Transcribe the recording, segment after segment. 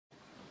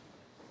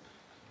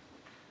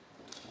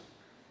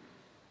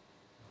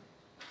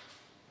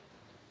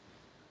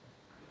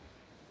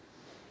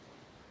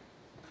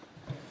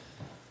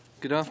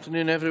Good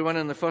afternoon, everyone.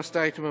 And the first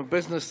item of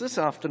business this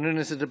afternoon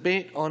is a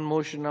debate on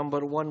motion number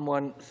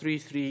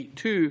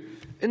 11332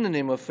 in the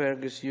name of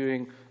Fergus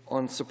Ewing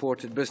on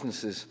supported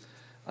businesses.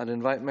 I'd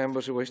invite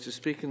members who wish to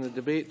speak in the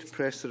debate to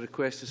press the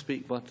request to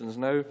speak buttons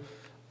now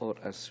or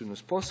as soon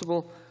as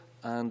possible.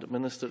 And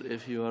Minister,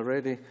 if you are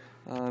ready,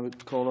 I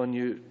would call on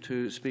you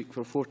to speak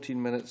for 14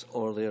 minutes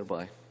or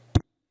thereby.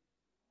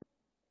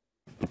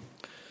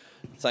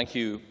 Thank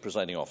you,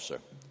 Presiding Officer.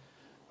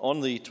 On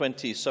the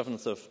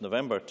 27th of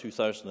November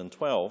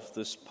 2012,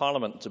 this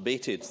Parliament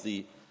debated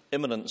the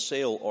imminent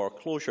sale or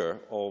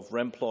closure of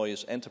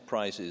Remploy's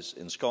enterprises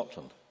in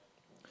Scotland.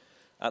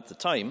 At the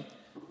time,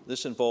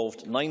 this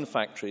involved 9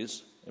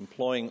 factories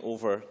employing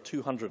over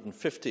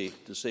 250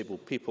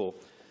 disabled people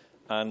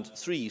and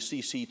 3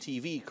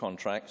 CCTV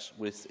contracts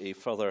with a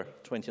further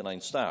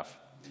 29 staff.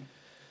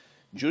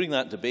 During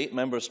that debate,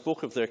 members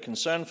spoke of their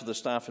concern for the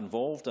staff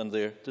involved and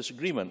their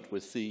disagreement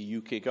with the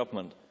UK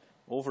Government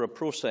over a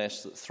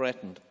process that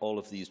threatened all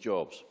of these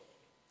jobs.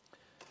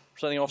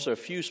 Presiding Officer,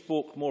 few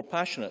spoke more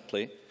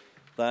passionately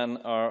than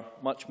our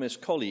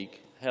much-missed colleague,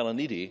 Helen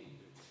Eadie,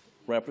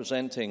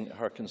 representing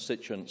her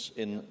constituents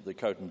in the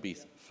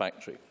Cowdenbeath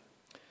factory.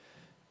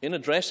 In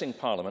addressing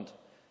Parliament,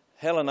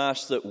 Helen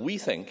asked that we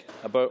think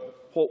about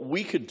what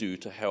we could do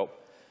to help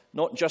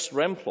not just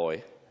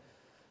Remploy,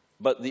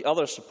 but the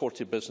other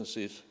supported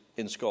businesses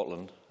in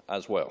Scotland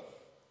as well.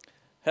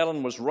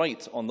 Helen was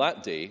right on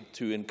that day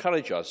to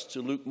encourage us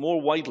to look more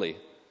widely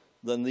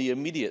than the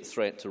immediate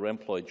threat to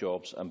Remploy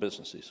jobs and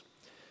businesses.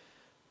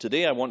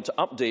 Today I want to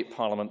update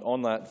Parliament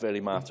on that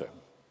very matter.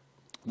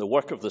 The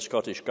work of the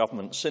Scottish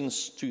Government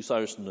since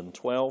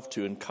 2012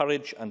 to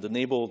encourage and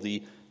enable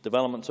the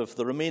development of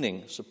the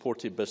remaining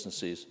supported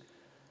businesses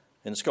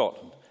in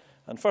Scotland.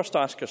 And first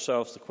ask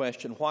ourselves the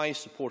question why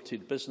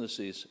supported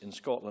businesses in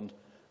Scotland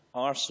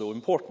are so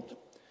important.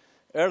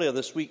 Earlier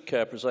this week,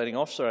 Presiding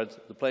Officer, I had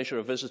the pleasure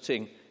of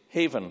visiting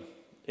Haven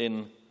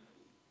in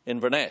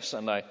Inverness,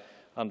 and I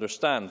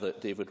understand that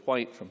David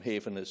White from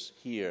Haven is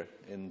here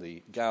in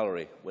the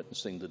gallery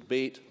witnessing the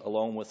debate,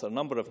 along with a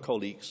number of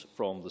colleagues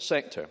from the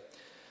sector.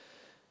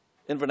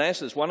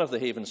 Inverness is one of the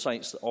Haven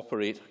sites that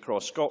operate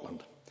across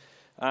Scotland,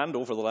 and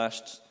over the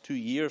last 2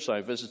 years I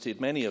visited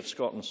many of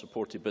Scotland's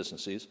supported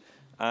businesses,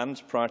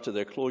 and prior to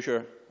their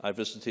closure I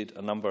visited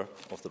a number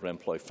of the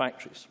Remploy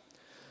factories.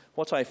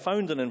 What I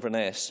found in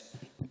Inverness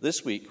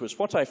this week was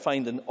what I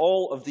find in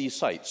all of these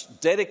sites: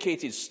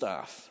 dedicated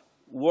staff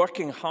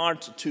working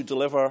hard to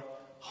deliver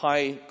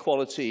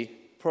high-quality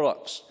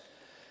products.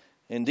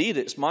 Indeed,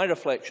 it's my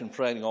reflection,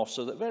 Presiding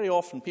Officer, that very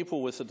often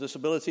people with a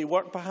disability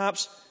work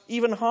perhaps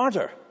even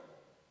harder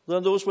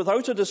than those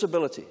without a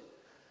disability,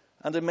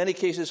 and in many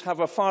cases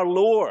have a far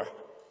lower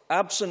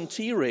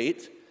absentee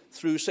rate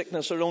through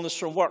sickness or illness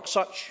from work.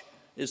 Such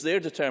is their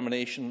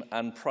determination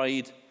and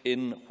pride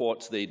in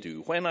what they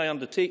do. When I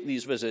undertake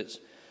these visits,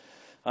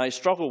 I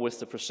struggle with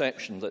the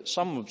perception that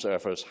some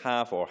observers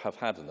have or have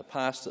had in the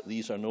past that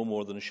these are no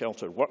more than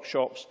sheltered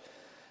workshops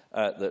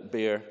that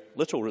bear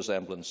little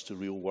resemblance to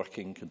real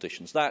working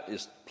conditions. That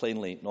is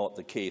plainly not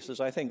the case, as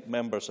I think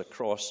members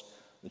across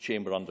the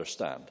Chamber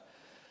understand.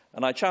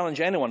 And I challenge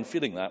anyone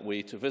feeling that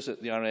way to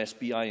visit the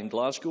RSBI in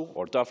Glasgow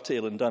or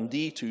Dovetail in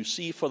Dundee to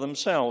see for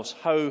themselves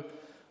how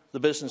the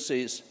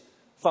businesses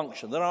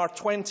function. There are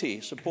 20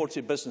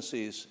 supported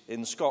businesses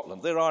in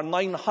Scotland. There are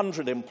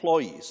 900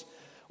 employees.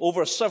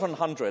 Over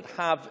 700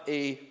 have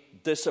a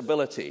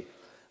disability.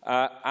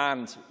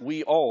 And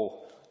we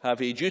all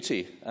have a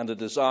duty and a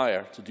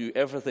desire to do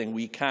everything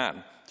we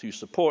can to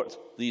support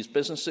these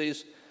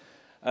businesses.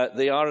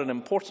 They are an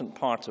important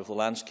part of the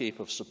landscape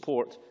of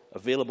support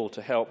available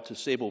to help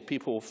disabled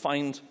people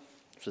find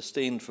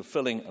sustained,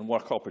 fulfilling and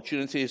work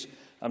opportunities.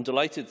 I'm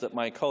delighted that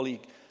my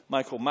colleague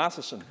Michael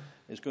Matheson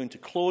is going to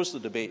close the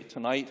debate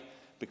tonight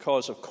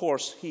because, of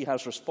course, he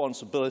has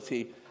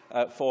responsibility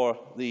for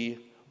the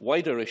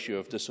wider issue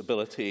of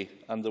disability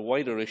and the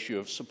wider issue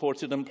of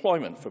supported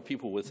employment for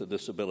people with a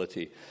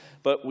disability.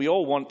 But we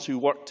all want to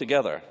work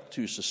together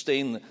to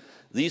sustain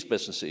these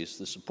businesses,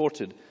 the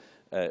supported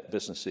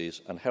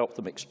businesses, and help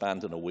them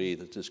expand in a way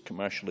that is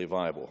commercially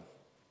viable.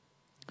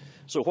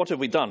 So what have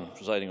we done,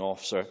 Presiding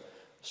Officer,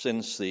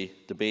 since the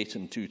debate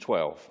in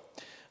 2012?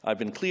 I've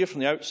been clear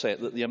from the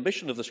outset that the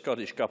ambition of the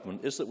Scottish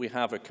Government is that we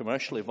have a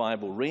commercially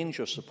viable range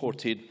of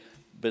supported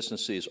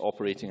businesses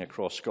operating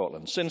across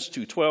Scotland. Since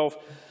 2012,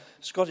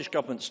 Scottish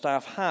Government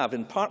staff have,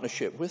 in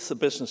partnership with the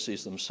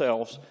businesses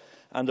themselves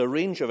and a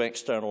range of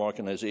external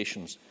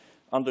organisations,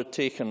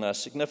 undertaken a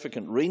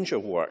significant range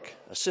of work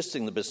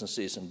assisting the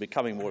businesses in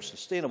becoming more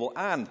sustainable.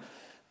 And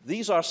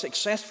these are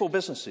successful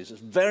businesses.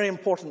 It's very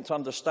important to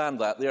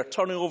understand that. They are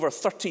turning over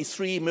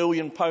 £33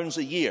 million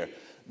a year.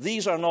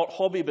 These are not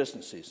hobby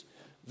businesses.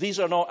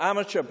 These are not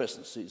amateur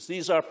businesses.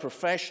 These are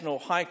professional,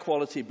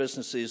 high-quality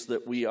businesses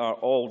that we are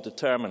all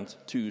determined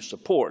to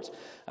support.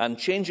 And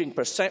changing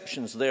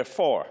perceptions,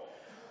 therefore,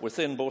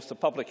 within both the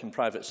public and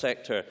private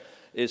sector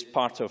is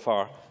part of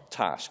our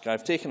task.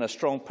 I've taken a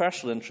strong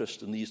personal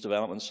interest in these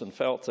developments and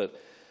felt that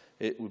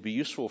it would be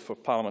useful for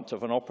Parliament to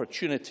have an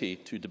opportunity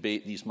to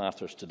debate these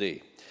matters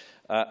today.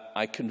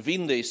 I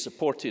convened a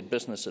supported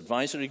business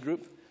advisory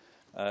group,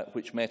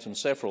 which met on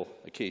several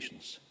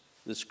occasions.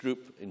 This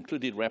group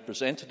included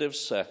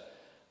representatives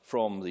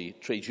from the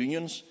trade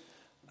unions,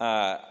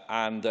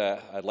 and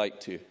I'd like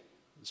to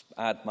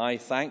add my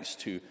thanks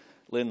to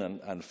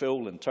Lynn and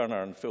Phil, Lynn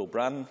Turner and Phil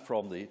Brannan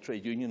from the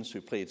trade unions, who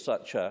played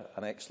such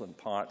an excellent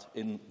part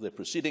in the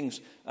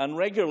proceedings and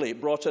regularly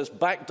brought us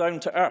back down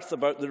to earth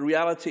about the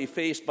reality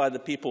faced by the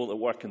people that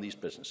work in these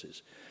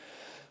businesses.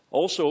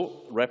 Also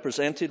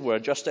represented were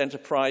Just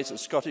Enterprise, the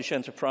Scottish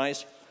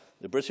Enterprise,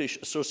 the British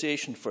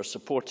Association for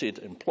Supported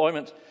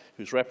Employment,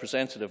 whose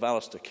representative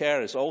Alistair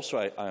Kerr is also,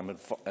 I am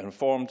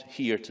informed,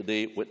 here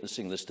today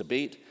witnessing this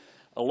debate,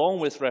 along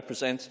with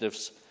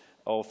representatives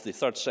of the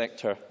third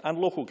sector and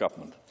local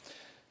government.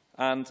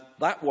 And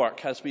that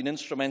work has been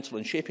instrumental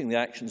in shaping the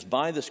actions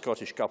by the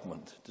Scottish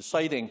Government,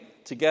 deciding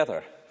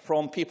together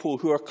from people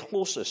who are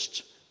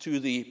closest to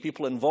the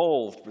people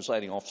involved,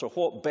 presiding officer,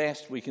 what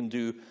best we can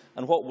do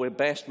and what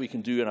best we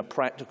can do in a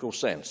practical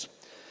sense.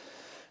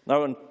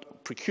 Now,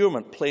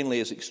 procurement plainly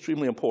is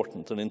extremely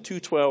important, and in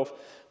 2012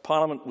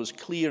 Parliament was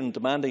clear in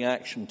demanding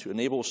action to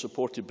enable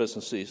supported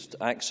businesses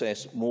to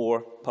access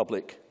more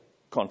public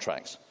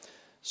contracts.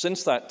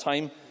 Since that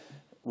time,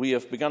 we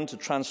have begun to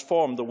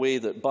transform the way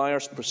that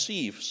buyers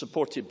perceive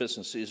supported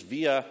businesses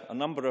via a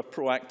number of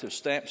proactive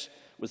steps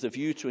with a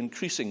view to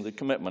increasing the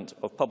commitment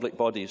of public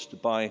bodies to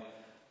buy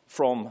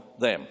from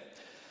them.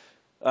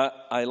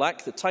 I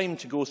lack the time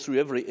to go through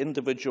every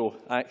individual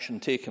action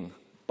taken,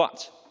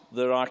 but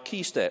there are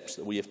key steps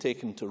that we have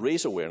taken to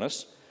raise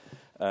awareness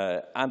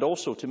and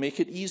also to make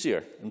it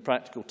easier in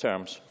practical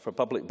terms for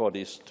public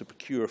bodies to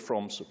procure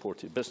from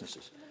supported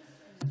businesses.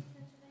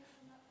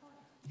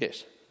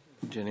 Yes.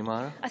 Jenny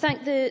Mara. I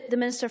thank the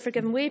Minister for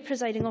giving way,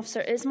 presiding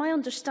officer. It is my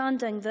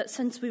understanding that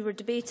since we were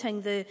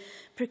debating the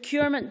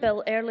procurement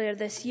bill earlier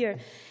this year,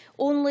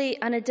 only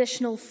an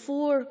additional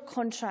 4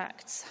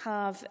 contracts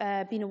have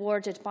been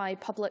awarded by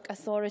public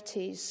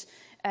authorities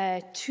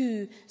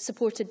to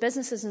supported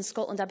businesses in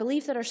Scotland. I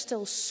believe there are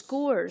still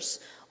scores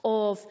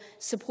of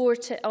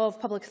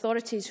public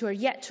authorities who are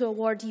yet to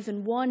award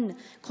even 1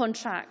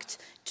 contract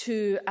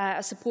to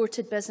a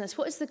supported business.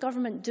 What is the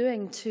government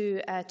doing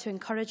to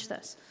encourage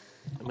this?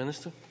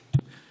 Minister.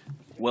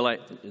 Well,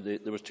 there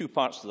were 2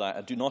 parts to that.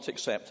 I do not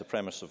accept the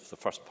premise of the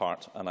first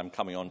part, and I'm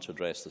coming on to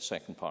address the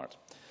second part.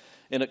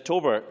 In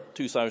October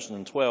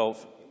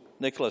 2012,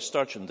 Nicola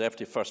Sturgeon,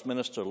 Deputy First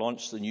Minister,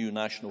 launched the new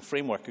National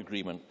Framework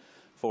Agreement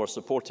for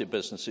supported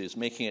businesses,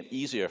 making it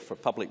easier for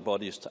public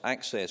bodies to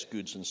access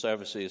goods and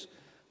services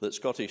that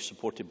Scottish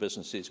supported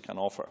businesses can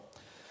offer.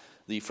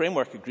 The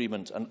Framework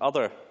Agreement and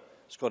other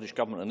Scottish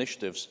Government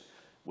initiatives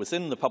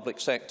within the public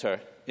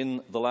sector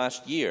in the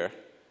last year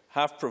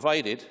have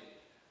provided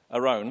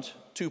around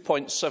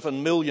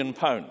 £2.7 million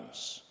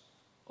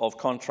of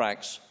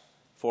contracts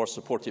for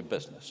supported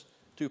business.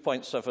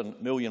 £2.7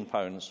 million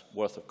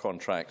worth of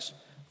contracts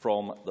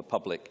from the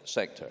public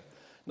sector.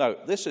 Now,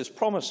 this is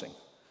promising,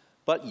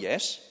 but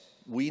yes,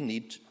 we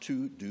need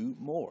to do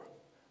more.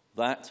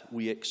 That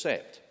we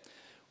accept.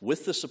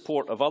 With the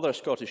support of other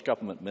Scottish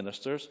Government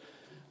ministers,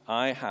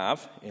 I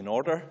have, in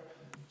order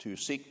to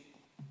seek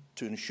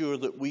to ensure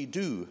that we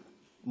do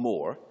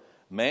more,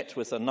 met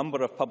with a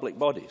number of public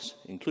bodies,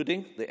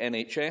 including the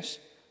NHS,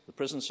 the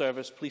Prison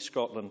Service, Police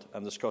Scotland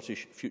and the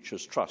Scottish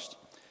Futures Trust.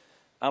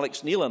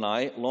 Alex Neil and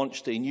I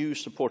launched a new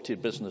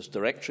supported business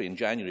directory in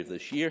January of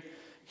this year.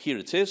 Here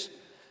it is.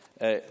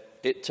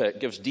 It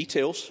gives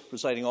details,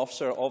 presiding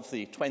officer, of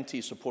the 20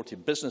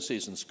 supported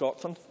businesses in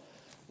Scotland.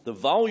 The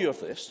value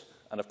of this,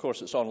 and of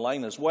course it's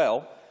online as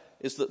well,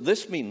 is that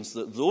this means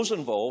that those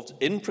involved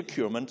in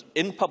procurement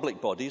in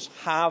public bodies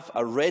have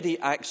a ready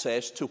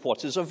access to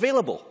what is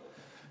available.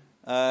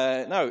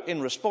 Now, in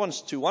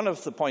response to one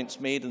of the points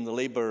made in the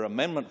Labour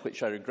amendment,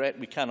 which I regret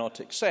we cannot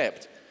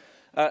accept,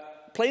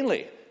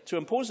 plainly, to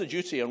impose a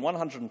duty on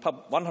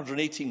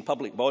 118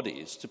 public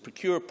bodies to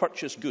procure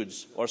purchased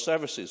goods or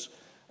services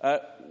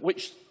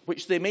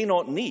which they may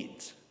not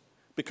need,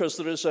 because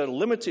there is a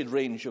limited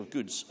range of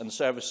goods and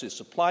services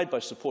supplied by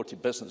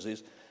supported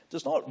businesses,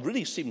 does not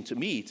really seem to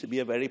me to be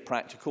a very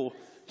practical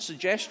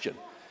suggestion.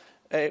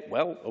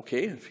 Well,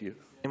 okay, if you...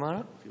 I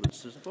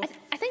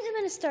think the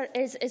Minister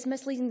is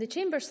misleading the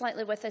Chamber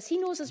slightly with this. He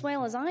knows as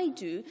well as I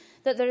do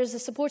that there is a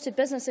supported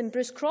business in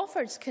Bruce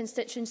Crawford's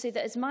constituency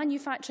that is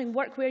manufacturing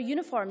workwear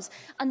uniforms,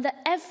 and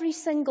that every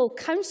single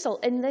council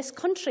in this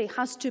country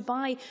has to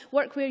buy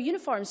workwear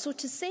uniforms. So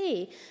to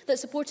say that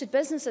supported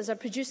businesses are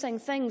producing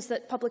things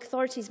that public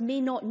authorities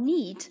may not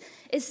need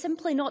is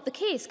simply not the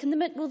case.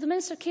 Will the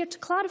Minister care to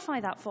clarify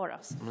that for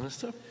us?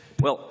 Minister.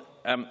 Well,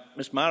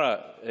 Ms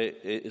Mara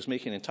is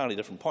making an entirely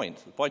different point.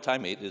 The point I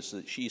made is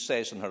that she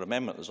says in her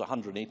amendment there's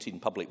 118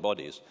 public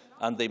bodies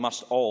and they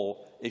must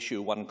all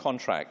issue 1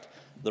 contract.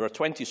 There are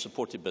 20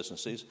 supported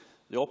businesses.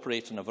 They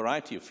operate in a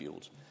variety of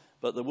fields.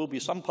 But there will be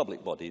some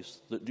public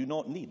bodies that do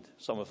not need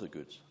some of the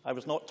goods. I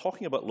was not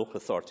talking about local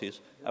authorities.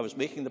 I was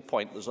making the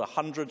point there's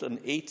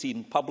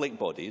 118 public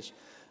bodies,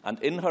 and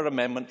in her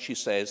amendment she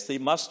says they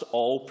must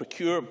all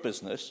procure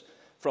business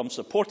from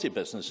supported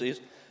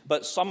businesses,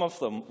 but some of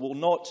them will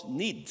not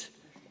need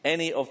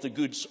any of the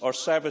goods or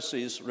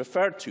services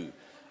referred to.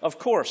 Of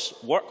course,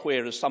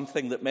 workwear is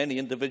something that many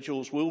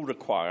individuals will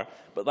require,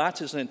 but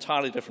that is an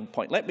entirely different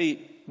point. Let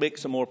me make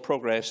some more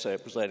progress,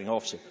 Presiding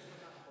Officer.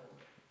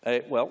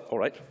 Well, all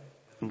right.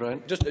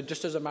 Brian.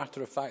 Just as a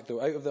matter of fact,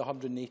 though, out of the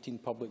 118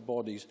 public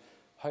bodies,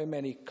 how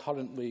many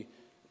currently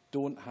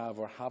don't have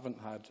or haven't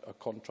had a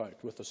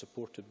contract with a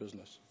supported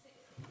business?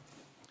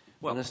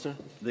 Well, Minister?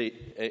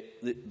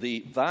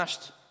 The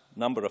vast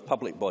number of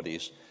public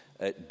bodies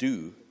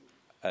do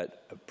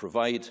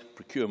provide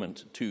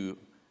procurement to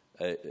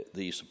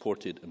the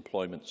supported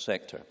employment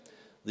sector.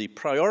 The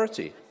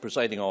priority,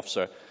 Presiding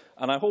Officer,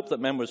 and I hope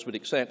that members would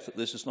accept that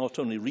this is not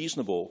only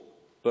reasonable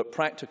but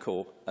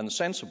practical and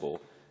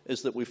sensible,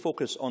 is that we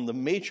focus on the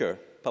major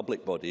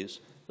public bodies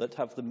that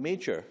have the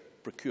major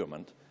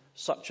procurement,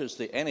 such as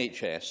the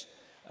NHS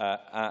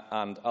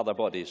and other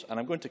bodies. And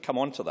I'm going to come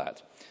on to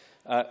that.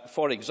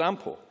 For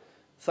example,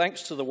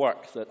 thanks to the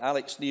work that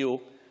Alex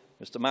Neil,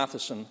 Mr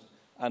Matheson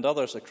and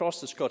others across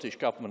the Scottish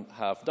Government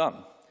have done,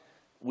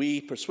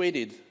 we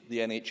persuaded the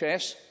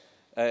NHS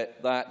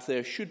that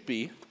there should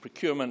be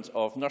procurement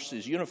of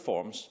nurses'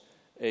 uniforms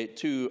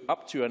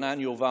up to an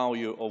annual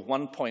value of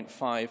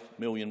 £1.5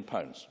 million.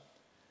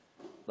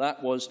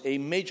 That was a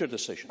major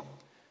decision.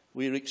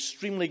 We are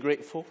extremely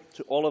grateful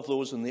to all of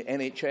those in the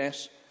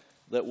NHS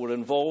that were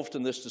involved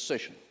in this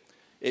decision.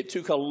 It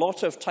took a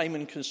lot of time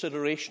and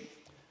consideration.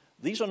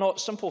 These are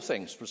not simple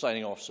things,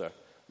 Presiding Officer.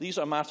 These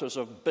are matters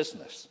of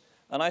business.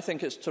 And I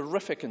think it's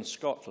terrific in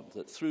Scotland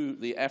that through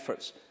the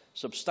efforts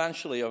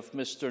substantially of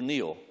Mr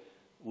Neil,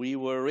 we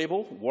were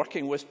able,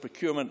 working with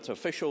procurement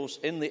officials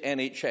in the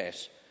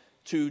NHS,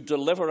 to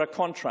deliver a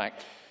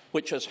contract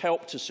which has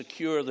helped to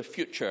secure the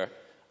future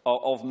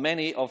of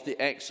many of the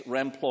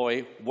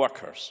ex-Remploy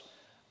workers.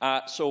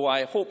 So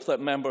I hope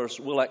that members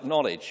will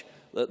acknowledge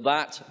that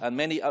that and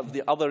many of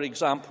the other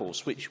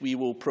examples which we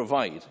will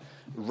provide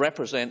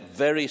represent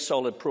very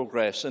solid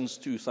progress since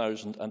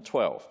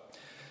 2012.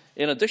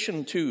 In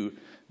addition to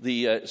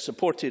the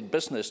supported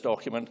business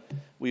document,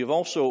 we have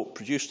also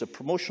produced a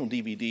promotional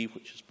DVD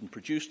which has been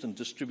produced and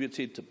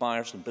distributed to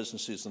buyers and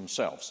businesses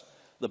themselves.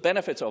 The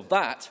benefit of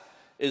that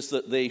is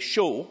that they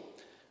show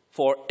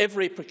for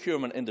every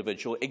procurement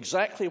individual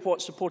exactly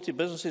what supported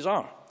businesses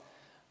are.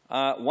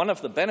 One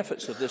of the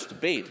benefits of this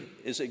debate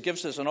is it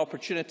gives us an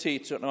opportunity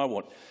to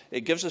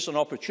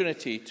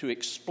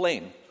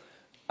explain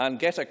and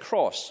get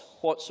across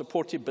what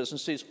supported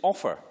businesses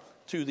offer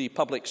to the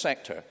public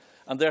sector.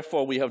 And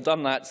therefore we have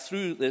done that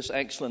through this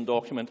excellent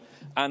document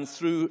and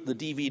through the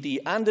DVD.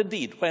 And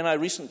indeed, when I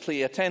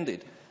recently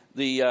attended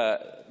the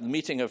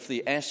meeting of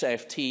the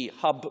SFT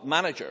hub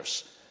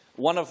managers,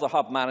 one of the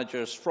hub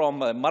managers from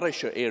the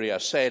Murrayshire area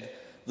said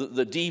that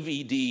the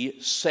DVD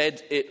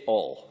said it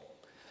all.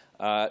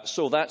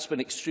 So that's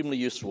been extremely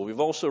useful. We've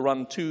also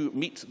run 2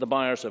 Meet the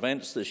Buyers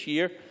events this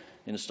year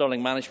in the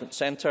Stirling Management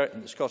Centre,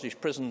 in the Scottish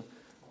Prison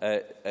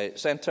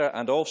Centre,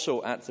 and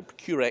also at the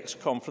Procurex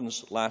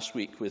conference last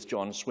week with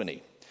John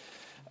Swinney.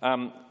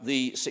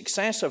 The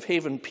success of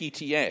Haven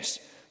PTS,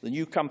 the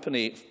new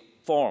company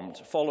formed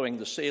following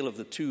the sale of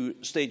the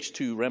Stage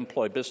 2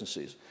 Remploy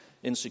businesses,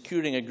 in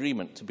securing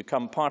agreement to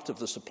become part of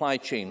the supply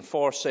chain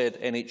for said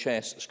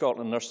NHS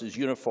Scotland nurses'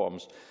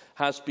 uniforms,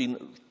 has been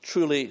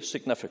truly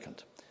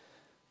significant.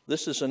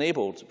 This has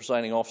enabled,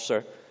 Presiding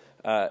Officer,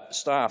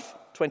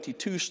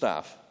 22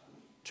 staff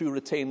to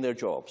retain their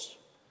jobs.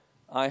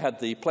 I had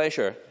the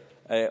pleasure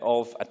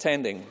of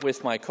attending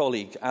with my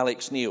colleague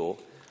Alex Neil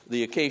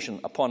the occasion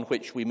upon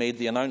which we made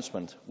the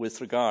announcement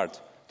with regard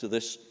to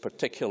this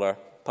particular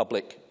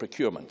public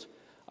procurement.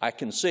 I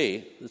can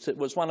say that it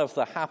was one of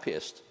the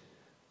happiest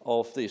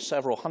of the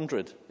several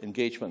hundred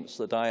engagements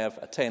that I have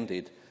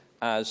attended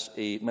as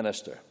a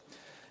minister.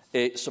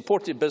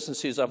 Supported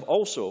businesses have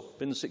also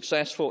been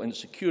successful in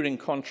securing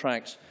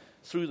contracts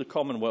through the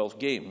Commonwealth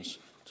Games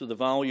to the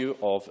value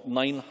of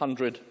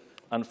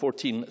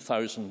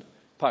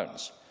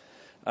 £914,000.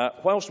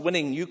 Whilst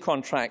winning new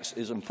contracts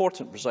is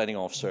important, Presiding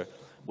Officer,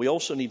 we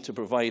also need to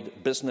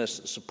provide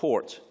business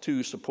support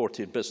to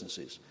supported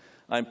businesses.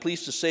 I am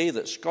pleased to say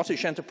that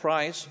Scottish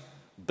Enterprise,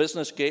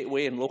 Business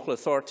Gateway and local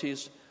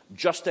authorities,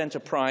 Just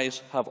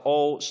Enterprise have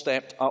all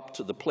stepped up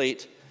to the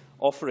plate,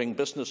 offering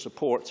business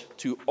support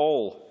to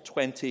all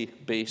 20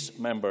 base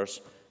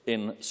members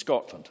in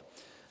Scotland.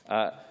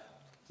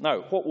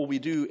 Now, what will we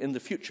do in the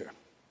future?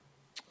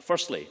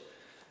 Firstly,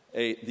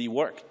 the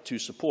work to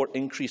support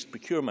increased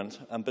procurement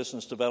and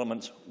business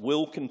development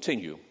will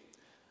continue.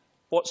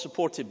 What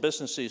supported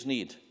businesses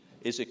need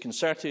is a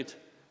concerted,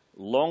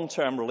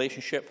 long-term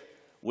relationship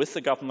with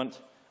the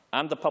government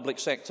and the public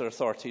sector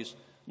authorities,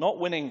 not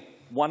winning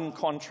one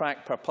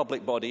contract per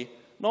public body,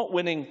 not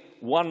winning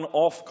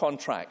one-off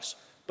contracts,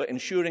 but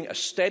ensuring a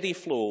steady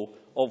flow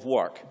of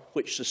work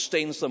which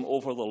sustains them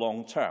over the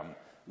long term.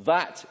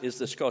 That is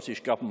the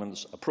Scottish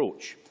Government's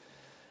approach.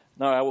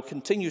 Now, I will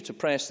continue to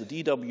press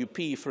the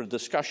DWP for a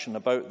discussion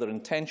about their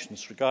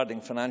intentions regarding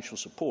financial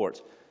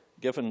support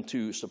given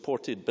to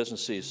supported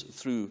businesses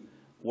through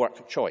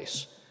work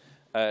choice.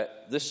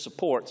 This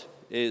support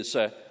is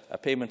a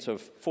payment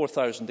of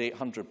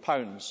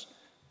 £4,800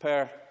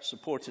 per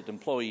supported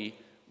employee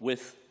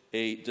with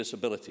a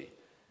disability.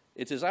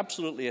 It is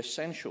absolutely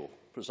essential,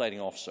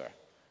 Presiding Officer,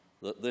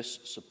 that this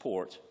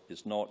support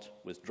is not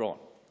withdrawn.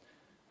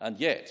 And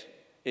yet,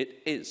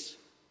 it is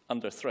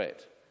under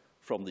threat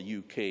from the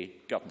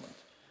UK Government.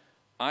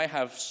 I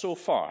have so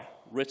far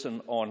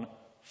written on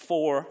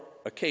 4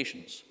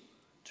 occasions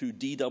to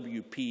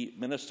DWP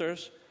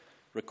ministers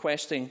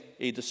requesting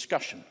a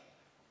discussion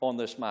on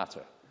this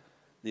matter.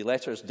 The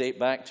letters date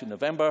back to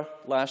November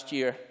last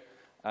year,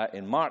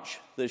 in March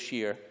this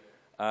year,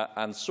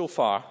 and so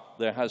far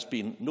there has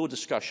been no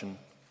discussion,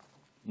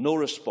 no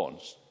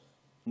response,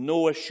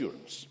 no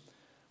assurance.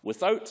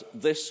 Without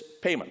this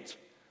payment,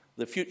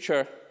 the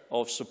future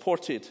of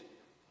supported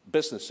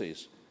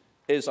businesses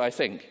is, I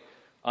think,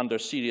 under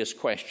serious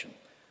question.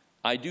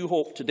 I do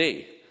hope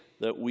today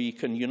that we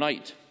can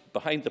unite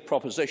behind the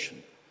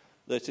proposition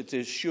that it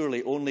is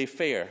surely only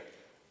fair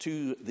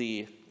to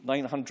the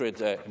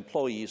 900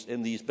 employees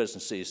in these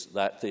businesses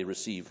that they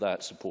receive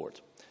that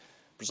support.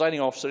 Presiding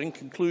Officer, in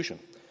conclusion,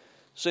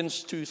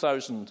 since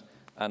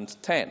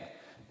 2010,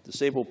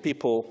 disabled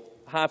people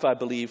have, I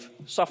believe,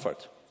 suffered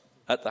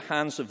at the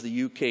hands of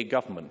the UK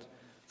Government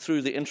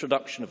through the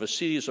introduction of a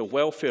series of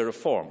welfare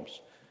reforms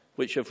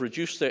which have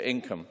reduced their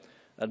income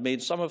and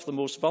made some of the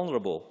most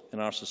vulnerable in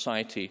our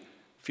society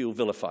feel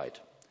vilified.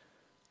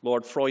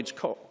 Lord Freud's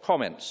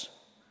comments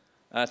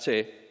at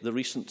the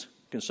recent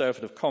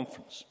Conservative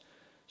conference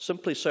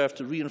simply serve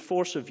to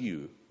reinforce a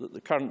view that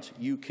the current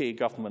UK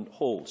Government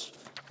holds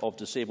of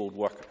disabled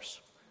workers.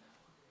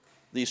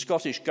 The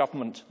Scottish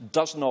Government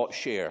does not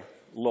share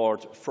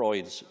Lord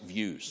Freud's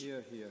views.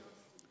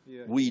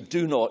 We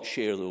do not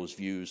share those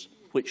views,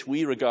 which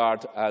we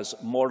regard as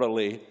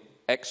morally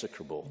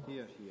execrable.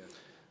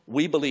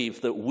 We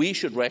believe that we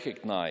should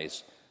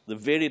recognise the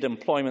varied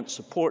employment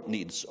support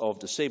needs of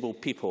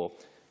disabled people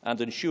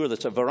and ensure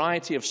that a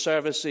variety of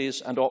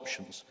services and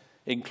options,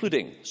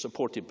 including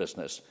supported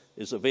business,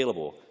 is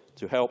available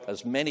to help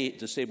as many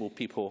disabled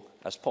people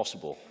as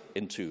possible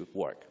into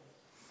work.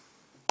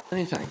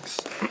 Many thanks.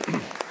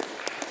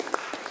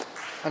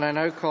 And I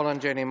now call on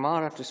Jenny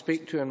Mara to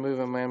speak to and move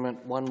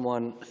Amendment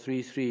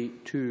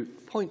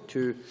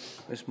 11332.2.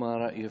 Ms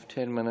Mara, you have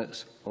 10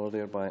 minutes, or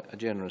thereby a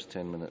generous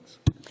 10 minutes.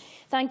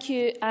 Thank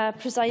you,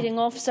 Presiding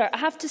Officer. I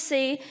have to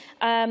say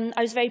I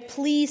was very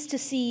pleased to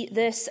see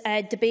this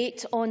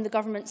debate on the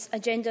Government's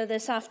agenda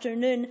this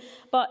afternoon,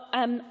 but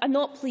I'm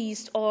not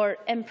pleased or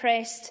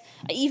impressed,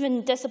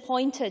 even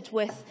disappointed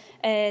with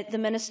the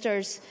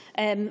Minister's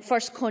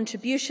first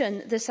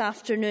contribution this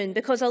afternoon,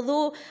 because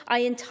although I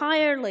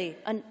entirely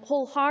and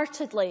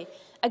wholeheartedly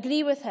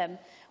agree with him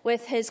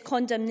with his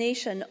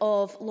condemnation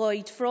of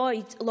Lord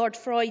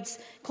Freud's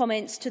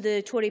comments to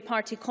the Tory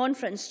party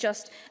conference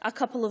just a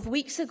couple of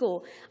weeks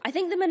ago, I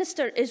think the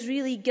Minister is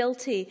really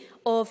guilty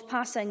of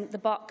passing the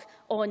buck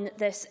on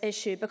this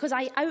issue, because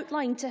I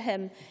outlined to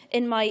him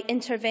in my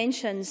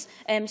interventions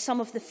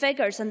some of the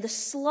figures and the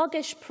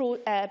sluggish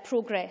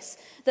progress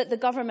that the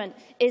Government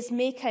is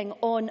making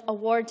on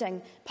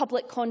awarding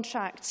public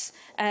contracts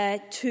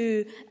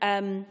to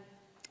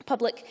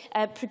public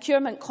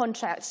procurement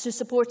contracts to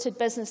supported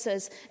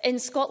businesses in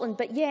Scotland,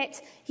 but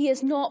yet he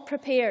is not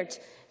prepared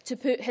to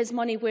put his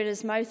money where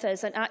his mouth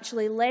is and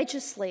actually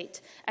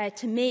legislate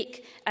to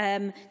make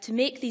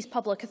these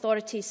public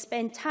authorities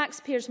spend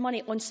taxpayers'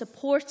 money on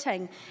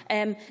supporting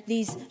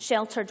these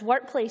sheltered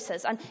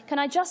workplaces. And can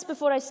I just,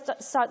 before I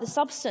start the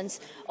substance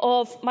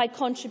of my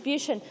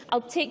contribution, I'll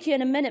take you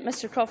in a minute,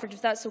 Mr Crawford,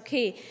 if that's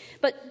okay.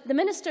 But the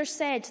Minister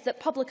said that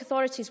public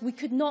authorities, we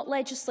could not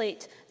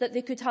legislate that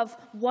they could have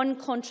one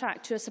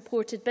contract to a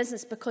supported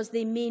business because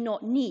they may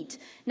not need.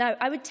 Now,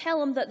 I would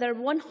tell him that there are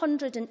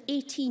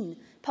 118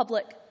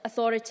 public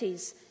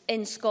authorities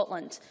in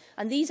Scotland,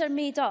 and these are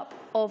made up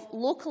of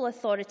local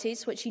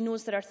authorities, which he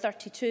knows there are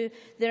 32,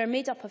 they are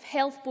made up of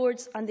health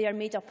boards, and they are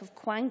made up of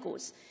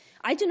quangos.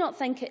 I do not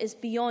think it is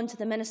beyond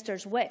the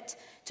Minister's wit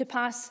to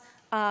pass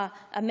an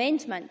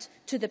amendment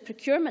to the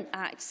Procurement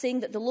Act saying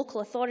that the local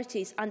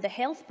authorities and the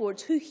health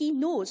boards, who he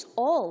knows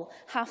all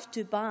have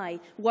to buy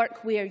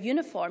workwear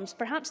uniforms,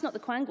 perhaps not the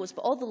quangos,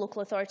 but all the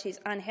local authorities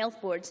and health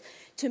boards,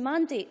 to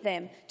mandate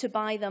them to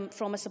buy them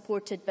from a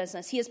supported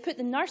business. He has put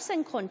the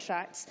nursing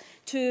contracts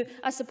to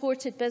a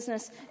supported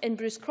business in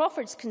Bruce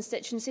Crawford's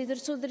constituency,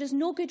 so there is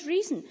no good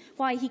reason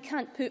why he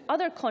can't put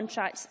other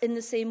contracts in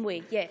the same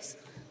way. Yes.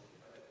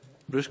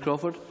 Bruce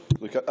Crawford.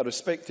 Look, I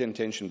respect the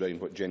intention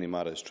behind what Jenny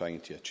Mara is trying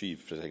to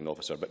achieve, Presiding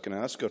Officer, but can I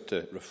ask her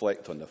to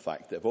reflect on the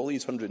fact that if all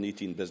these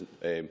 118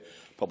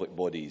 public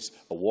bodies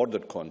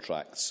awarded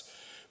contracts,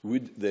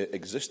 would the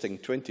existing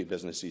 20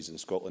 businesses in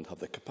Scotland have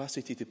the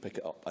capacity to pick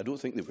it up? I don't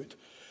think they would.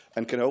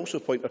 And can I also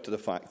point her to the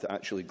fact that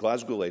actually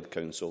Glasgow-led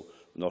Council,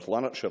 North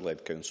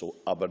Lanarkshire-led Council,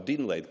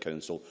 Aberdeen-led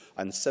Council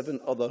and 7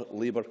 other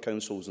Labour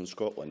councils in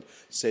Scotland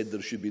said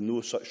there should be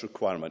no such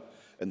requirement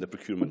in the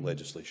procurement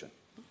legislation?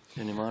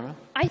 Jenny Mara.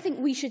 I think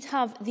we should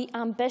have the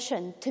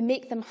ambition to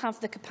make them have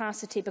the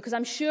capacity, because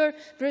I'm sure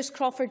Bruce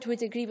Crawford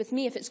would agree with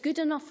me, if it's good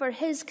enough for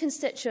his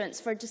constituents,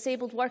 for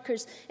disabled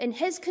workers in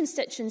his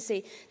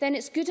constituency, then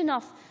it's good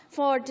enough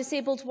for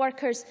disabled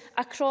workers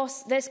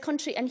across this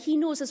country. And he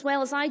knows as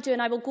well as I do,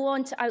 and I will go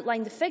on to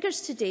outline the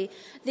figures today,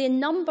 the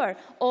number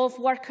of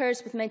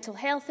workers with mental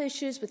health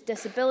issues, with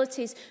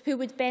disabilities, who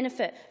would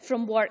benefit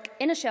from work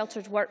in a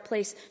sheltered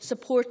workplace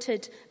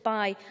supported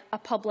by a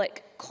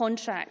public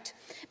contract.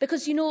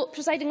 Because, you know,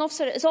 Presiding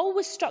Officer, it has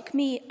always struck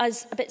me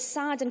as a bit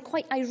sad and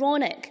quite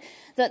ironic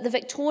that the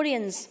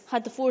Victorians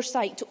had the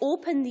foresight to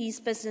open these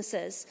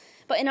businesses,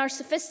 but in our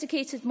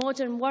sophisticated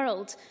modern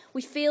world,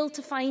 we fail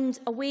to find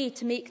a way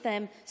to make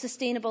them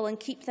sustainable and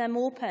keep them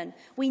open.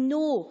 We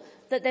know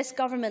that this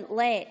government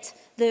let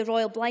the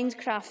Royal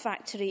Blindcraft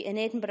factory in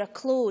Edinburgh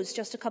close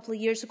just a couple of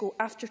years ago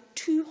after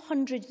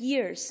 200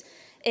 years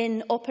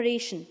in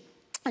operation.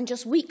 And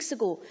just weeks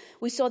ago,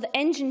 we saw the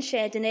engine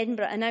shed in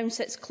Edinburgh announce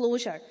its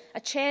closure,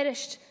 a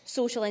cherished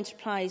social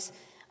enterprise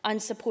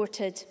and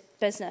supported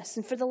business.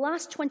 And for the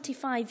last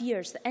 25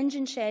 years, the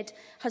engine shed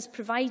has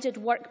provided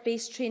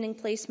work-based training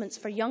placements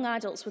for young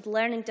adults with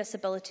learning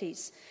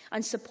disabilities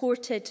and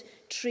supported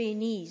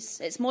trainees.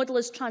 Its model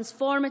is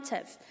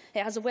transformative.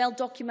 It has a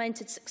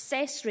well-documented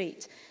success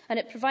rate, and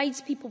it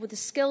provides people with the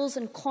skills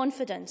and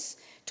confidence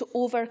to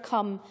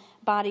overcome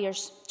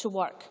barriers to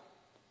work.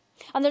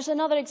 And there's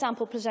another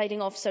example,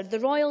 Presiding Officer. The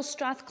Royal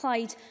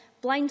Strathclyde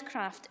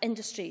Blindcraft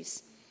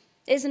Industries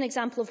is an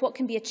example of what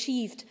can be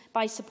achieved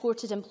by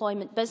supported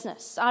employment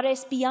business.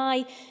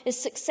 RSBI is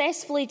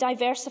successfully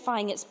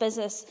diversifying its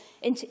business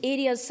into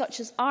areas such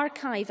as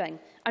archiving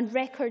and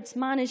records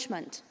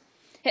management.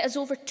 It has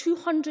over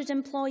 200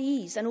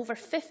 employees, and over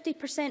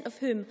 50% of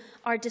whom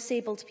are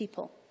disabled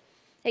people.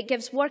 It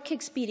gives work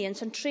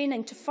experience and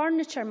training to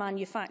furniture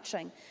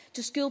manufacturing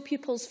to school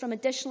pupils from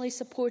additionally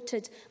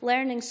supported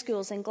learning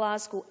schools in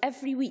Glasgow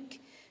every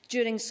week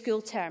during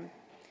school term.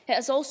 It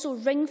has also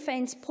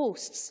ring-fenced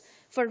posts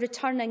for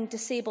returning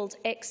disabled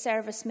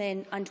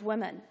ex-servicemen and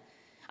women.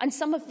 And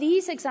some of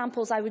these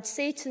examples, I would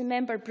say to the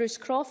member Bruce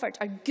Crawford,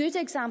 are good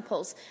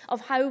examples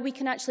of how we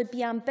can actually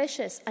be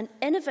ambitious and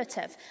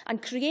innovative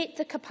and create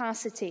the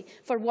capacity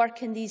for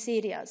work in these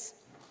areas.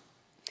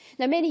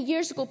 Now, many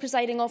years ago,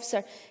 Presiding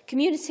Officer,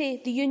 Community,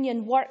 the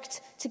union,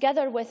 worked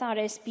together with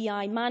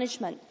RSBI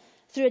management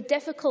through a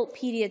difficult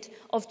period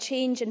of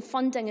change in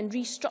funding and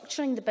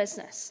restructuring the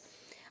business.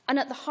 And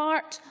at the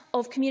heart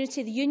of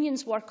Community, the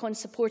union's work on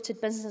supported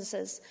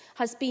businesses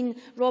has been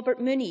Robert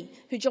Mooney,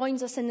 who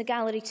joins us in the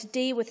gallery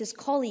today with his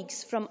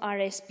colleagues from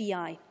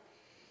RSBI.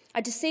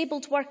 A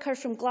disabled worker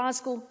from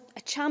Glasgow,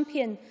 a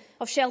champion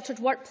of sheltered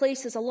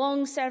workplaces, a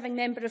long-serving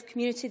member of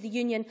Community, the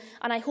union,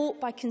 and I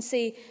hope I can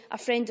say a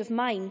friend of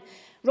mine,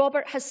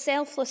 Robert has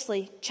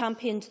selflessly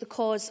championed the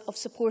cause of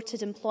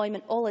supported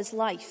employment all his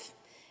life,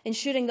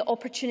 ensuring that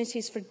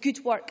opportunities for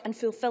good work and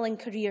fulfilling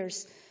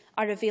careers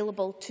are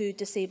available to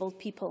disabled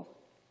people.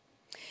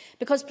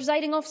 Because,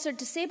 Presiding Officer,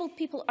 disabled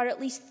people are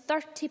at least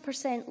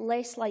 30%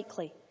 less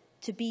likely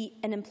to be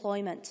in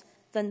employment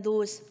than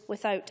those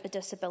without a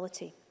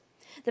disability.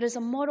 There is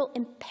a moral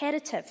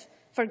imperative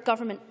for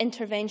government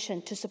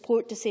intervention to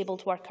support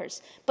disabled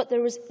workers, but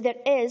there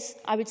is,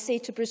 I would say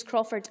to Bruce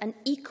Crawford, an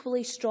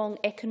equally strong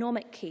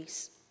economic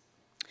case.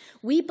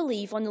 We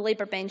believe on the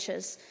Labour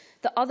benches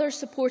that other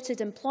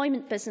supported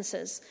employment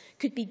businesses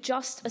could be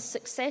just as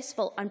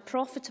successful and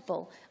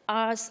profitable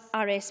as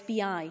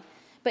RSBI,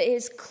 but it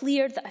is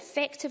clear that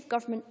effective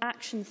government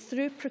action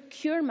through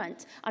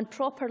procurement and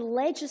proper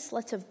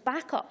legislative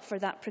backup for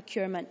that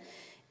procurement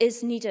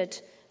is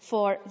needed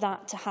for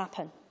that to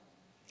happen.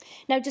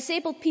 Now,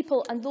 disabled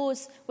people and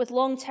those with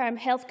long-term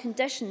health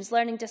conditions,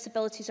 learning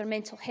disabilities or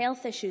mental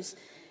health issues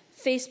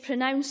face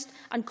pronounced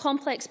and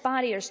complex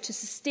barriers to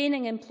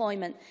sustaining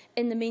employment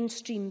in the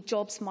mainstream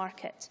jobs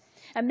market.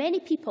 And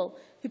many people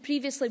who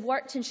previously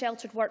worked in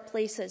sheltered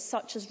workplaces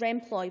such as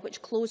Remploy,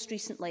 which closed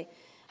recently,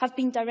 have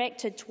been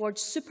directed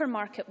towards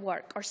supermarket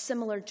work or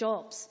similar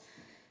jobs.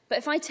 But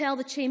if I tell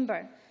the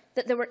Chamber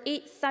that there were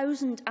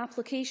 8,000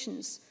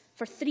 applications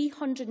for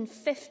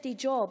 350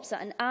 jobs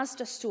at an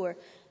Asda store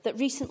that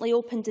recently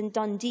opened in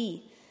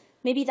Dundee,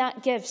 maybe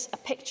that gives a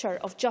picture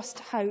of just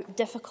how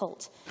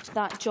difficult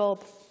that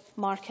job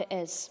market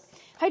is.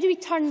 How do we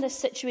turn this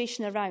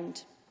situation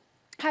around?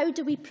 How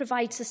do we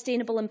provide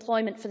sustainable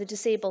employment for the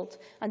disabled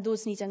and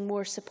those needing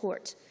more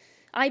support?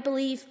 I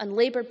believe, and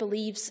Labour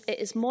believes, it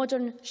is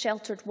modern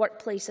sheltered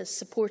workplaces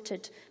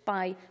supported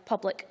by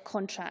public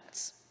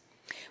contracts.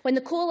 When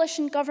the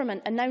coalition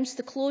government announced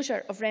the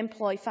closure of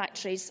Remploy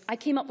factories, I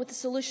came up with a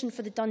solution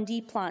for the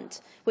Dundee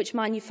plant, which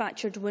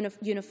manufactured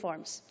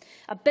uniforms.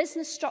 A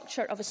business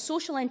structure of a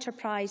social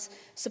enterprise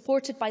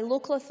supported by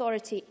local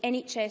authority,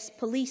 NHS,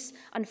 police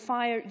and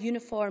fire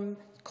uniform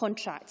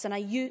contracts. And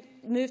I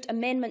moved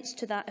amendments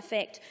to that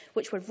effect,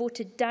 which were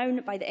voted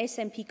down by the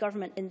SNP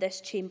government in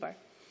this chamber.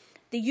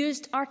 They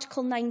used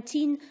Article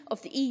 19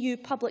 of the EU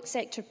Public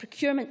Sector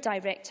Procurement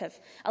Directive,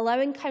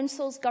 allowing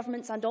councils,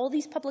 governments and all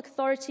these public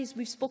authorities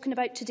we've spoken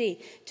about today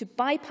to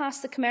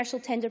bypass the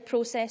commercial tender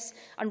process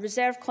and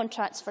reserve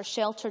contracts for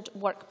sheltered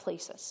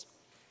workplaces.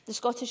 The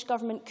Scottish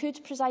Government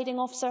could, presiding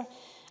officer,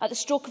 at the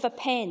stroke of a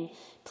pen,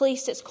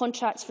 place its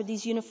contracts for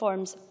these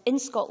uniforms in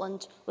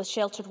Scotland with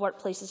sheltered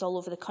workplaces all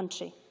over the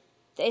country.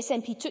 The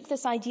SNP took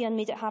this idea and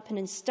made it happen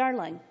in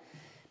Stirling,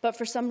 but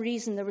for some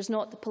reason there was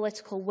not the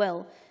political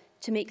will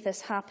to make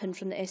this happen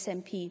from the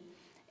SNP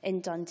in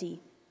Dundee.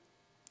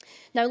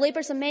 Now,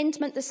 Labour's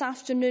amendment this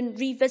afternoon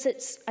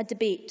revisits a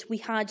debate we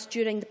had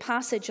during the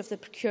passage of the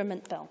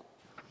procurement bill,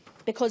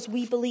 because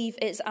we believe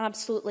it is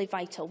absolutely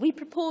vital. We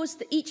propose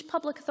that each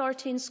public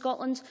authority in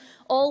Scotland,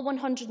 all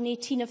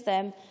 118 of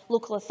them,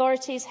 local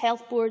authorities,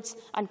 health boards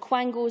and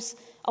quangos,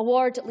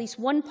 award at least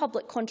one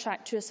public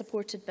contract to a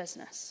supported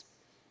business.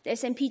 The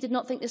SNP did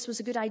not think this was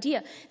a good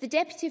idea. The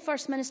Deputy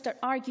First Minister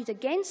argued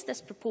against this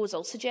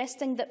proposal,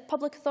 suggesting that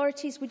public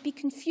authorities would be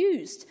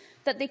confused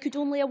that they could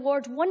only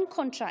award one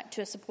contract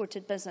to a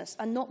supported business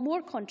and not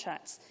more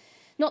contracts.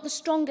 Not the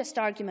strongest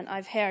argument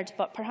I've heard,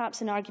 but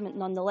perhaps an argument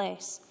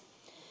nonetheless.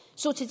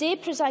 So today,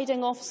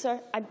 presiding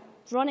officer, I'm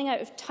running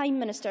out of time,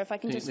 Minister, if I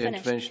can just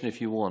finish. Intervention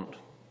if you want.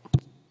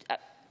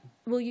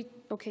 Will you?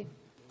 Okay.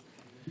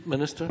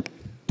 Minister.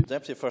 The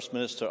Deputy First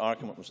Minister's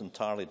argument was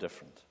entirely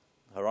different.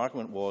 Her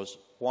argument was,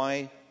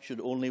 why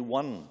should only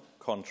one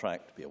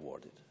contract be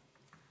awarded?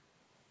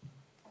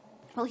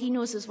 Well, he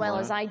knows as well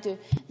as I do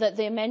that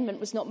the amendment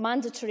was not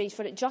mandatory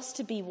for it just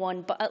to be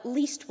one, but at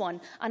least one.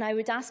 And I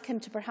would ask him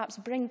to perhaps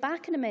bring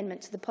back an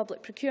amendment to the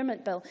Public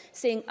Procurement Bill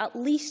saying at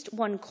least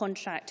one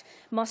contract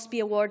must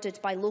be awarded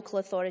by local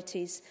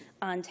authorities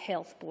and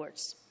health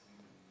boards.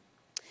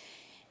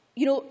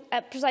 You know,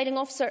 presiding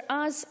officer,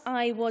 as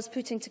I was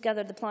putting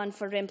together the plan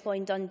for Employ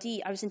in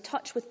Dundee, I was in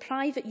touch with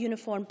private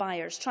uniform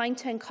buyers, trying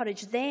to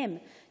encourage them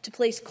to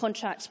place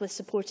contracts with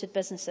supported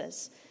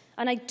businesses.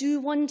 And I do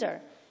wonder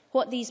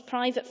what these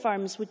private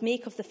firms would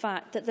make of the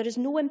fact that there is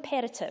no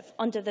imperative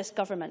under this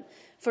government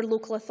for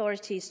local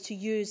authorities to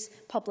use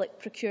public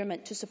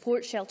procurement to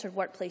support sheltered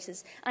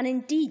workplaces. And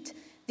indeed,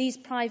 these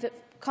private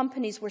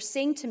companies were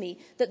saying to me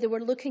that they were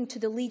looking to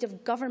the lead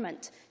of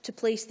government to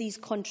place these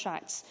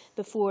contracts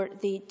before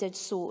they did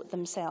so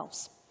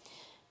themselves.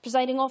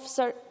 Presiding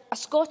officer, a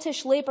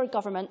Scottish Labour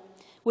government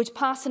would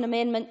pass an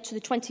amendment to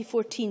the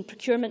 2014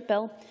 procurement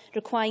bill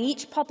requiring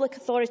each public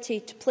authority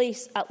to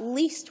place at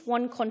least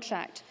one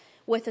contract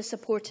with a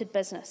supported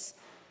business.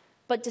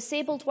 But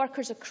disabled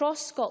workers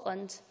across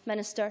Scotland,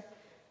 Minister,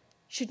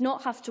 should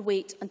not have to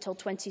wait until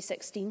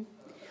 2016.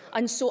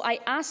 And so I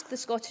ask the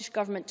Scottish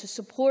Government to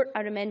support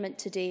our amendment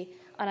today,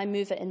 and I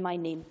move it in my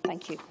name.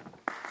 Thank you.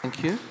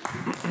 Thank you.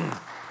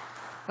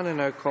 And I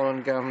now call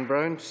on Gavin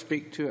Brown to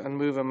speak to and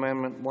move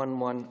Amendment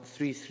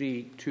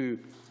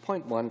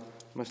 11332.1.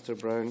 Mr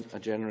Brown, a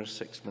generous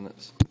 6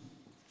 minutes.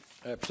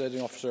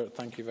 Presiding Officer,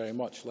 thank you very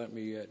much. Let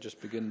me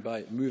just begin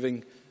by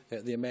moving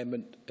the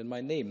amendment in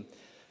my name.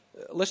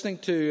 Listening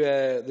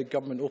to the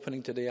Government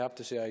opening today, I have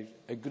to say I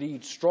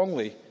agreed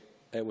strongly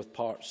with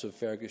parts of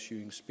Fergus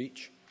Ewing's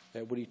speech,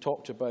 where he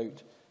talked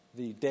about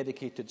the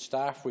dedicated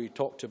staff, where he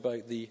talked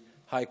about the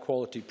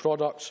high-quality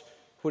products,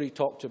 where he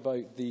talked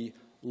about the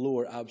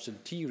lower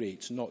absentee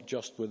rates, not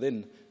just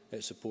within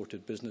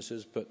supported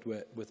businesses, but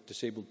with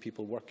disabled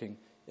people working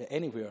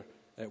anywhere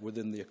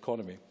within the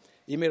economy.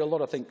 He made a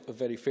lot, I think, of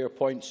very fair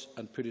points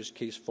and put his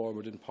case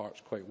forward in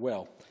parts quite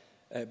well.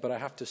 But I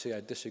have to say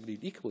I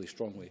disagreed equally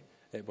strongly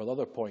with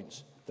other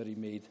points that he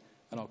made,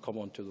 and I'll come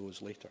on to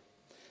those later.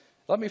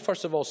 Let me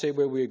first of all say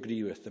where we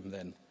agree with him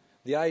then.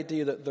 The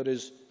idea that there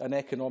is an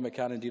economic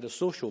and indeed a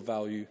social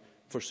value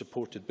for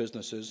supported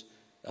businesses,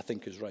 I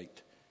think, is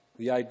right.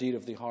 The idea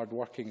of the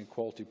hard-working and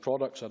quality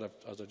products,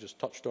 as I just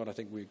touched on, I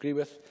think we agree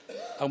with.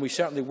 And we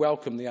certainly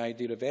welcome the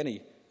idea of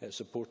any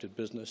supported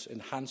business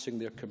enhancing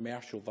their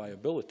commercial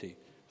viability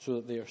so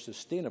that they are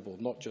sustainable,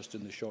 not just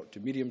in the short to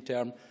medium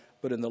term,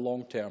 but in the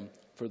long term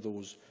for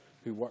those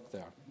who work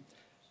there.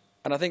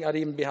 And I think I'd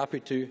even be happy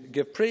to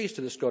give praise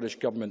to the Scottish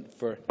Government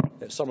for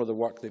some of the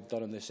work they've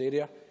done in this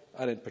area,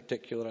 and in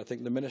particular, I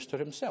think, the Minister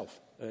himself.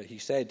 He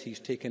said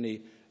he's taken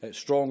a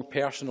strong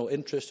personal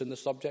interest in the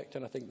subject,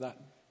 and I think that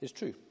is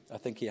true. I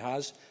think he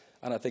has,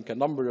 and I think a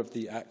number of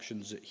the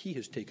actions that he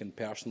has taken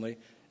personally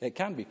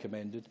can be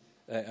commended,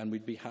 and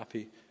we'd be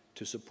happy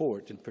to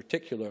support, in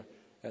particular,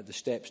 the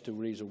steps to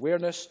raise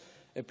awareness,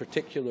 in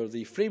particular,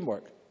 the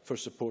framework for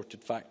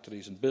supported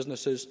factories and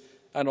businesses,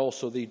 and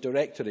also the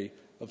directory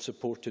of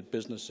supported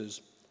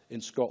businesses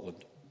in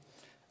Scotland.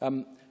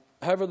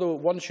 However, though,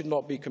 one should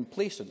not be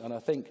complacent, and I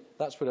think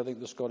that's where I think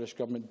the Scottish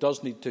Government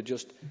does need to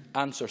just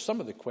answer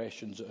some of the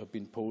questions that have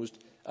been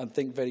posed and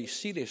think very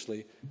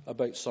seriously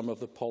about some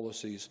of the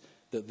policies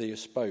that they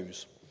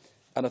espouse.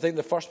 And I think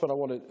the first one I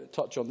want to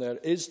touch on there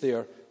is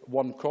their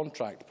one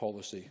contract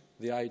policy,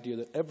 the idea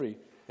that every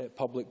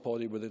public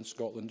body within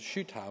Scotland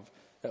should have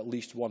at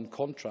least one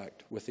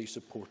contract with a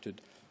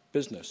supported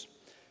business.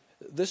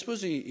 This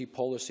was a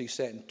policy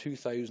set in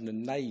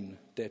 2009,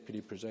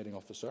 Deputy Presiding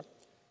Officer.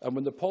 And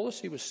when the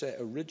policy was set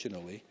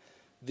originally,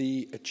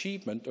 the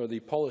achievement, or the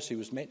policy,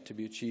 was meant to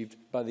be achieved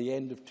by the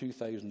end of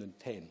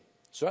 2010.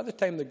 So at the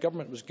time, the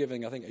government was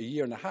giving, I think, a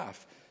year and a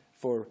half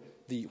for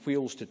the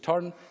wheels to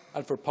turn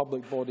and for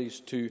public bodies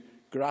to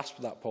grasp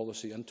that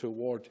policy and to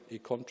award a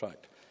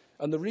contract.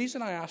 And the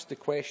reason I asked the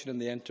question in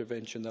the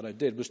intervention that I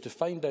did was to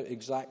find out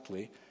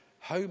exactly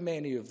how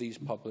many of these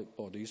public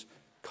bodies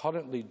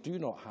currently do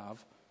not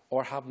have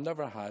or have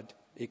never had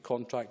a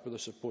contract with a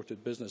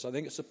supported business. I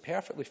think it's a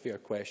perfectly fair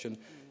question.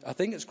 I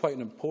think it's quite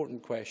an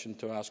important question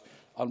to ask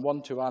and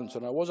one to answer.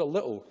 And I was a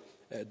little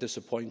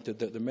disappointed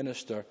that the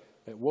Minister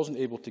wasn't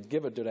able to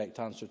give a direct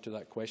answer to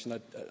that question.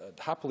 I'd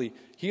happily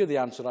hear the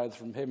answer either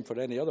from him or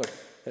any other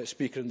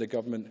speaker in the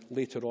government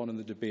later on in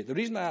the debate. The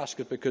reason I ask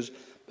is because,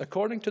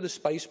 according to the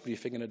Spice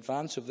briefing in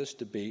advance of this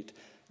debate,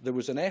 there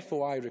was an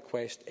FOI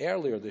request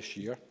earlier this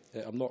year.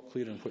 I'm not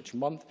clear in which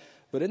month,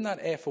 but in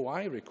that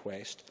FOI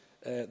request,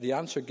 the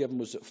answer given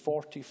was that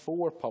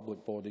 44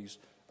 public bodies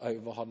out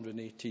of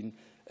 118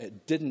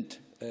 didn't,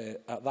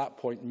 at that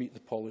point, meet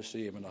the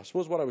policy aim. And I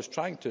suppose what I was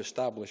trying to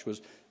establish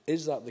was,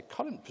 is that the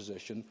current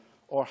position,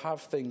 or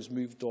have things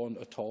moved on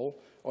at all,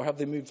 or have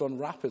they moved on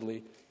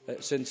rapidly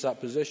since that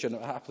position?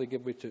 I'll happily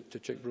give way to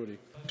Chick Brodie.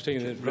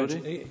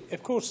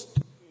 Of course,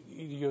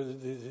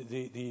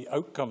 the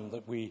outcome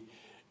that we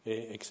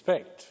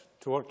expect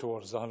to work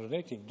towards is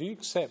 118. Do you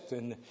accept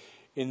in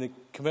the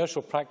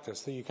commercial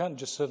practice that you can't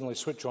just suddenly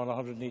switch on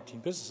 118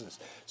 businesses?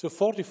 So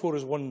 44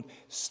 is one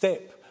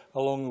step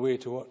along the way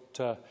to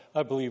what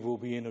I believe will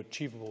be an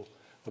achievable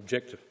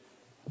objective.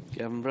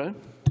 Gavin Brown.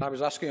 I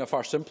was asking a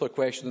far simpler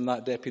question than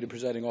that, Deputy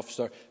Presiding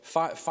Officer.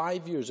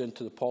 5 years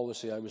into the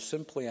policy, I was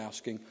simply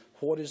asking,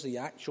 what is the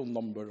actual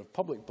number of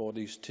public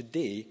bodies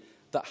today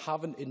that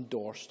haven't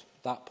endorsed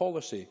that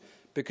policy?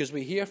 Because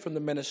we hear from the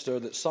Minister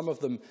that some of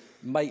them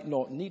might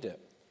not need it.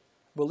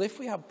 Well, if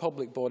we have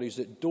public bodies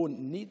that don't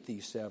need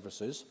these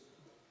services,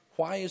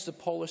 why is the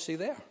policy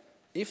there?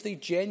 If they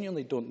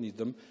genuinely don't need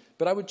them,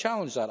 but I would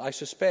challenge that. I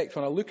suspect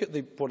when I look at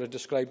what are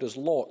described as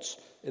lots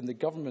in the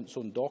government's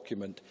own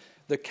document,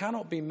 there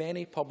cannot be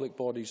many public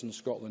bodies in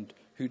Scotland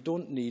who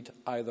don't need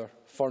either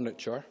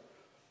furniture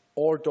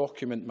or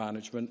document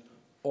management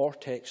or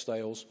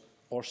textiles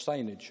or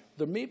signage.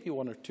 There may be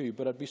one or two,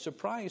 but I'd be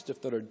surprised if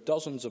there are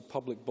dozens of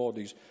public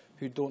bodies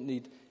who don't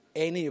need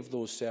any of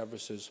those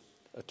services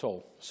at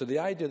all. So the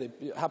idea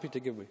that... Happy to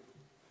give way.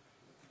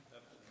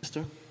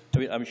 Mr.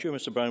 I'm sure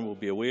Mr Brown will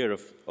be aware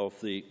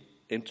of the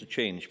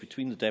interchange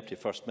between the Deputy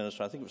First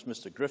Minister, I think it was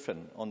Mr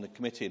Griffin, on the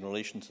committee in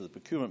relation to the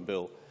procurement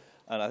bill.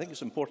 And I think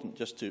it's important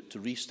just to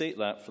restate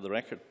that for the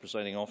record,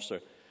 Presiding Officer,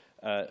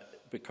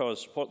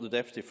 because what the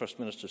Deputy First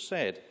Minister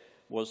said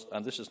was,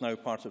 and this is now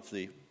part of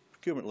the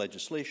procurement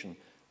legislation,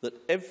 that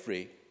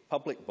every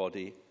public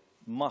body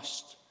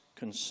must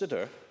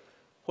consider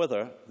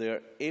whether they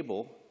are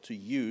able to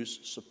use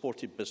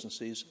supported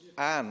businesses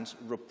and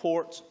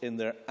report in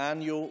their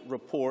annual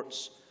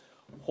reports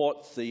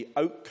what the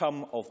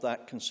outcome of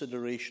that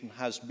consideration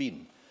has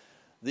been.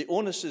 The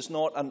onus is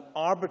not an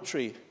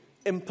arbitrary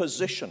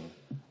imposition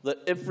that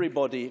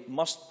everybody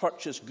must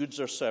purchase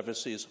goods or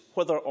services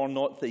whether or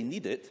not they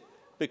need it,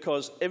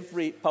 because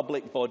every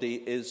public body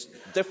is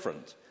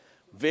different,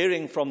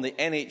 varying from the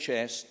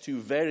NHS to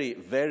very,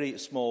 very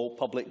small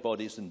public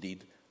bodies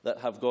indeed that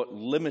have got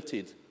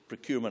limited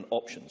procurement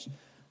options.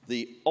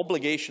 The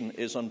obligation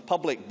is on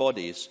public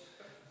bodies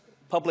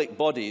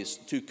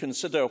to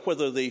consider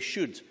whether they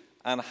should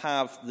and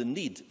have the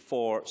need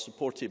for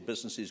supported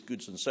businesses,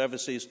 goods and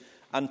services,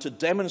 and to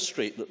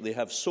demonstrate that they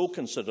have so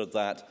considered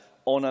that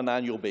on an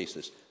annual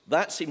basis.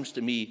 That seems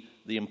to me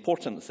the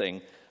important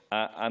thing,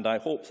 and I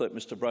hope that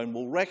Mr Brown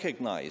will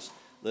recognise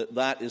that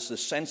that is the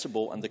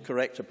sensible and the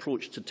correct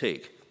approach to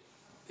take.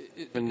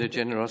 In the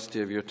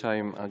generosity of your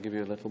time, I'll give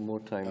you a little more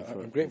time.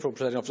 I'm grateful,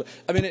 President Officer.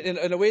 I mean,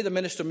 in a way, the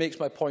Minister makes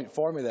my point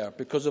for me there,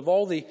 because of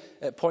all the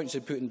points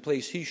he put in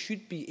place, he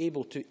should be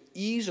able to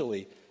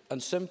easily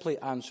and simply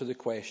answer the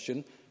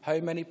question, how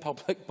many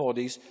public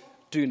bodies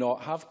do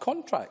not have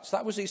contracts?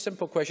 That was a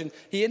simple question.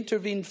 He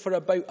intervened for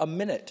about a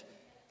minute,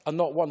 and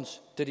not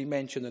once did he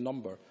mention the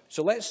number.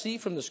 So let's see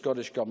from the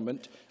Scottish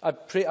Government.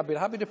 I've been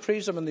happy to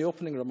praise them in the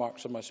opening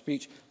remarks of my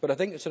speech, but I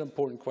think it's an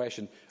important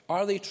question.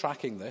 Are they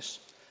tracking this?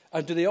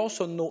 And do they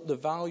also note the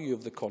value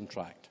of the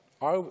contract?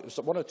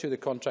 One or two of the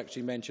contracts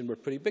you mentioned were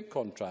pretty big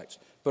contracts,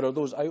 but are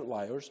those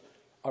outliers?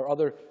 Are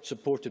other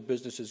supported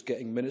businesses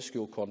getting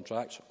minuscule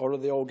contracts, or are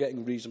they all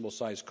getting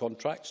reasonable-sized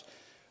contracts?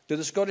 Do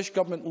the Scottish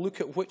Government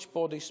look at which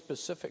body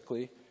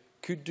specifically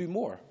could do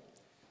more?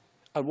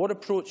 And what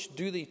approach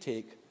do they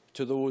take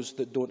to those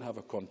that don't have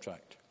a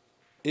contract?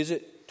 Is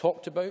it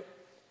talked about?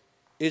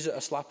 Is it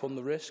a slap on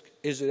the wrist?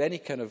 Is there any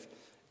kind of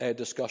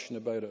discussion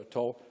about it at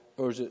all?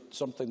 Or is it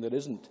something that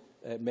isn't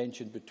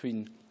mentioned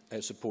between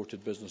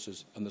supported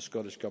businesses and the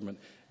Scottish Government?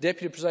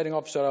 Deputy Presiding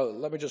Officer,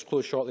 let me just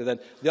close shortly then.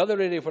 The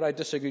other area where I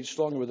disagreed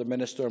strongly with the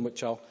Minister, and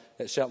which I'll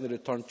certainly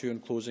return to in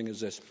closing,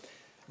 is this.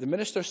 The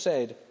Minister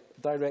said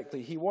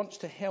directly he wants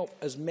to help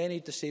as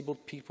many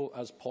disabled people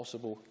as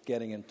possible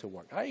getting into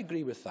work. I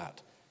agree with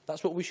that.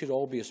 That's what we should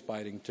all be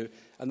aspiring to,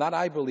 and that,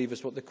 I believe,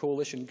 is what the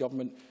coalition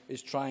government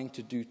is trying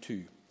to do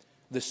too.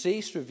 The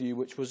SACE review,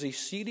 which was a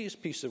serious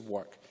piece of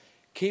work,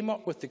 came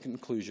up with the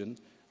conclusion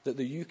that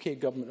the UK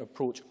government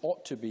approach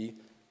ought to be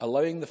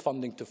allowing the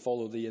funding to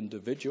follow the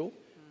individual,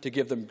 to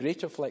give them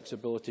greater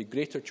flexibility,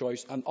 greater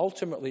choice, and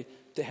ultimately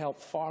to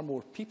help far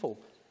more people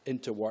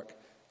into work,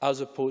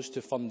 as opposed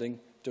to funding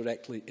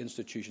directly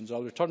institutions.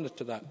 I'll return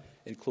to that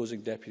in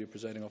closing, Deputy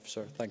Presiding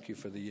Officer. Thank you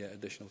for the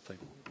additional time.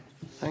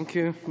 Thank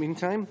you.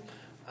 Meantime,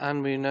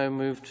 and we now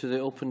move to the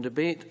open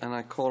debate, and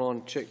I call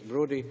on Chick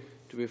Brodie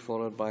to be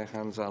followed by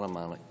Hans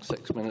Alamalik.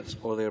 6 minutes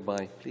or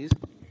thereby, please.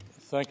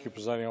 Thank you,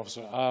 Presiding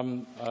Officer.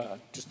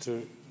 Just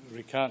to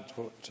recant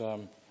what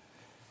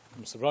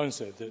Mr Brown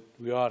said, that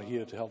we are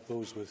here to help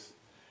those with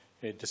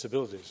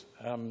disabilities.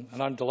 And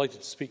I'm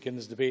delighted to speak in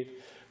this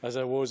debate, as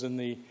I was in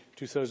the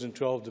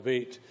 2012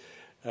 debate,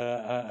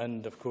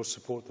 and of course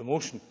support the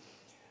motion.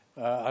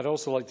 I'd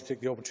also like to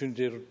take the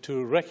opportunity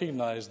to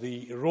recognise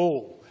the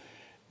role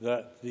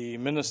that the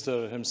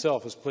Minister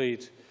himself has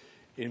played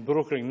in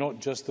brokering not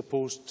just the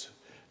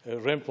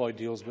post-Remploy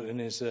deals, but in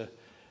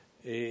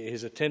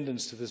his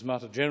attendance to this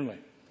matter generally.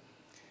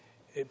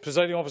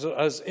 Presiding Officer,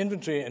 as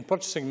Inventory and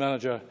Purchasing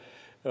Manager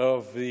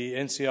of the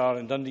NCR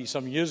in Dundee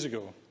some years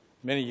ago,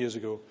 many years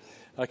ago,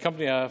 a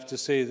company, I have to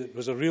say, that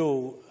was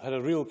had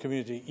a real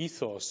community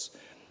ethos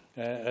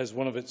as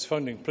one of its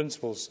founding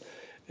principles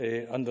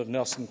under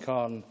Nelson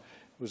Kahn.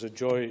 Was a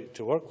joy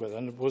to work with,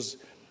 and it was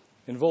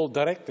involved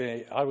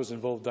directly. I was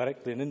involved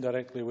directly and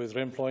indirectly with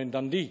Remploy in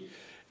Dundee.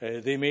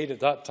 They made at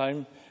that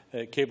time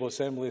cable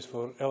assemblies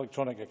for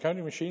electronic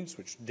accounting machines,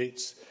 which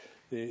dates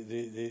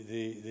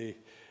the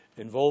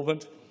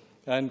involvement,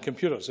 and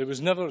computers. It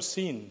was never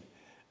seen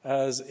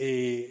as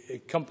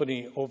a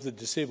company of the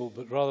disabled,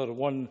 but rather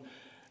one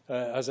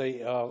of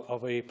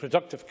a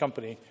productive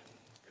company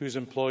whose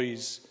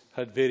employees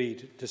had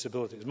varied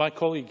disabilities. My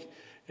colleague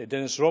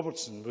Dennis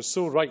Robertson was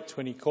so right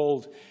when he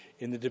called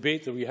in the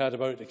debate that we had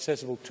about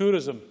accessible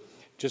tourism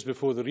just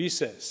before the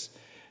recess.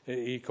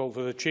 He called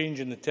for a change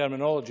in the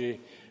terminology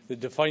that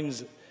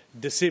defines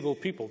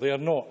disabled people. They are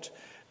not.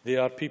 They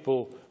are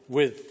people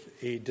with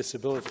a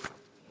disability.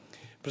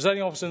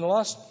 Presiding Officer, in the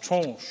last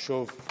tranche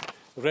of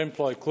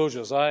Remploy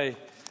closures, I,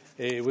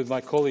 with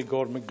my colleague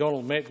Gordon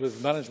MacDonald, met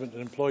with management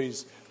and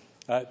employees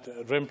at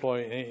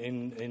Remploy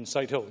in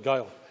Sighthill,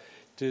 Gyle,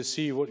 to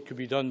see what could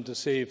be done to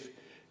save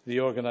the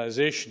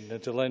organisation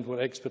and to lend what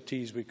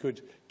expertise we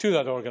could to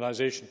that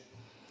organisation.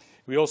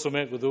 We also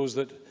met with those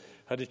that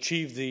had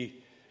achieved the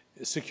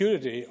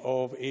security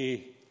of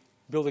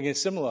building a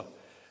similar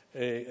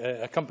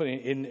a company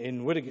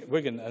in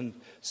Wigan and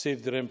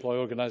saved the Remploy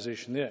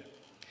organisation there.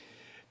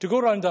 To go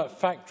around that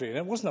factory, and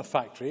it wasn't a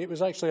factory, it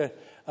was actually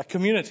a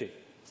community,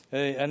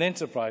 an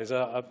enterprise,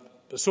 a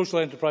social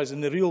enterprise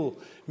in the real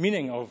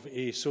meaning of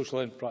a social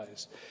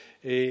enterprise,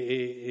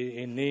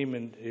 in name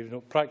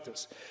and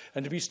practice.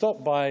 And to be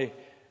stopped by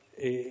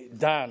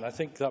Dan, I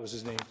think that was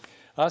his name,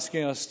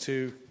 asking us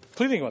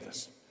pleading with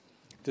us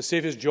to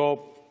save his job,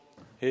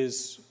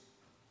 his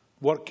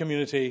work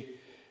community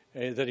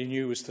that he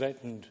knew was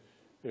threatened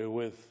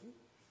with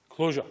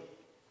closure.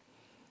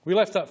 We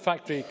left that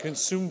factory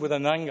consumed with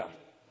an anger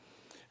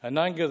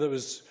that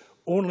was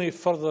only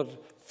further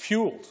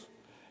fuelled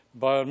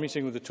by our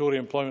meeting with the Tory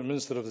Employment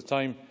Minister of the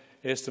time,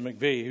 Esther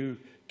McVey, who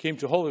came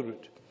to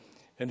Holyrood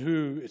and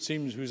who, it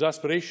seems, whose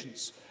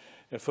aspirations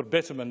for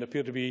betterment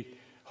appear to be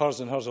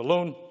hers and hers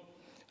alone,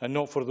 and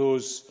not for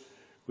those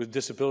with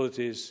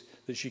disabilities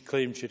that she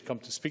claimed she had come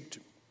to speak to.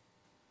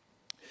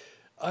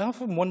 I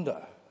often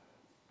wonder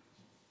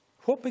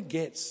what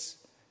begets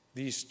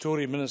these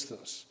Tory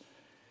ministers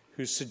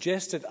whose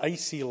suggested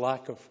icy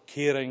lack of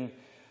caring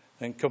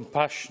and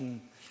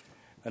compassion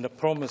and a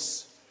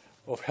promise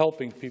of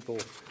helping people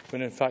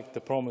when in fact the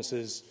promise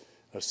is,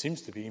 or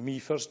seems to be, me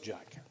first,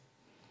 Jack.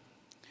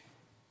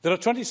 There are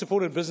 20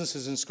 supported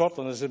businesses in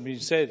Scotland, as has been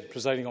said,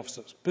 presiding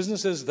officers,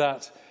 businesses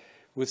that,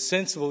 with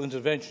sensible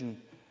intervention,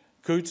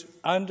 could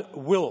and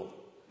will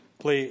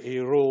play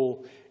a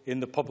role in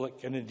the public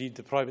and indeed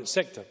the private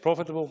sector.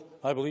 Profitable,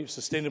 I believe,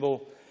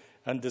 sustainable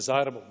and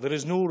desirable. There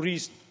is no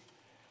reason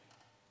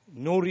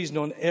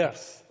on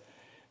earth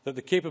that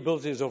the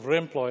capabilities of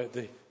Remploy at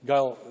the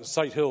Gyle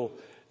Sighthill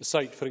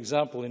site, for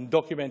example, in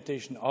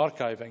documentation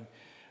archiving,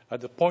 at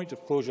the point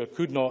of closure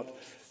could not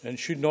and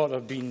should not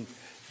have been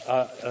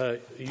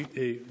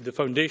the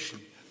foundation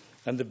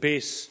and the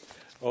base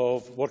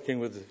of working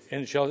with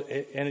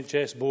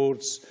NHS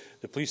boards,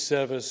 the police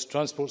service,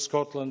 Transport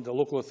Scotland, the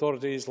local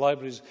authorities,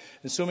 libraries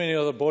and so many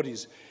other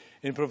bodies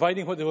in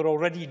providing what they were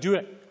already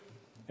doing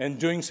and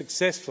doing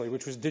successfully,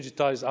 which was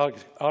digitised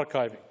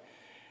archiving.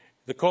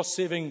 The cost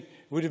saving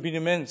would have been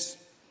immense,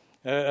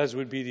 as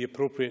would be the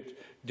appropriate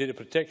data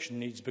protection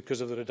needs because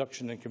of the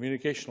reduction in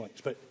communication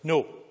links. But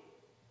no,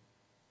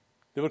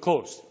 they were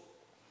closed.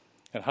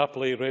 And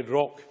happily, Red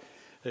Rock,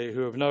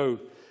 who have now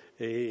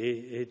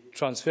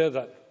transferred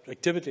that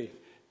activity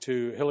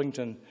to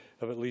Hillington,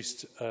 have at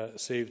least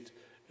saved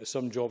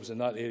some jobs in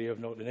that area, if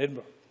not in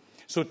Edinburgh.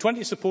 So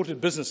 20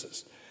 supported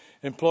businesses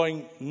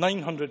employing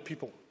 900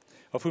 people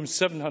of whom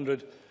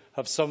 700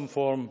 have some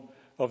form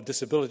of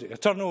disability. A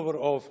turnover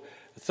of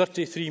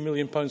 £33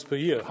 million per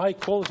year.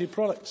 High-quality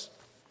products,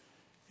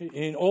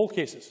 in all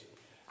cases,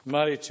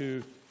 married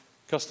to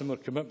customer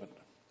commitment.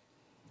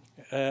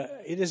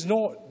 It is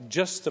not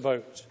just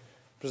about,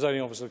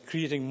 Presiding Officer,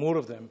 creating more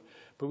of them,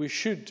 but we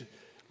should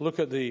look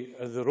at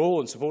the role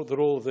and support the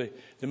role of the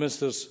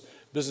Minister's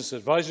Business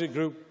Advisory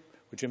Group,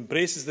 which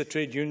embraces the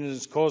trade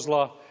unions,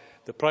 COSLA,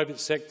 the private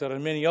sector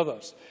and many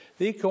others.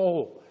 They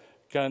all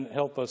can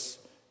help us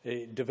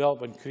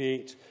develop and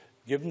create,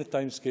 given the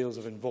timescales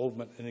of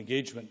involvement and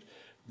engagement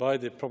by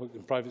the public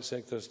and private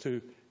sectors,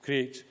 to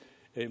create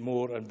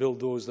more and build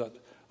those that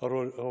are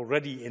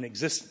already in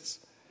existence.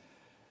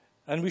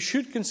 And we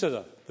should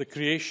consider the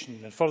creation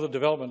and further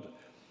development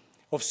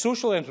of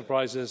social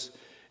enterprises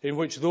in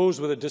which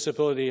those with a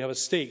disability have a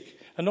stake,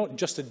 and not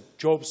just a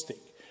job stake,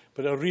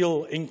 but a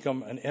real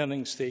income and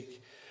earning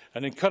stake,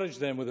 and encourage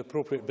them with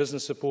appropriate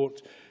business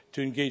support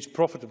to engage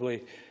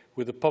profitably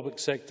with the public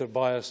sector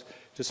bias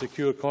to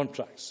secure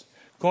contracts.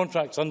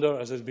 Contracts under,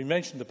 as has been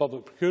mentioned, the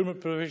public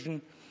procurement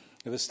provision,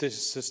 the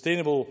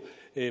Sustainable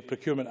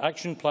Procurement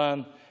Action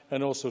Plan,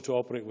 and also to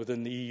operate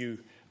within the EU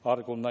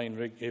Article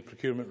 9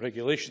 procurement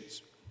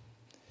regulations.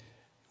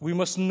 We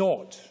must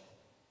never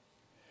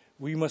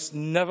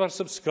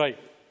subscribe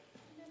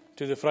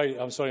to the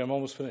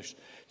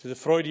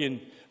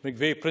Freudian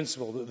McVeigh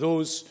principle that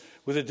those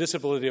with a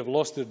disability have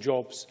lost their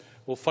jobs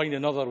will find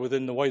another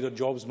within the wider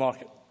jobs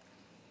market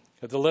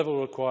at the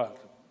level required.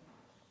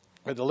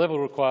 At the level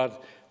required,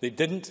 they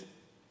didn't,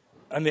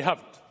 and they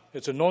haven't.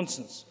 It's a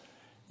nonsense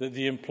that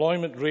the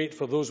employment rate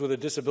for those with a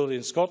disability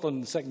in Scotland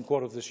in the second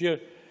quarter of this year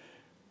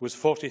was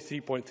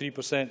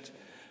 43.3%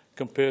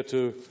 compared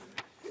to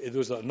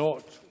those that are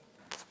not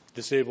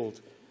disabled,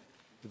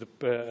 with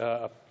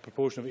a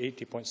proportion of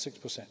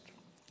 80.6%.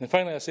 And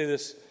finally, I say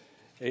this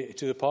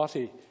to the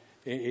party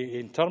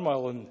in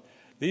turmoil on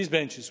these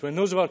benches, when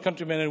those of our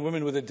countrymen and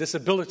women with a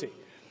disability,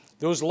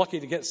 those lucky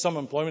to get some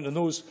employment and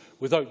those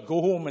without, go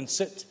home and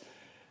sit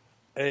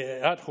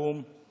at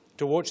home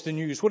to watch the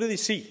news, what do they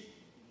see?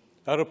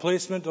 A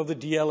replacement of the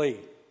DLA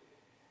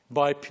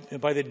by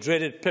the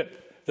dreaded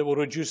PIP that will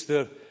reduce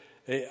their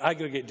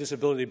aggregate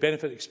disability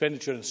benefit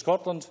expenditure in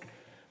Scotland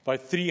by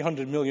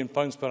 £300 million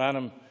per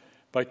annum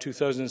by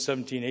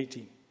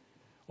 2017-18,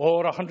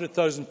 or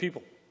 100,000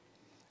 people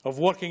of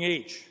working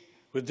age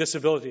with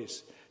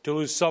disabilities to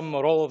lose some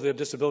or all of their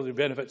disability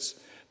benefits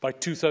by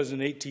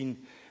 2018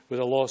 with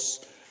a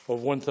loss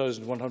of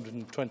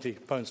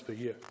 £1,120 per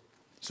year.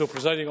 So,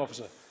 Presiding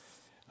Officer,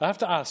 I have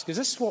to ask, is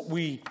this what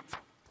we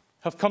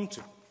have come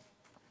to?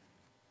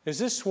 Is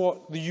this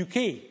what the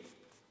UK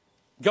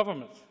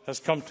government has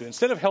come to?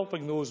 Instead of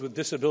helping those with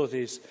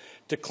disabilities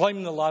to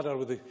climb the ladder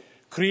with the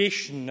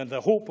creation and the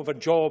hope of a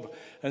job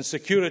and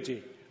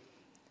security,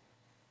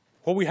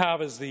 what we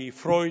have is the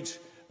Freud,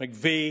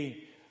 McVeigh,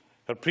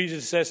 her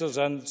predecessors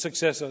and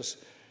successors,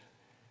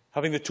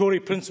 having the Tory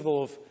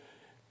principle of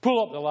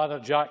pull up the ladder,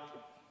 Jack,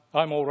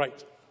 I'm all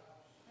right.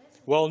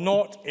 Well,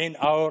 not in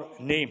our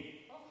name.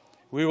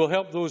 We will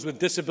help those with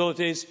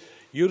disabilities.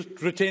 You're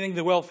retaining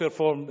the welfare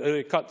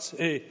cuts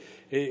in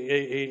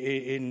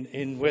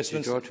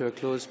Westminster. Draw to a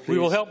close, please. We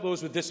will help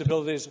those with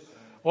disabilities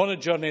on a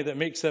journey that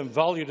makes them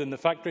valued in the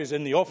factories,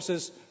 in the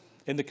offices,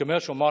 in the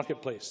commercial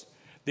marketplace.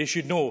 They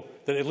should know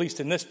that, at least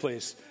in this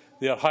place,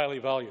 they are highly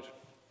valued.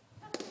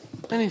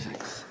 Many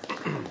thanks.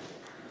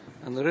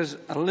 And there is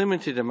a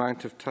limited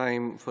amount of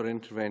time for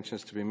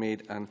interventions to be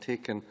made and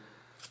taken,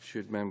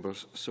 should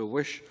members so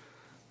wish.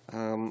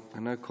 I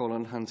now call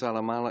on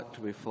Hanzala Malik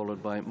to be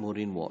followed by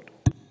Maureen Watt.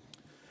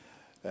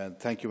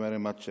 Thank you very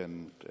much,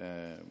 and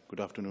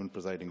good afternoon,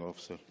 Presiding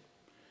Officer.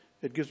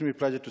 It gives me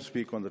pleasure to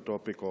speak on the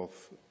topic of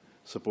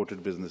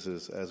supported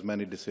businesses, as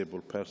many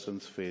disabled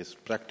persons face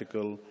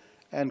practical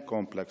and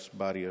complex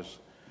barriers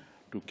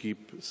to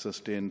keep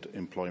sustained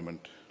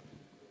employment.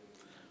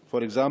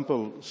 For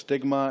example,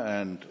 stigma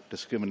and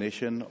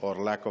discrimination or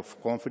lack of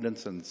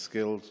confidence and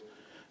skills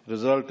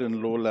result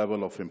in low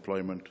level of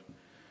employment.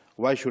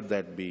 Why should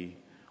that be?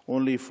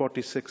 Only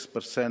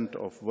 46%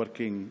 of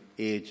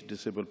working-age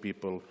disabled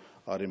people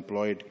are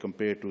employed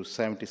compared to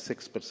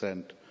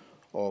 76%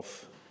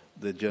 of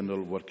the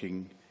general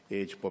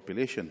working-age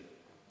population.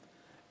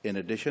 In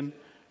addition,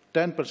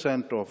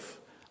 10% of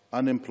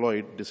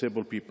unemployed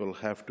disabled people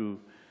have to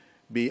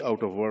be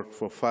out of work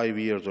for 5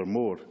 years or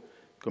more,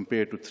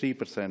 compared to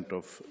 3%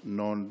 of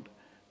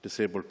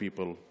non-disabled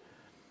people.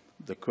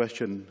 The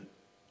question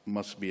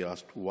must be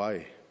asked,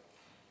 why?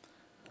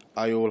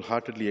 I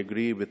wholeheartedly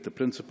agree with the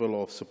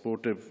principle of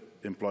supportive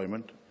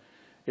employment.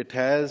 It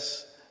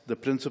has the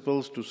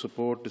principles to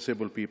support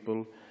disabled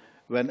people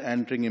when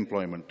entering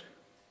employment.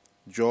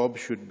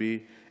 Jobs should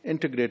be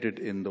integrated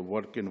in the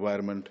work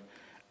environment,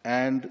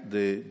 and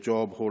the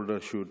job holder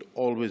should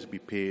always be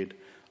paid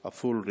a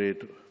full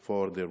rate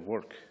for their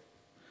work.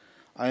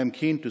 I am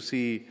keen to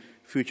see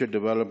future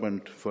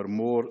development for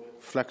more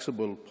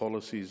flexible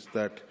policies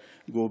that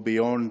go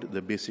beyond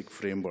the basic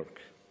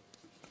framework.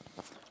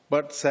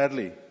 But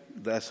sadly,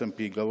 the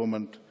SNP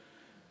government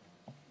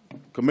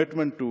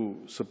commitment to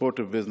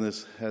supportive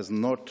business has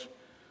not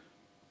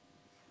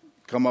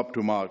come up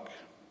to mark.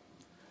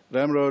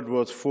 Ramrod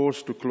was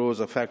forced to close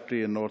a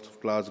factory in north of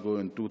Glasgow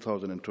in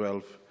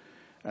 2012,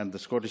 and the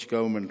Scottish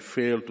Government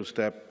failed to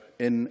step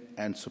in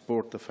and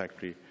support the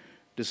factory,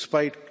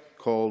 despite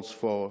calls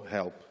for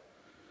help.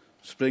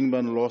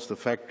 Springburn lost the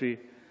factory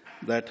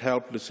that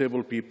helped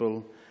disabled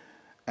people,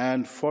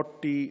 and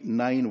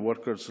 49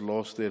 workers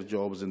lost their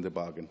jobs in the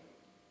bargain.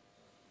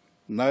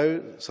 Now,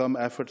 some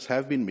efforts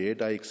have been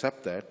made, I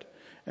accept that,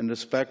 in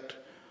respect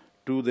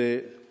to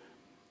the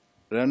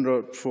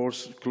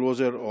forced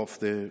closure of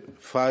the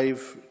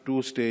 5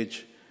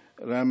 two-stage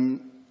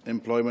RAM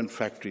employment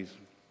factories.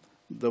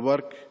 The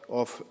work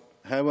of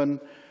Heaven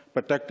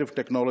Protective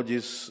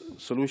Technologies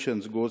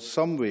Solutions goes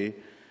some way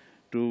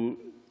to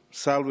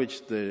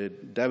salvage the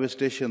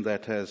devastation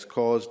that has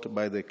caused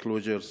by the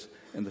closures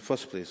in the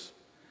first place.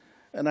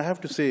 And I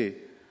have to say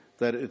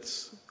that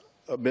it's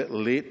a bit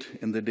late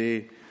in the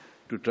day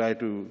to try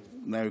to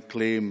now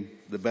claim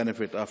the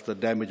benefit after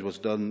damage was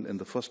done in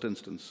the first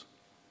instance.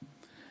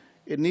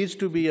 It needs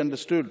to be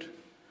understood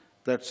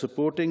that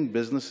supporting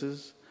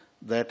businesses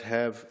that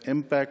have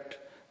impact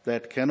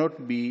that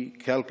cannot be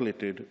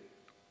calculated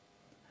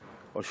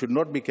or should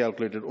not be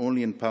calculated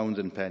only in pounds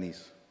and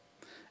pennies.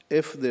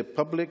 If the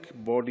public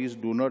bodies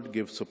do not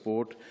give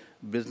support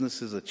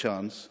businesses a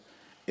chance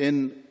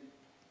in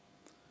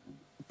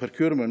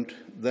procurement,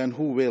 then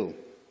who will?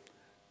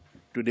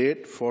 To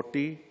date,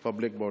 40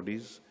 public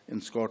bodies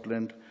in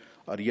Scotland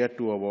are yet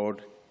to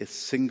award a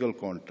single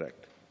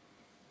contract.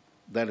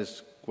 That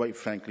is quite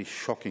frankly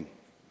shocking.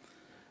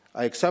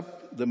 I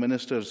accept the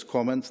Minister's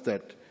comments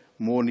that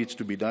more needs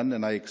to be done,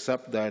 and I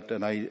accept that,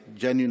 and I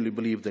genuinely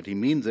believe that he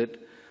means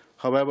it.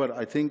 However,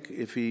 I think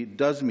if he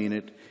does mean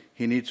it,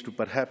 he needs to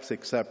perhaps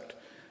accept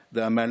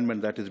the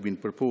amendment that has been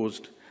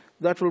proposed.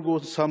 That will go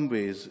some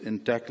ways in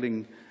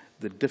tackling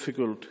the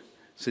difficult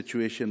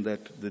situation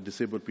that the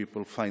disabled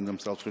people find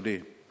themselves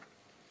today.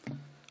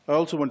 I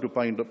also want to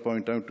point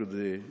out to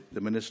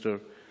the Minister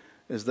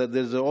is that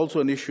there is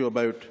also an issue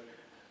about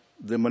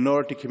the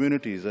minority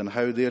communities and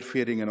how they are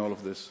faring in all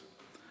of this.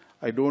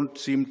 I don't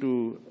seem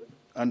to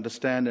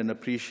understand and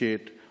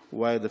appreciate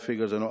why the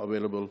figures are not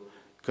available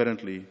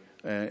currently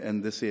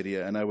in this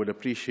area, and I would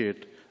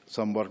appreciate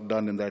some work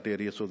done in that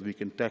area so that we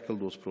can tackle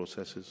those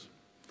processes.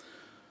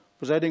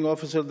 Presiding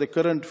Officer, the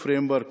current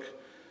framework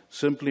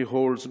simply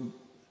holds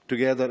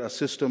together a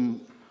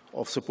system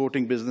of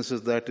supporting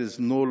businesses that is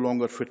no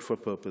longer fit for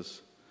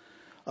purpose.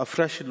 A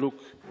fresh look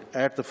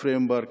at the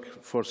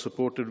framework for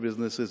supported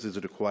businesses is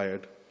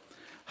required,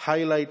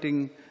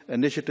 highlighting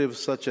initiatives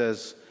such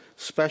as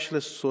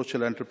specialist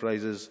social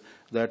enterprises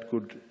that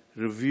could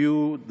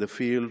review the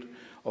field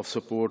of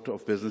support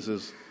of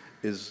businesses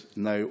is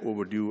now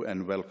overdue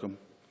and welcome.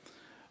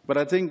 But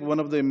I think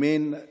one of the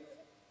main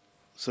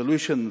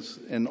solutions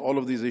in all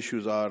of these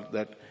issues are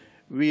that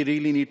we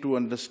really need to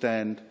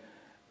understand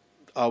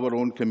our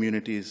own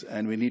communities,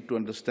 and we need to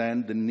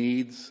understand the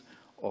needs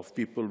of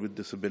people with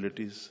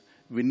disabilities.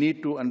 We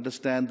need to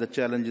understand the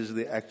challenges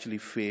they actually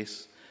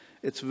face.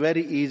 It's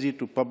very easy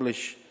to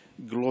publish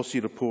glossy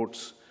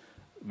reports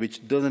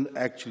which doesn't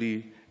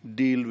actually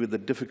deal with the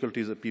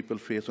difficulties that people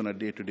face on a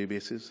day-to-day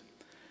basis.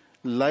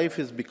 Life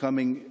is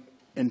becoming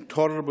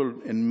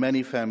intolerable in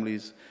many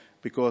families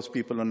because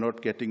people are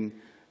not getting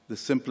the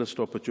simplest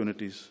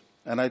opportunities.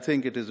 And I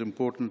think it is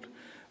important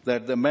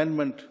that the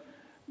amendment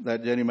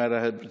that Jenny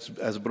Mara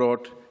has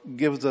brought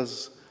gives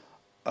us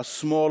a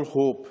small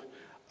hope,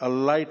 a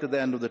light at the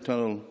end of the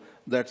tunnel,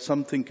 that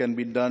something can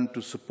be done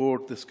to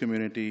support this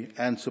community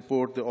and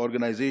support the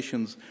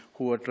organizations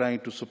who are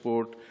trying to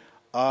support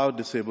our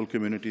disabled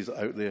communities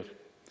out there.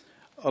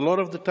 A lot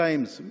of the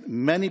times,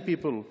 many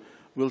people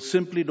will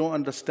simply don't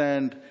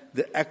understand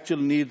the actual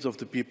needs of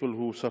the people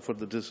who suffer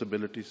the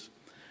disabilities.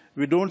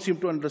 We don't seem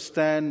to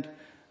understand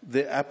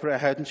the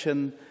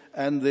apprehension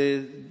and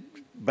the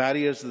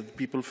barriers that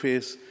people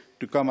face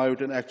to come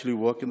out and actually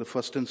work in the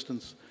first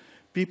instance.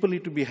 People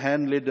need to be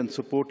hand-led and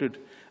supported,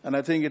 and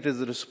I think it is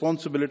the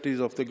responsibilities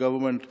of the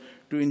government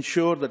to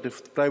ensure that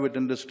if private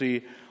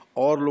industry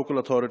or local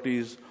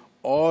authorities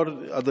or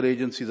other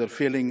agencies are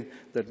failing,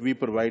 that we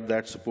provide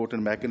that support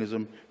and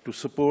mechanism to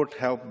support,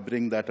 help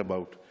bring that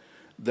about.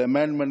 The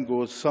amendment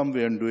goes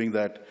somewhere in doing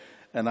that,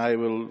 and I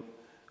will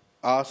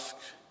ask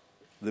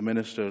the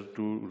Minister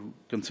to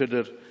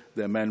consider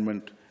the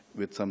amendment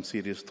with some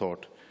serious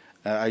thought.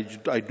 I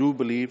do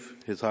believe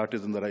his heart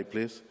is in the right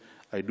place.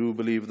 I do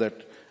believe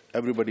that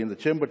everybody in the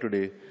chamber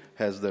today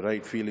has the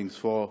right feelings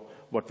for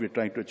what we're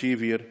trying to achieve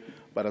here,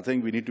 but I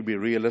think we need to be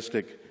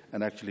realistic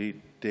and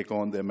actually take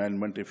on the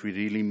amendment if we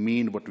really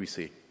mean what we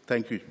say.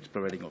 Thank you,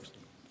 Presiding Officer.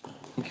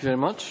 Thank you very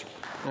much.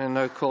 I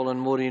now call on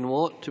Maureen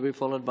Watt to be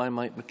followed by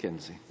Mike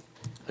McKenzie.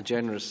 A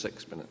generous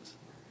 6 minutes.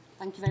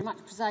 Thank you very much,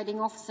 Presiding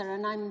Officer,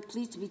 and I'm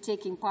pleased to be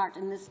taking part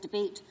in this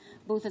debate,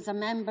 both as a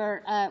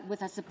member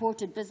with a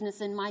supported business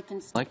in my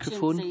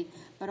constituency,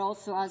 but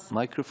also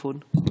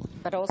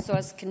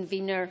as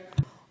convener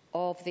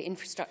of the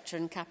Infrastructure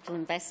and Capital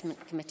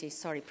Investment Committee,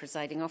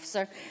 Presiding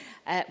Officer,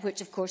 which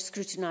of course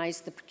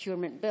scrutinised the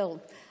procurement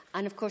bill.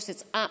 And of course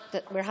it's apt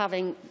that we're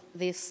having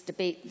this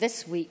debate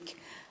this week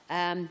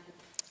when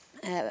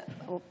the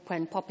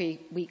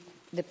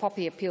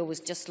Poppy appeal was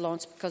just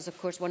launched, because of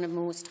course one of the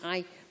most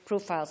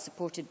high-profile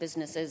supported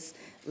businesses,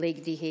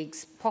 Lady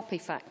Hague's Poppy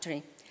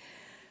Factory.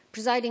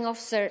 Presiding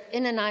Officer,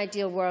 in an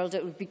ideal world,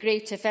 it would be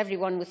great if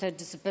everyone with a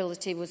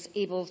disability who was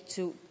able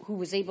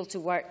to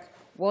work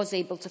was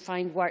able to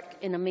find work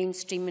in a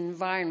mainstream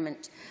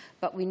environment,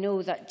 but we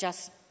know that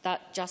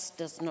that just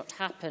does not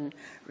happen,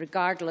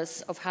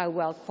 regardless of how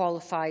well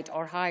qualified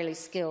or highly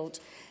skilled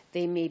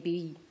they may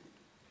be.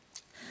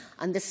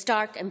 And the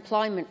stark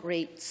employment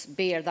rates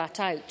bear that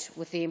out,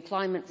 with the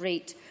employment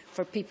rate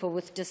for people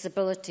with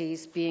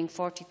disabilities being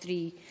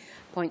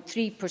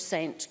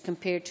 43.3%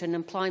 compared to an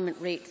employment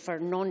rate for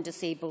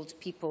non-disabled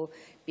people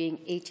being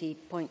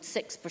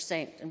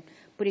 80.6%. And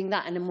putting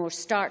that in a more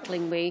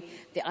startling way,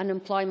 the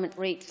unemployment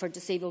rate for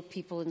disabled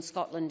people in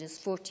Scotland is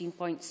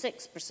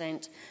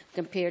 14.6%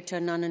 compared to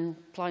an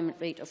unemployment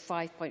rate of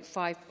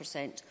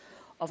 5.5%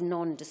 of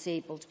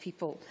non-disabled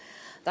people.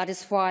 That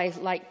is why,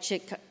 like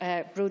Chick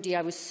Brodie,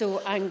 I was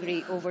so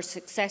angry over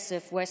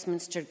successive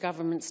Westminster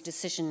Government's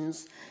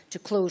decisions to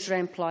close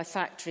Remploy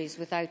factories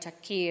without a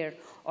care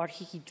or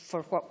heed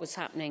for what was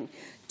happening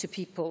to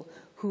people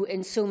who,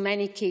 in so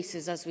many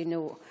cases, as we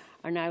know,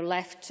 are now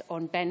left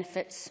on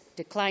benefits,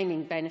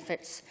 declining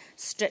benefits,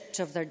 stripped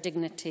of their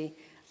dignity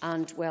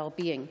and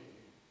well-being.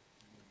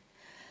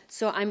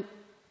 So I'm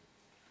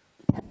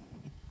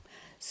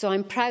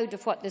proud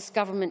of what this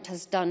government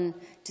has done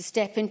to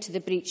step into the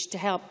breach to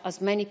help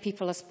as many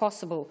people as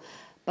possible,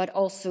 but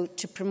also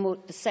to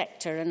promote the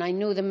sector. And I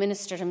know the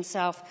Minister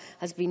himself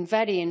has been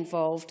very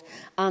involved,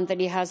 and that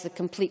he has the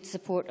complete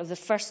support of the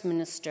First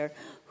Minister,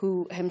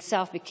 who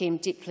himself became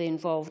deeply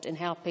involved in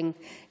helping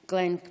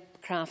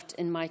Glencraft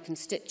in my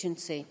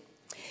constituency.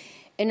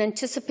 In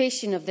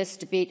anticipation of this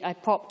debate, I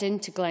popped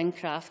into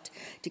Glencraft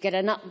to get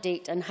an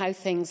update on how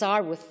things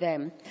are with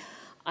them.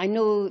 I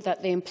know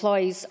that the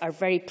employees are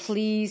very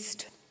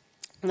pleased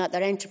and that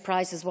their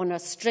enterprise has won a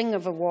string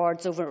of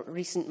awards over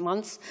recent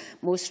months.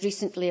 Most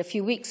recently, a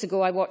few weeks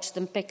ago, I watched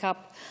them pick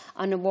up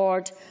an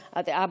award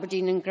at the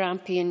Aberdeen and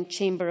Grampian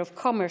Chamber of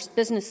Commerce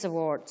Business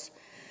Awards.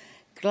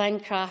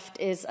 Glencraft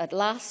is at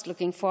last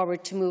looking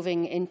forward to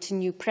moving into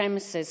new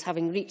premises,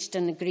 having reached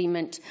an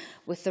agreement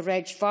with the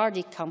Reg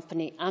Vardy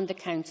Company and the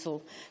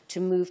Council to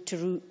move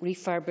to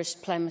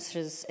refurbished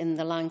premises in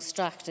the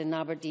Langstracht in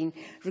Aberdeen,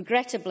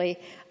 regrettably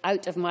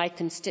out of my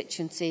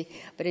constituency,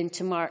 but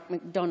into Mark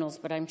MacDonald's,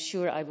 but I'm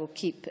sure I will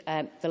keep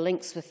the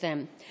links with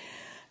them.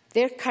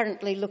 They're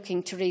currently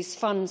looking to raise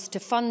funds to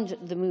fund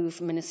the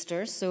move,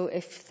 Minister, so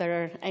if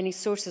there are any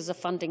sources of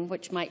funding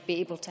which might be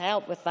able to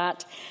help with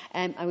that,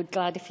 I would be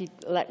glad if you'd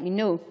let me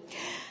know.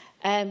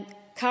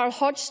 Carl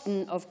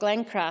Hodgson of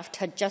Glencraft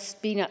had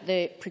just been at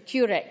the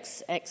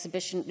Procurex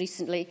exhibition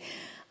recently,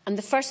 and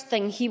the first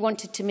thing he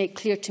wanted to make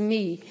clear to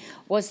me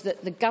was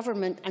that the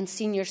government and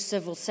senior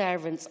civil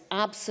servants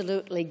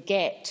absolutely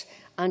get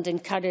and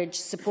encourage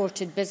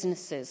supported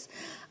businesses.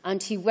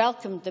 And he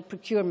welcomed the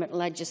procurement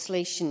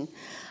legislation.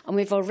 And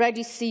we've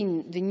already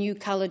seen the New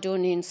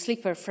Caledonian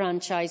Sleeper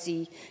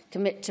franchisee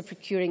commit to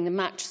procuring the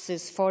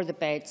mattresses for the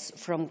beds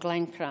from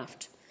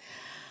Glencraft.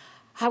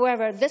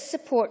 However, this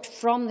support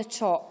from the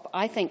top,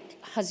 I think,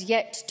 has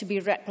yet to be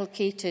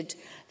replicated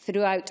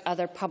throughout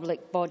other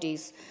public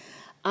bodies.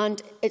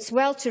 And it's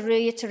well to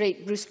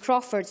reiterate Bruce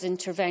Crawford's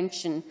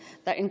intervention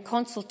that in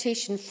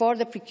consultation for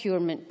the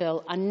procurement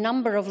bill, a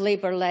number of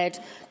Labour-led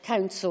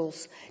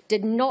councils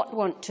did not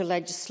want to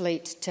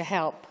legislate to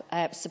help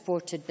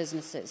supported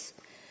businesses.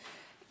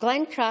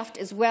 Glencraft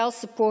is well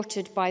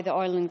supported by the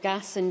oil and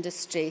gas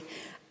industry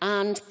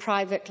and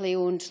privately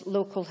owned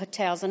local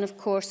hotels and, of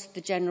course, the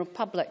general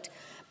public.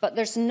 But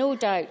there's no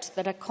doubt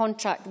that a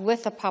contract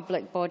with a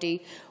public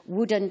body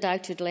would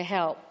undoubtedly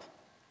help.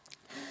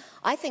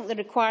 I think the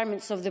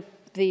requirements of the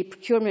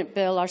procurement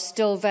bill are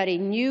still very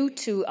new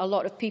to a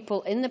lot of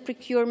people in the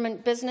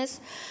procurement business,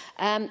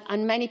 and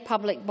many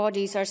public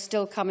bodies are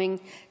still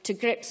coming to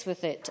grips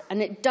with it.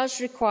 And it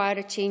does require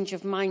a change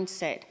of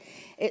mindset.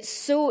 It's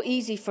so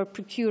easy for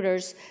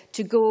procurers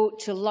to go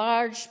to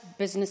large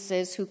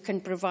businesses who can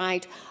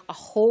provide a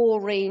whole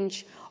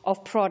range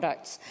of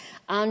products,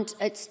 and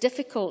it's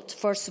difficult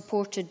for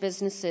supported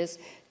businesses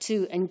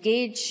to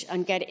engage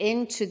and get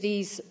into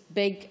these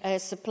big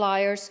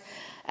suppliers,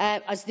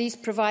 as these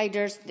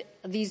providers,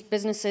 these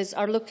businesses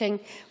are looking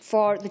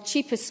for the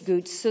cheapest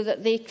goods so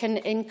that they can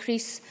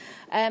increase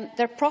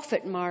their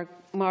profit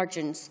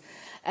margins.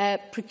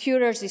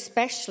 Procurers,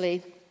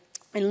 especially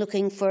in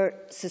looking for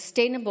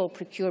sustainable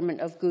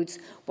procurement of goods,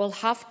 will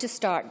have to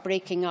start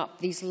breaking up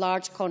these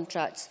large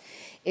contracts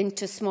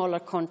into smaller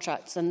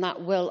contracts, and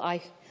that will,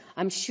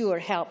 I'm sure,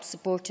 help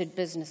supported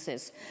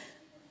businesses.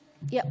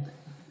 Yep.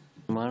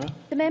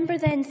 The member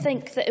then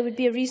think that it would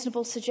be a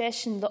reasonable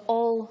suggestion that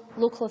all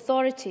local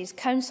authorities,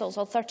 councils,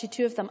 all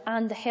 32 of them,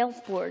 and the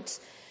health boards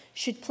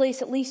should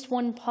place at least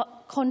one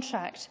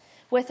contract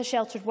with a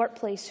sheltered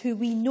workplace who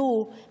we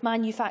know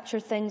manufacture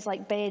things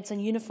like beds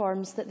and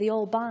uniforms that they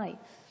all buy?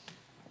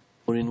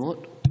 Maureen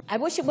Watt. I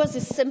wish it was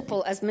as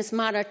simple as Ms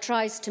Mara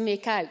tries to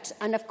make out.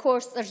 And of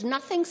course, there's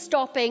nothing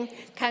stopping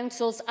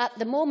councils at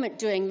the moment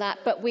doing that.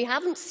 But we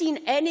haven't seen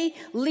any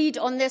lead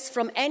on this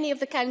from any of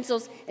the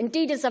councils.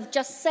 Indeed, as I've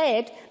just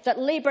said, that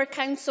Labour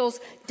councils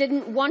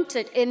didn't want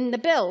it in the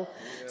bill.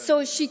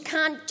 So she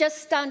can't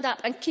just stand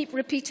up and keep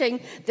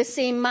repeating the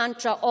same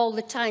mantra all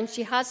the time.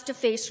 She has to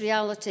face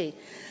reality.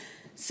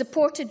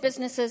 Supported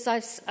businesses,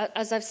 as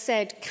I've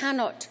said,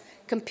 cannot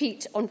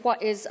compete on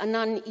what is an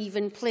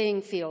uneven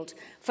playing field.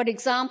 For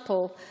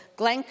example,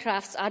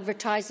 Glencraft's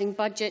advertising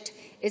budget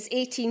is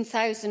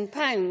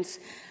 £18,000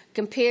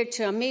 compared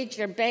to a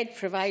major bed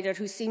provider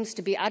who seems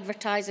to be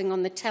advertising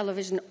on the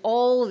television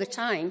all the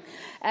time,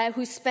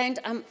 who spend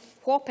a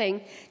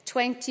whopping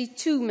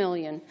 £22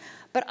 million.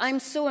 But I'm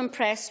so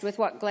impressed with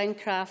what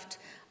Glencraft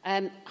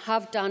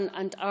have done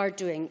and are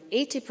doing.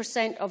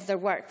 80% of their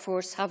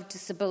workforce have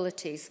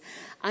disabilities.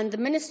 And the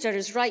Minister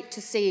is right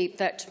to say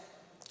that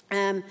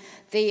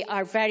they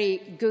are very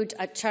good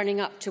at turning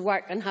up to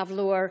work and have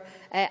lower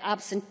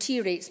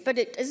absentee rates, but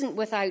it isn't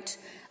without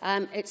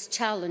its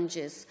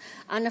challenges.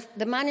 And if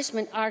the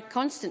management are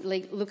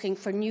constantly looking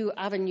for new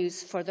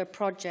avenues for their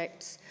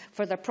projects,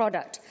 for their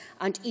product,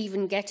 and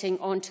even getting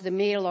onto the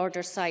mail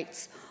order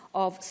sites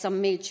of some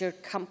major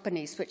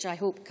companies, which I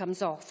hope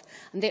comes off.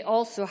 And they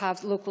also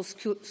have local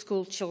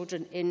school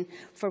children in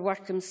for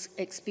work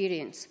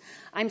experience.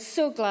 I'm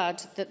so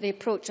glad that the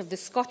approach of the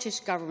Scottish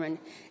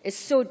Government is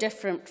so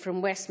different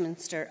from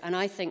Westminster, and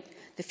I think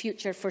the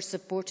future for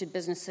supported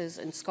businesses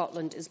in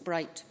Scotland is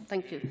bright.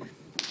 Thank you.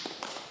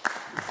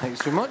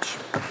 Thanks very much.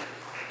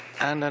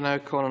 And I now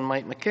call on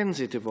Mike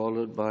Mackenzie to be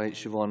followed by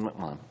Siobhan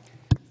McMahon.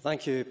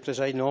 Thank you,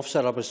 Presiding Officer.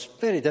 I was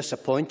very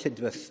disappointed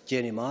with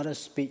Jenny Mara's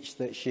speech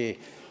that she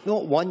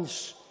not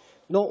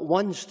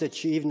once did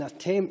she even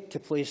attempt to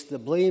place the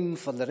blame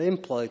for their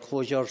employ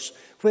closures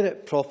where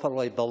it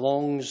properly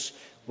belongs,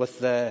 with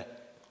the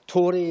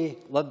Tory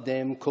Lib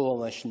Dem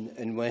coalition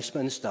in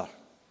Westminster.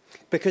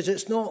 Because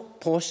it's not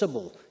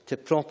possible to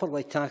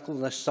properly tackle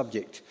this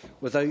subject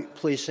without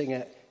placing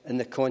it in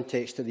the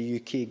context of the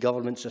UK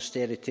Government's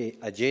austerity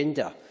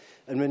agenda.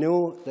 And we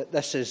know that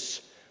this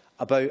is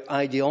about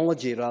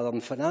ideology rather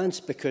than finance,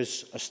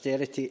 because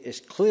austerity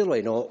is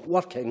clearly not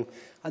working.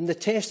 And the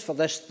test for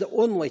this, the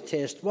only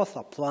test worth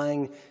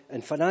applying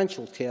in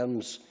financial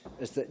terms,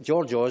 is that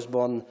George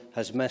Osborne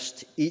has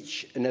missed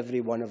each and every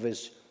one of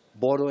his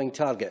borrowing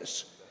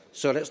targets.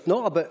 So it's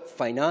not about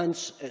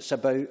finance, it's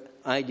about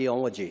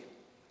ideology.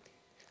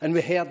 And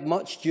we heard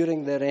much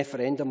during the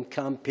referendum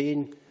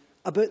campaign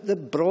about the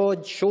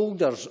broad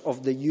shoulders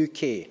of the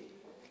UK,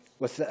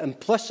 with the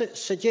implicit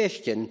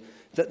suggestion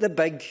that the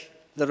big,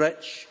 the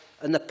rich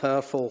and the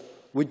powerful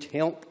would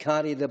help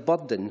carry the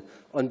burden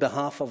on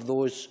behalf of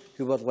those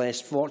who were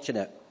less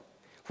fortunate.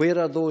 Where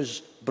are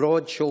those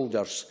broad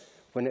shoulders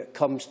when it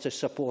comes to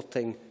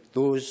supporting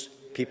those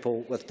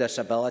people with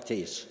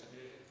disabilities?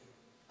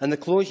 And the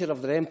closure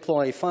of their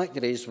employee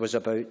factories was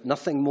about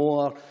nothing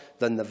more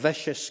than the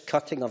vicious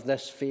cutting of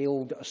this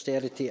failed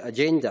austerity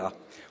agenda,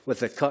 with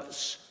the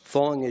cuts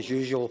falling as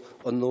usual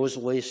on those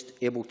least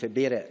able to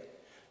bear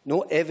it.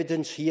 No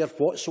evidence here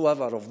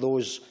whatsoever of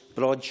those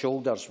broad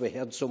shoulders we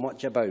heard so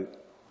much about.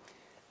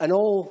 And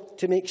all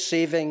to make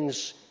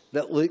savings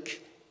that look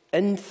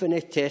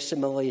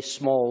infinitesimally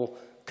small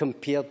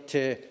compared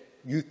to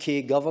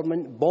UK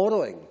Government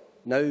borrowing,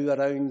 now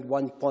around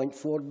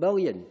 £1.4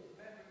 billion.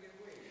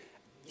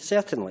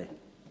 Certainly.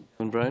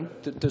 Brown.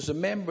 Does the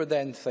member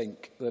then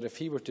think that if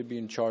he were to be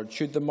in charge,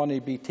 should the money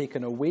be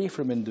taken away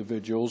from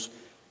individuals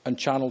and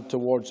channelled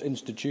towards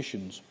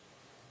institutions?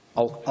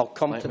 I'll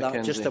come to that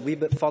Mackenzie. just a wee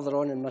bit further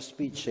on in my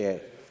speech.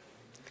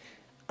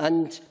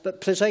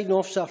 But, Presiding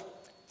Officer,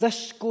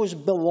 this goes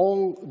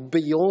beyond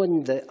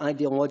the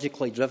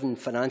ideologically driven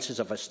finances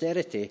of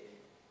austerity,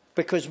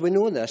 because we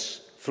know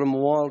this from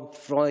Lord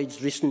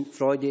Freud's recent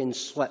Freudian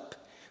slip,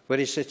 where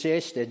he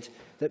suggested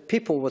that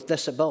people with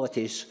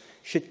disabilities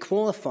should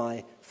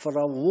qualify for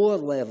a lower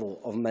level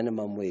of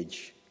minimum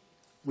wage.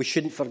 We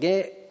shouldn't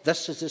forget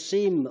this is the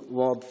same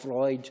Lord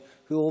Freud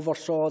who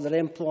oversaw their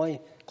employ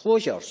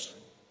closures.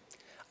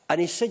 And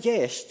he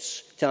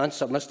suggests, to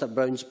answer Mr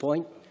Brown's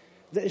point,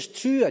 that his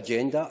true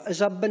agenda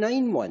is a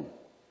benign one,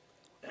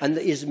 and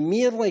that he is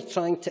merely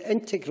trying to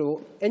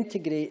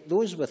integrate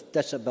those with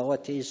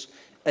disabilities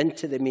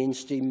into the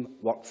mainstream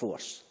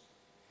workforce.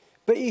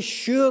 But he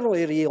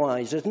surely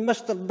realises, and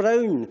Mr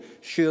Brown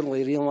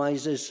surely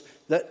realises,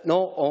 that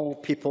not all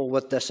people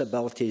with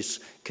disabilities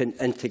can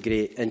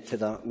integrate into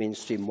that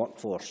mainstream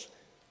workforce.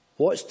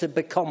 What's to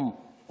become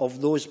of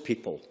those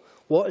people?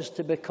 What is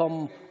to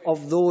become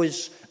of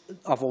those?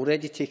 I've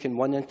already taken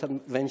one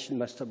intervention,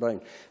 Mr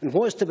Brown. And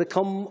what is to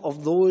become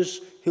of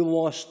those who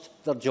lost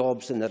their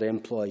jobs in their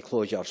employ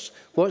closures?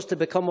 What is to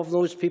become of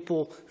those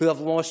people who have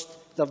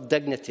lost their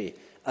dignity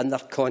and their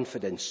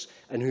confidence,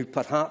 and who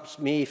perhaps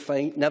may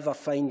never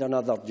find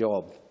another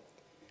job?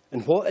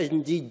 And what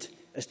indeed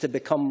is to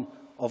become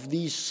of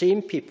these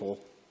same people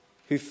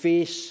who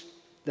face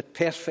the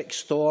perfect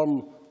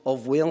storm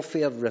of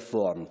welfare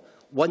reform,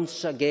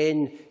 once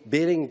again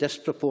bearing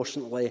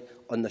disproportionately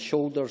on the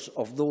shoulders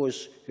of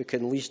those who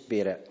can least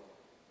bear it.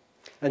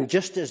 And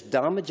just as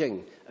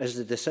damaging as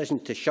the decision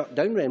to shut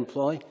down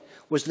Remploy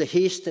was the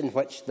haste in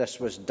which this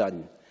was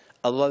done,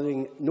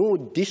 allowing no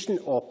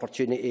decent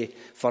opportunity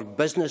for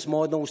business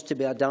models to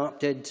be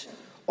adapted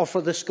or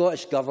for the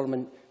Scottish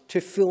Government to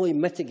fully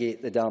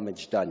mitigate the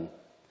damage done.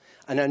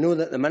 And I know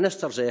that the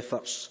Minister's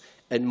efforts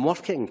in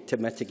working to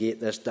mitigate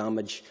this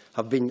damage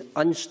have been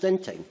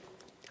unstinting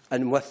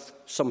and with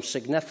some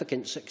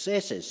significant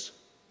successes.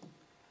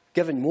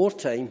 Given more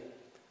time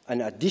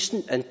and a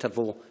decent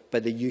interval by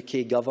the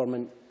UK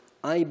Government,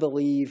 I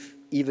believe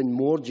even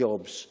more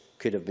jobs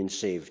could have been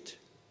saved.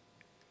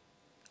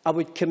 I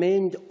would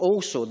commend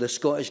also the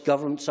Scottish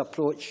Government's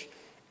approach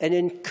in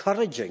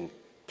encouraging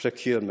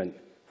procurement,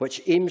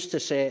 which aims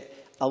to set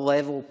a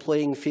level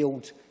playing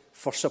field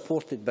for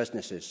supported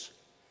businesses.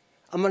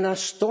 I'm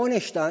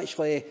astonished,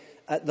 actually,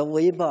 at the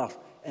Labour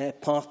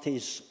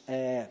Party's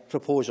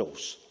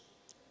proposals.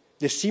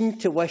 They seem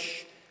to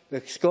wish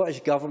the Scottish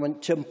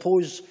Government to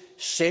impose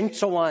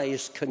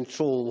centralised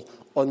control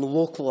on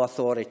local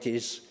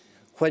authorities,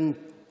 when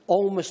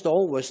almost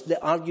always they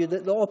argue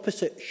that the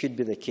opposite should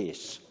be the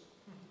case.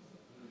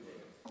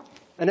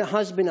 And it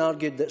has been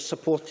argued that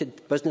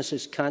supported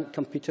businesses can't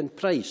compete on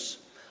price.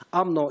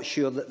 I'm not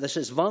sure that this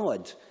is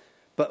valid,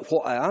 but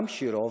what I am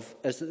sure of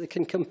is that they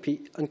can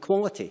compete on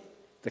quality.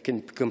 They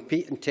can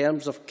compete in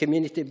terms of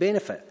community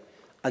benefit,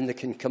 and they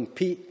can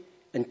compete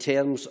in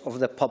terms of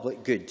the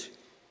public good.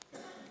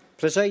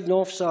 Presiding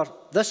Officer,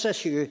 this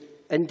issue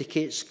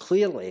indicates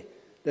clearly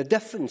the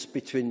difference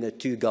between the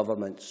two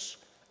governments,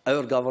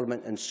 our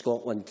government in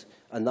Scotland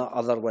and that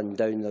other one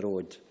down the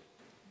road.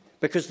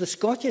 Because the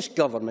Scottish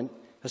Government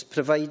has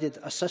provided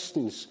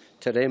assistance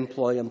to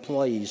Remploy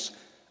employees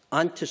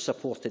and to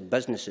supported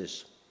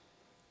businesses,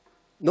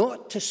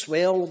 not to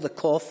swell the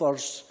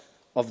coffers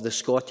of the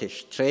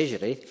Scottish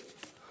Treasury,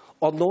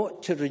 or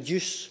not to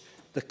reduce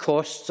the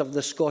costs of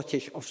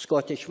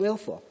Scottish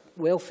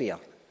welfare,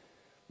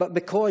 but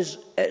because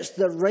it's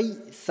the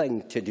right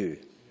thing to do.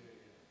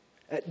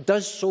 It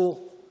does so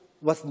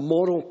with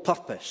moral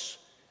purpose,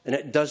 and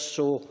it does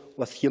so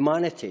with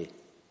humanity,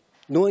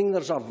 knowing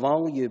there's a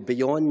value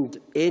beyond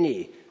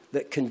any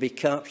that can be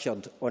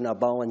captured on a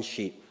balance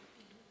sheet.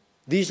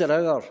 These are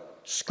our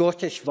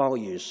Scottish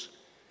values,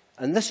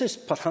 and this is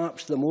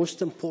perhaps the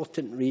most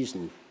important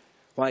reason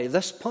why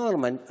this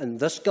Parliament and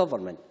this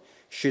Government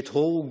should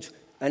hold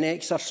and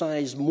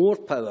exercise more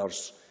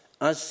powers,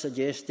 as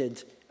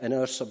suggested in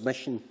our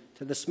submission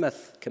to the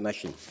Smith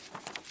Commission.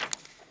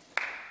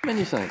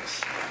 Many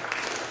thanks.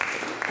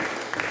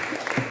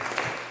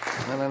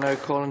 And I now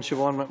call on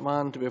Siobhan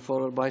McMahon to be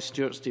followed by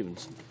Stuart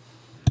Stevenson.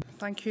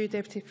 Thank you,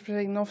 Deputy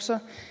Presiding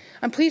Officer.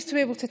 I'm pleased to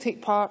be able to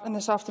take part in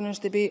this afternoon's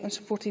debate on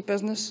supported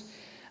business.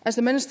 As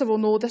the Minister will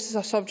know, this is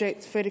a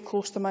subject very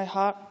close to my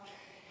heart.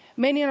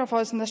 Many of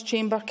us in this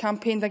chamber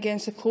campaigned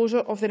against the closure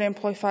of the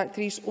Remploy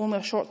factories only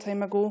a short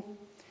time ago.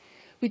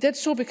 We did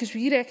so because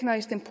we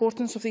recognised the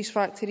importance of these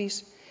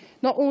factories,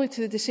 not only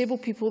to the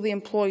disabled people they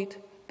employed,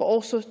 but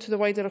also to the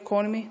wider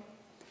economy.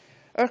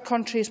 Our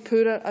country is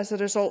poorer as a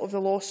result of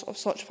the loss of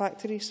such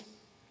factories.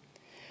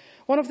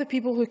 One of the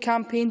people who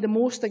campaigned the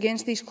most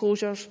against these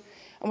closures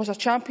and was a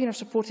champion of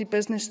supported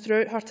business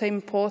throughout her time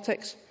in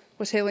politics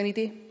was Helen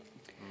Eadie.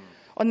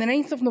 On the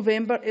 9th of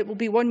November, it will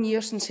be 1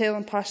 year since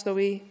Helen passed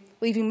away,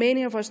 leaving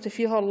many of us to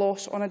feel her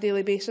loss on a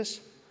daily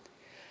basis.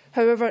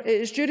 However, it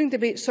is during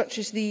debates such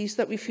as these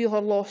that we feel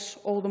her loss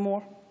all the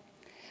more.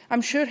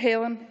 I'm sure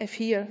Helen, if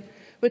here,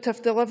 would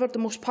have delivered the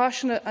most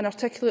passionate and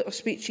articulate of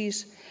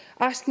speeches,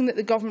 asking that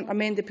the Government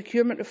amend the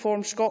Procurement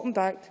Reform Scotland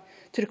Act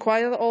to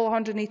require that all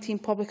 118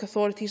 public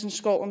authorities in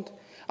Scotland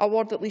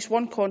award at least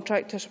one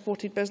contract to a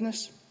supported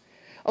business.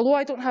 Although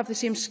I don't have the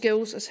same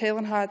skills as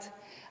Helen had,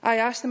 I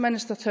asked the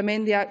Minister to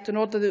amend the Act in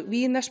order that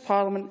we in this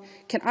Parliament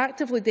can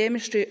actively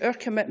demonstrate our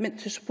commitment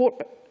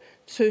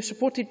to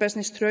supported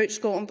business throughout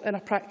Scotland in a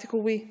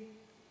practical way.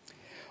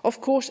 Of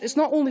course, it's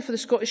not only for the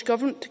Scottish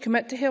Government to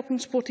commit to helping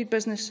supported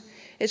business,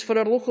 it's for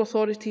our local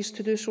authorities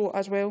to do so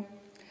as well.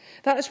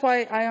 That is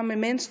why I am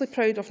immensely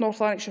proud of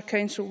North Lanarkshire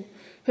Council,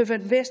 who have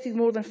invested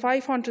more than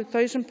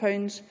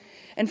 £500,000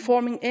 in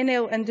forming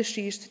NL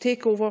Industries to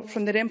take over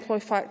from the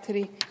Remploy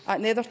factory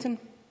at Netherton.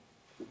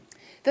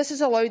 This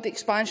has allowed the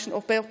expansion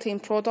of Beltane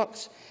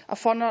Products, a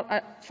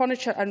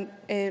furniture and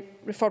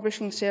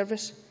refurbishing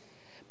service.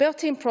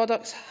 Beltane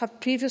Products have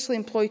previously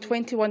employed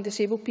 21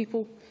 disabled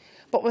people,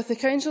 but with the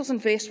Council's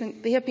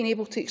investment, they have been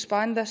able to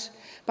expand this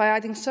by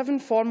adding 7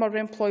 former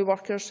Remploy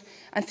workers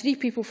and 3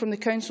 people from the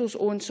Council's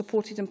own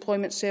supported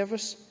employment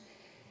service.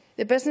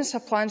 The business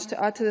have plans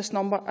to add to this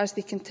number as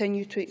they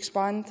continue to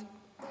expand.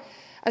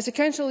 As the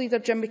Council leader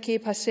Jim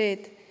McCabe has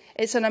said,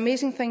 it's an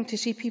amazing thing to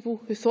see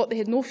people who thought they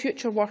had no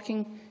future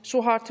working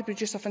so hard to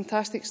produce a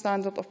fantastic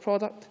standard of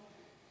product.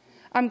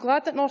 I'm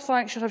glad that North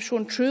Lanarkshire have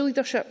shown true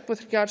leadership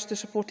with regards to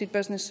supported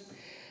business,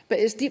 but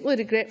it is deeply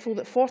regretful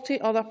that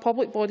 40 other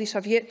public bodies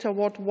have yet to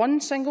award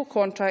one single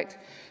contract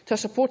to a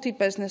supported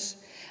business,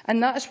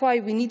 and that is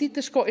why we needed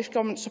the Scottish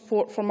Government's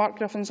support for Mark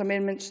Griffin's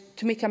amendments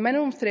to make a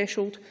minimum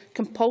threshold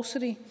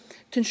compulsory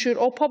to ensure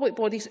all public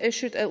bodies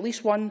issued at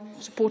least one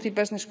supported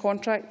business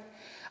contract.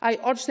 I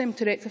urge them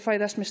to rectify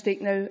this mistake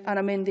now and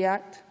amend the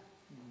Act.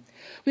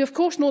 We of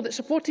course know that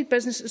supported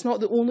business is not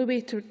the only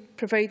way to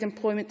provide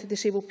employment to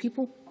disabled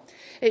people.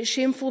 It is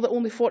shameful that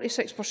only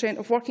 46%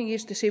 of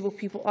working-age disabled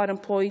people are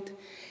employed,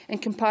 in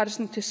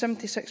comparison to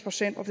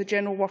 76% of the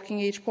general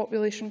working-age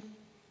population.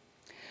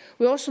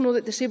 We also know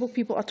that disabled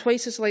people are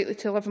twice as likely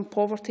to live in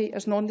poverty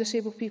as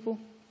non-disabled people.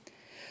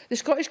 The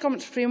Scottish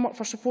Government's framework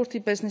for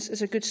supported business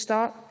is a good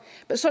start,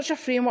 but such a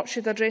framework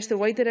should address the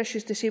wider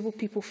issues disabled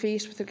people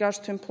face with regards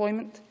to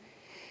employment.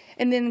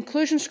 In the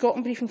Inclusion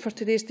Scotland briefing for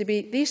today's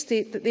debate, they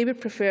state that they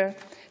would prefer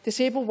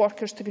disabled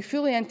workers to be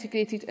fully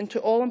integrated into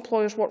all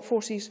employers'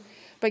 workforces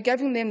by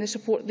giving them the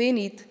support they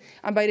need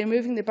and by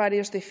removing the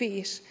barriers they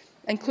face,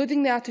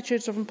 including the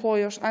attitudes of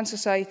employers and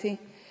society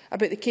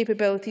about the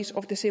capabilities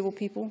of disabled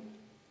people.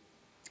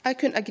 I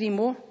couldn't agree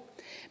more.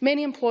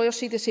 Many employers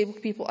see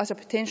disabled people as a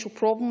potential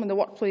problem in the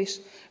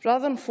workplace,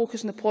 rather than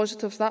focus on the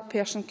positives that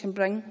person can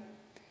bring.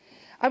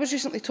 I was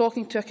recently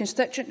talking to a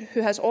constituent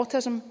who has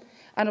autism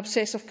and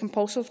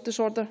obsessive-compulsive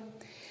disorder.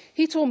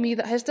 He told me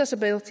that his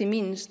disability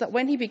means that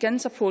when he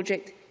begins a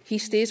project, he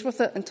stays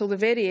with it until the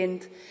very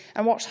end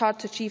and works hard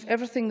to achieve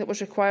everything that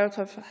was required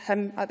of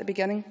him at the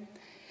beginning.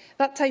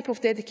 That type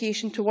of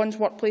dedication to one's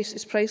workplace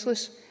is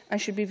priceless and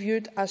should be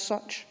viewed as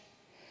such.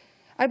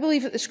 I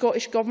believe that the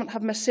Scottish Government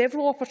have missed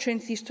several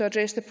opportunities to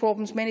address the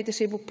problems many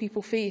disabled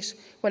people face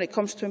when it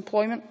comes to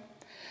employment.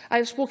 I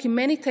have spoken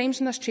many times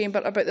in this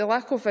chamber about the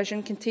lack of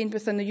vision contained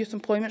within the Youth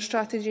Employment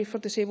Strategy for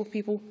disabled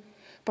people,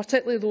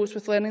 particularly those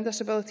with learning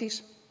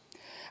disabilities.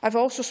 I have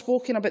also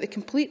spoken about the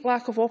complete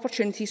lack of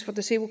opportunities for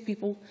disabled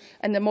people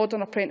in the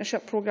Modern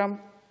Apprenticeship Programme.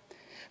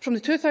 From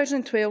the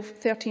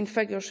 2012-13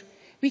 figures,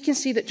 we can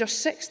see that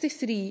just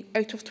 63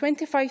 out of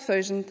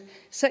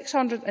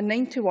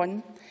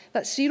 25,691,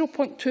 that's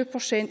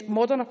 0.2%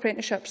 modern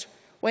apprenticeships,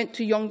 went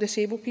to young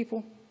disabled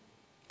people.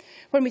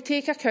 When we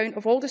take account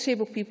of all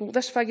disabled people,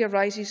 this figure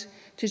rises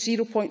to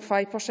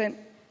 0.5%.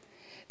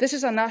 This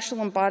is a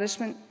national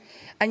embarrassment,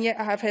 and yet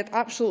I have heard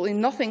absolutely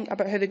nothing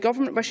about how the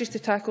Government wishes to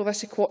tackle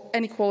this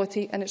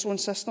inequality in its own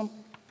system.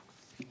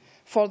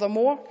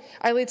 Furthermore,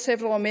 I laid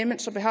several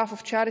amendments on behalf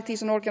of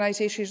charities and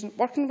organisations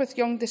working with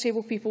young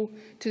disabled people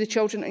to the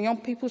Children and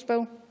Young People's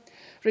Bill,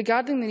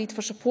 regarding the need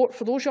for support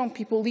for those young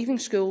people leaving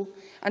school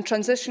and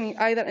transitioning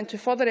either into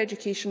further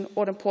education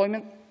or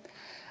employment.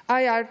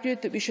 I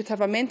argued that we should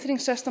have a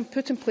mentoring system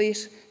put in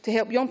place to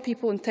help young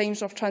people in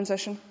times of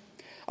transition.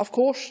 Of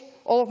course,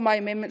 all of my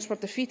amendments were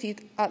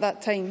defeated at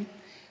that time,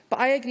 but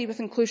I agree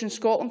with Inclusion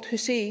Scotland, who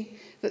say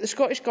that the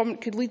Scottish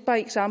Government could lead by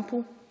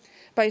example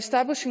by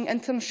establishing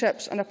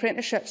internships and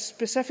apprenticeships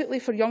specifically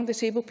for young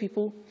disabled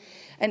people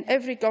in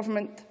every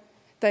government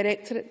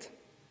directorate.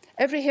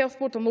 Every health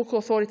board and local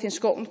authority in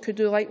Scotland could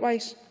do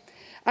likewise.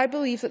 I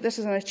believe that this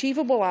is an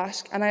achievable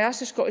ask, and I ask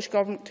the Scottish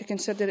Government to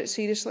consider it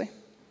seriously.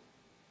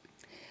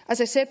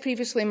 As I said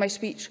previously in my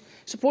speech,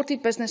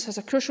 supported business has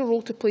a crucial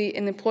role to play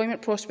in the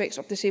employment prospects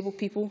of disabled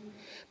people,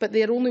 but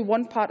they are only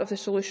one part of the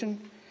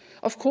solution.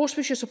 Of course,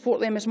 we should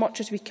support them as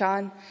much as we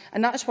can,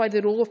 and that is why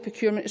the role of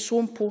procurement is so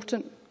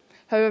important.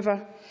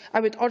 However, I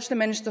would urge the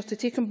Minister to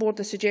take on board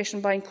the suggestion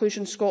by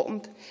Inclusion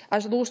Scotland,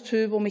 as those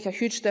two will make a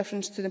huge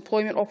difference to the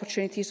employment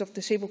opportunities of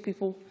disabled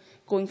people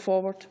going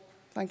forward.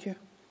 Thank you.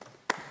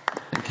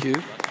 Thank you.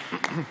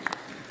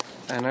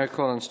 I now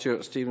call on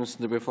Stuart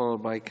Stevenson to be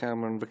followed by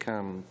Cameron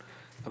Buchanan.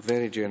 A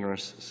very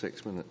generous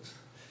 6 minutes.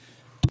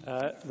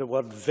 The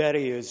word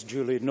 "very" is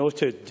duly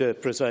noted,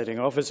 Presiding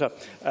Officer.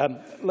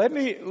 Let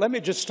me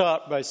just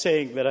start by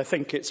saying that I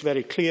think it's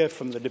very clear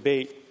from the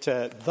debate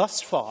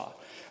thus far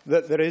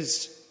that there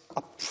is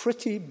a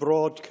pretty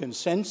broad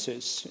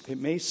consensus, it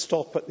may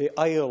stop at the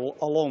aisle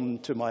along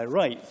to my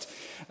right,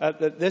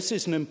 that this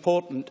is an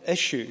important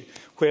issue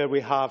where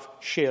we have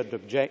shared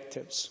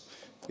objectives.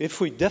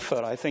 If we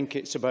differ, I think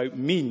it's about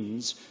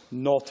means,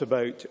 not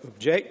about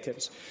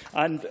objectives.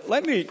 And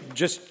let me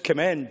just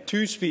commend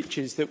two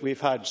speeches that we've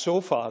had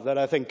so far that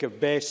I think have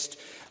best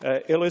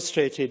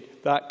illustrated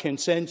that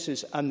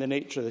consensus and the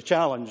nature of the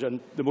challenge. And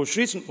the most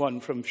recent one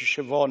from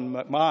Siobhan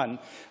McMahon,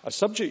 a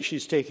subject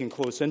she's taken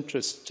close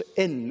interest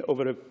in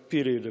over a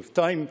period of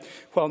time,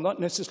 while not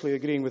necessarily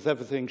agreeing with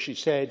everything she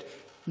said,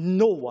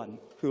 no one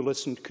who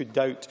listened could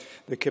doubt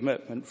the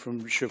commitment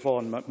from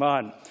Siobhan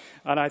McMahon.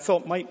 And I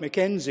thought Mike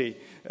McKenzie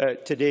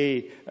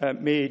today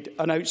made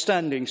an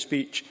outstanding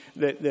speech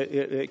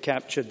that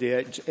captured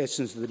the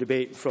essence of the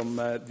debate from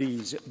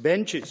these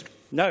benches.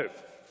 Now,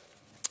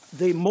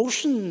 the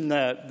motion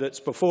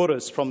that's before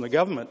us from the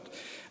Government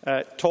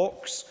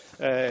talks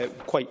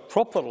quite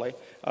properly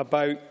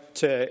about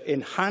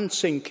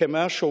enhancing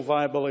commercial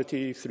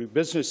viability through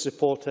business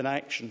support and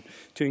action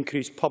to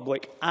increase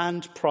public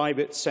and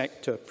private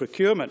sector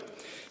procurement.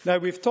 Now,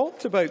 we've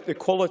talked about the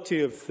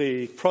quality of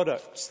the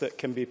products that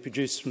can be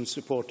produced from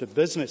supported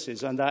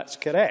businesses, and that's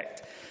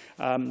correct.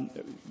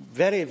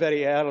 Very,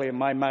 very early in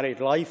my married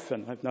life,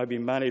 and I've now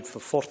been married for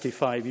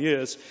 45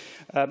 years,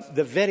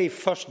 the very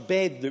first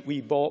bed that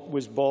we bought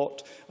was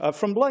bought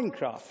from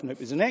Blindcraft, and it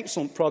was an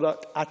excellent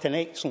product at an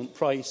excellent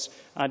price,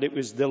 and it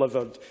was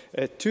delivered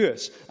to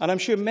us. And I'm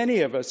sure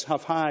many of us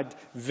have had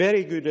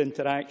very good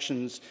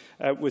interactions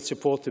with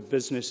supported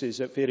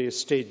businesses at various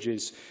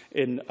stages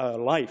in our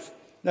life.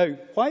 Now,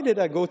 why did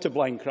I go to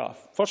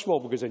Blindcraft? First of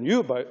all, because I knew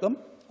about them,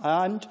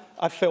 and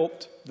I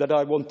felt that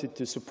I wanted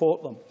to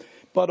support them.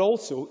 But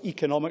also,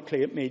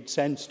 economically, it made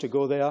sense to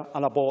go there,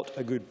 and I bought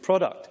a good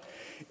product.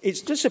 It's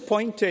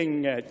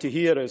disappointing to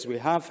hear, as we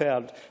have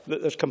heard,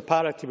 that there's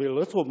comparatively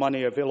little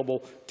money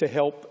available to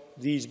help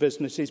these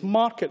businesses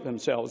market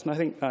themselves, and I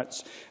think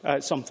that's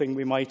something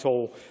we might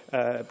all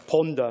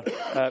ponder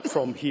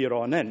from here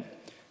on in.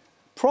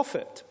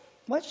 Profit.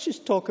 Let's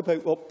just talk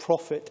about what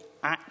profit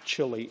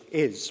actually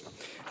is.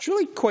 It's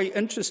really quite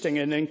interesting.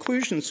 In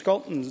Inclusion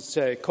Scotland's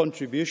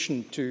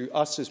contribution to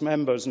us as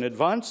members in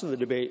advance of the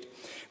debate,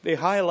 they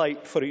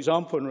highlight, for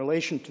example, in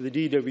relation to the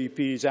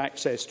DWP's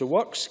Access to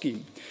Work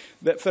scheme,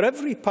 that for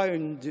every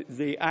pound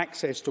the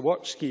Access to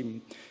Work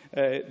scheme,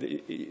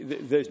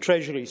 the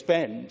Treasury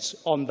spends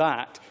on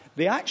that,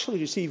 they actually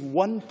receive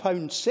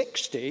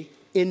 £1.60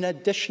 in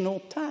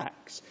additional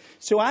tax.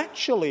 So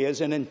actually,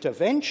 as an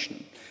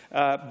intervention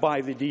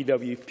by the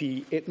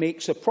DWP, it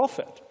makes a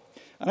profit.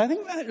 And I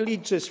think that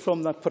leads us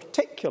from the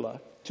particular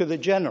to the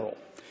general.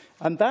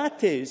 And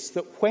that is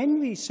that when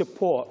we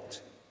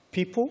support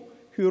people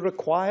who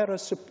require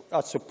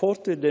a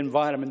supported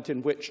environment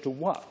in which to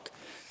work,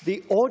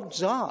 the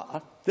odds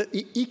are that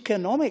the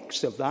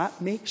economics of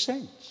that make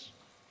sense.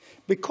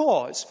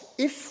 Because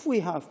if we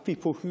have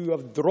people who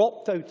have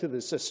dropped out of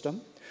the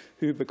system,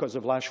 who, because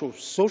of lack of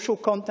social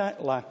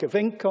contact, lack of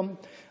income,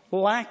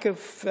 lack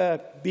of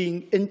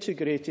being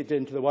integrated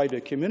into the wider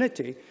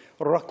community,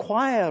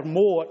 require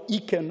more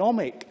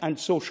economic and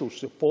social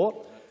support,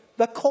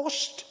 the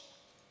cost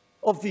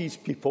of these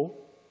people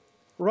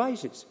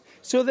rises.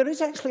 So there is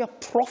actually a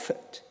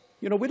profit.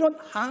 You know, we don't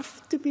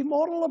have to be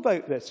moral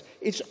about this.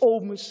 It's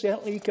almost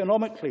certainly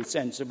economically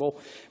sensible.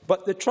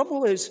 But the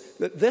trouble is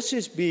that this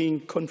is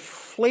being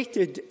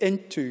conflated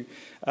into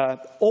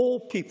all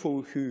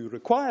people who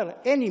require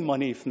any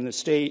money from the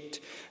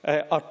state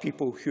are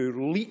people who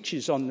are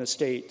leeches on the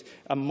state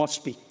and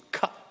must be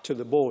cut to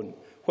the bone,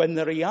 when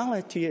the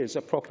reality is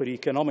a proper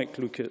economic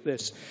look at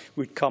this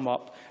would come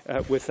up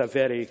with a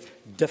very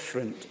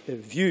different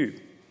view.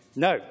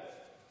 Now,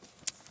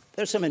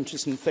 there are some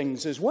interesting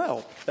things as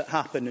well that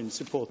happen in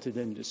supported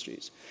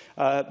industries.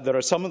 There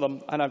are some of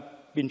them, and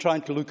I've been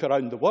trying to look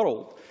around the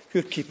world, who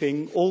are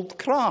keeping old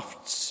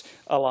crafts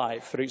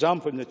alive. For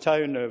example, in the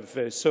town of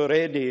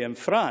Soredi in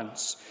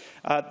France,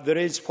 there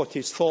is what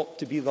is thought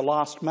to be the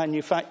last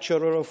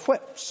manufacturer of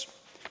whips.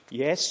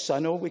 Yes, I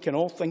know we can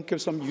all think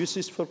of some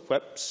uses for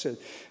whips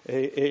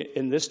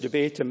in this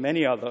debate and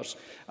many others.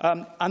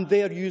 And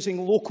they're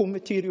using local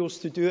materials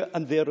to do it,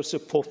 and they're a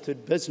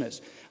supported business.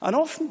 And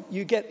often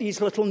you get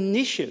these little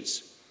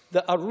niches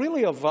that are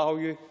really of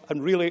value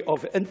and really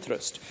of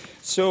interest.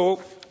 So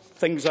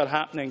things are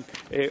happening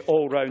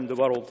all around the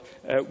world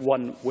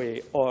one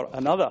way or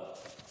another.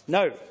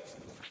 Now,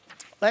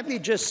 let me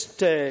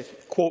just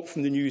quote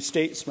from the New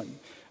Statesman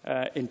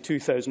in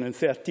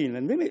 2013,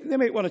 and they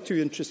make one or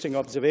two interesting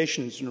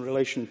observations in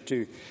relation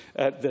to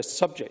this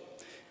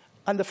subject.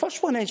 And the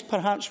first one is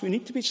perhaps we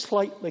need to be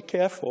slightly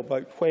careful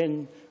about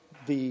when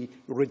the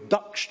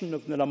reduction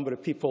of the number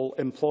of people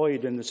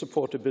employed in the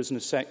supported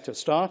business sector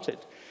started.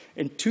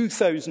 In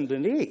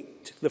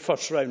 2008, the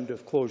first round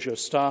of closures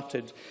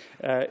started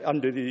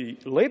under the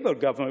Labour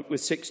government,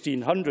 with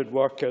 1,600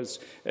 workers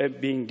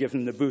being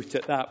given the boot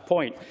at that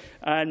point.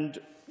 And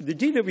the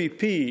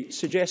DWP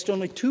suggests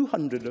only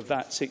 200 of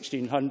that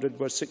 1,600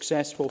 were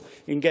successful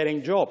in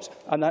getting jobs,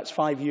 and that's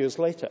 5 years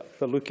later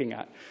they're looking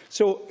at.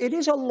 So it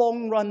is a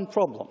long-run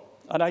problem,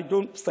 and I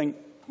don't think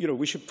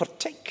we should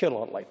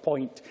particularly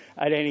point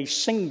at any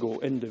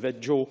single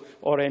individual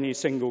or any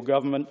single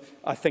government.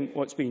 I think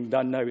what's being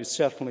done now is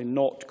certainly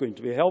not going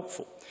to be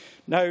helpful.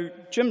 Now,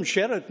 Jim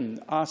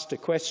Sheridan asked a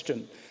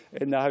question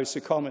in the House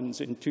of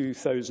Commons in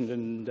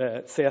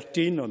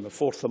 2013 on the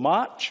 4th of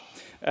March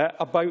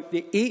about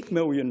the £8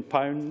 million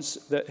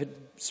that had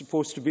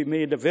supposed to be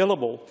made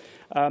available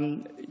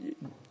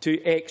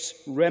to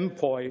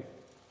ex-Remploy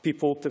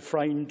people to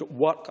find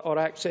work or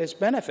access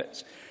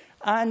benefits.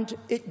 And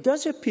it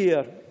does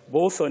appear,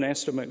 both on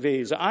Esther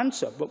McVeigh's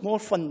answer, but more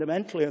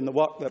fundamentally in the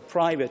work that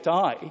Private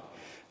Eye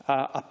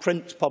a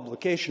print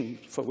publication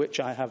for which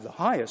I have the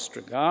highest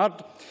regard,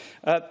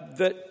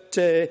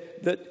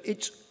 that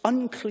it's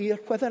unclear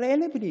whether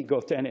anybody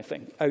got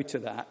anything out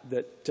of that,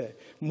 that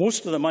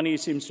most of the money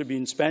seems to have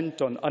been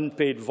spent on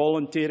unpaid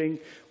volunteering,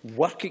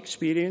 work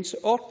experience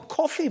or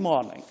coffee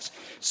mornings.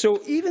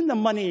 So even the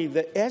money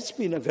that has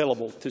been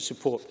available to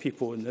support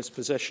people in this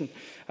position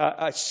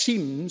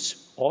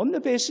seems, on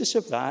the basis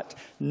of that,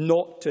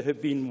 not to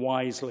have been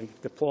wisely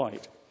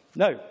deployed.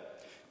 Now,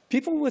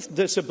 people with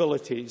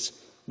disabilities,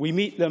 we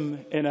meet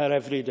them in our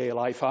everyday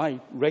life. I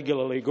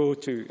regularly go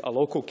to a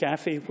local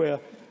cafe where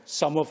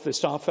some of the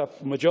staff, a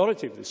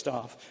majority of the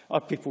staff,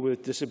 are people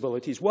with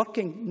disabilities,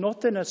 working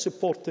not in a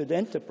supported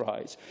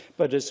enterprise,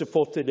 but a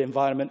supported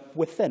environment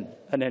within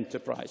an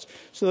enterprise.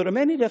 So there are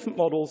many different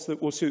models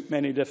that will suit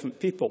many different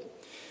people.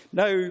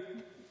 Now,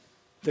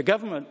 the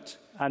government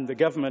and the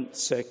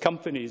government's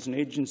companies and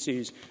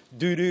agencies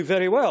do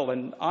very well.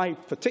 And I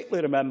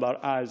particularly remember,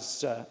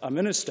 as a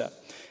minister,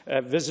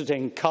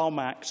 visiting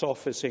CalMac's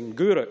office in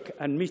Gourock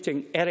and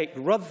meeting Eric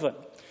Ruthven,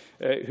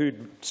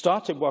 who'd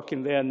started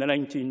working there in the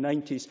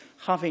 1990s,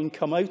 having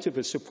come out of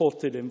a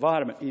supported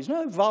environment. He's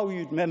now a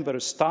valued member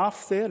of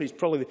staff there. He's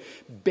probably the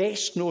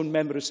best-known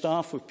member of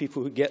staff of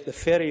people who get the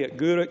ferry at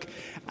Gourock,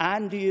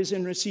 and he is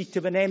in receipt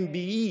of an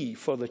MBE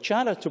for the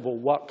charitable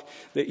work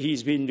that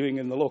he's been doing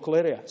in the local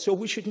area. So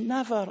we should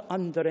never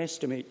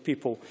underestimate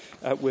people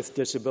with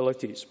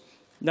disabilities.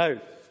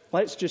 Now,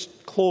 let's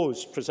just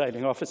close,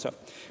 Presiding Officer,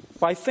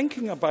 by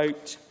thinking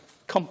about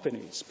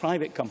companies,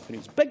 private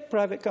companies, big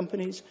private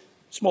companies,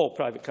 small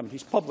private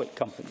companies, public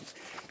companies.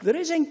 There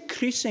is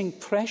increasing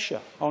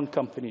pressure on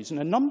companies in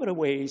a number of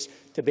ways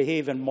to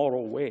behave in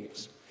moral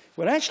ways.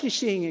 We're actually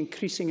seeing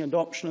increasing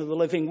adoption of the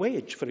living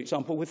wage, for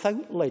example,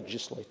 without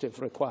legislative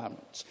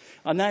requirements.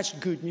 And that's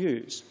good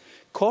news.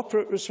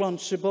 Corporate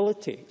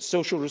responsibility,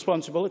 social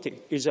responsibility,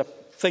 is a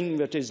thing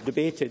that is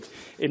debated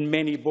in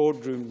many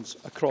boardrooms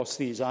across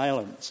these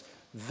islands.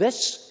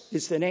 This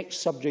is the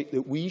next subject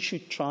that we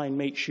should try and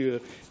make sure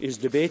is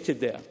debated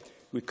there.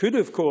 We could,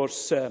 of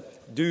course,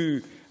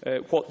 do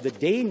what the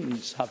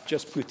Danes have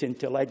just put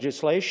into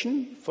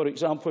legislation, for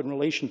example, in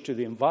relation to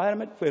the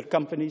environment, where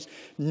companies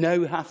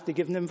now have to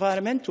give an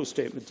environmental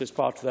statement as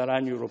part of their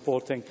annual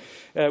reporting.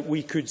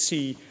 We could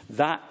see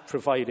that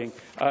providing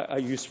a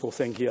useful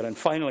thing here. And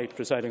finally,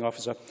 Presiding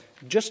Officer,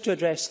 just to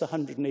address the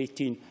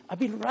 118, I've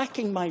been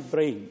racking my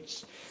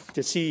brains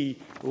to see,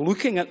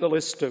 looking at the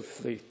list of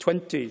the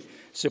 20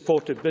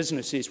 supported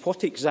businesses,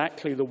 what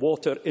exactly the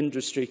Water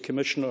Industry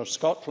Commissioner of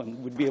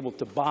Scotland would be able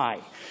to buy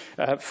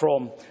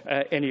from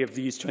any of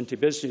these 20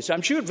 businesses.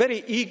 I'm sure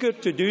very eager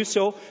to do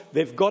so.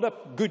 They've got a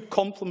good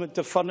complement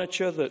of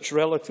furniture that's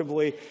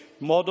relatively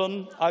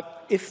modern.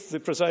 If the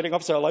Presiding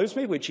Officer allows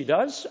me, which he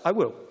does, I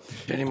will.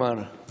 Jenny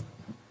Marra.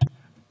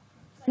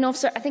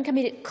 Officer, I think I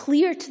made it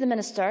clear to the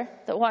Minister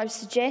that what I was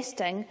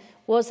suggesting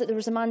was that there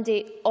was a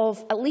mandate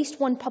of at least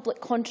one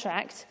public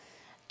contract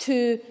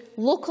to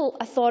local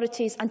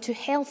authorities and to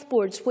health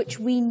boards, which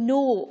we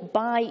know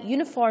buy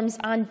uniforms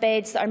and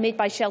beds that are made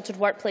by sheltered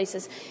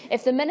workplaces.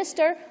 If the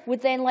Minister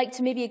would then like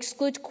to maybe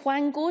exclude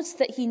quangos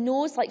that he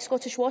knows, like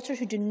Scottish Water,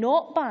 who do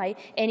not buy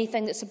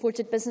anything that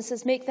supported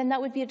businesses make, then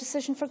that would be a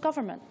decision for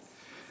government.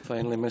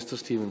 Finally, Mr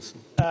Stevenson.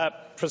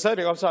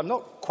 Presiding Officer, I'm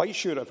not quite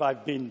sure if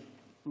I've been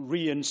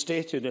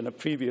reinstated in a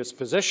previous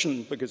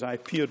position because I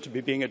appeared to be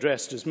being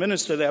addressed as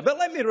Minister there. But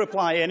let me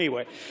reply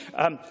anyway.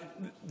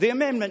 The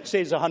amendment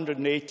says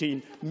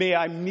 118. May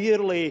I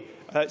merely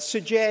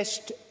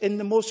suggest in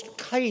the most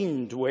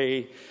kind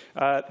way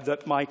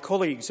that my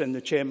colleagues in the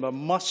Chamber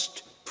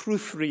must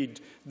proofread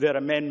their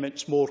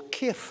amendments more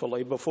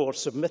carefully before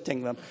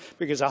submitting them,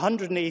 because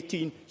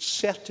 118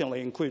 certainly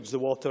includes the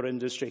Water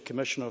Industry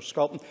Commissioner of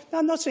Scotland. Now,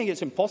 I'm not saying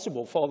it's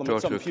impossible for them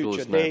at some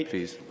future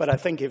date, but I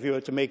think if you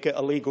were to make it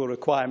a legal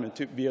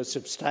requirement, it would be a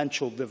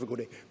substantial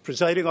difficulty.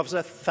 Presiding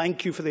Officer,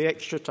 thank you for the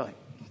extra time.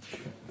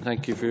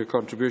 Thank you for your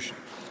contribution.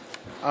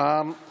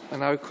 I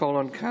now call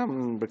on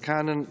Cameron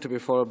Buchanan to be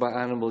followed by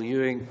Annabel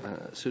Ewing.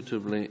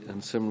 Suitably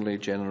and similarly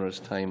generous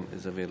time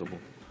is available.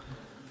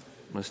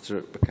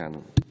 Mr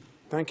Buchanan.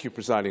 Thank you,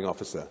 Presiding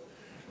Officer.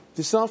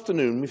 This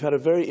afternoon, we've had a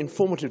very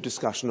informative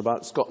discussion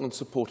about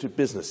Scotland-supported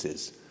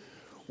businesses.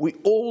 We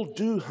all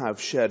do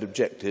have shared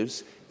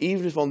objectives,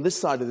 even if on this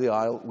side of the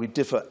aisle we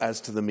differ as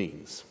to the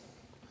means.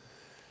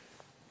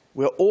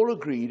 We are all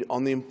agreed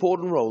on the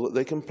important role that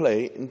they can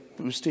play in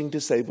boosting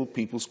disabled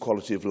people's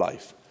quality of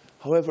life.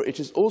 However, it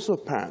is also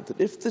apparent that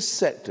if this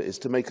sector is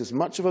to make as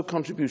much of a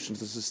contribution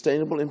to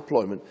sustainable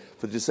employment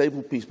for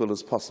disabled people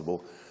as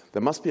possible,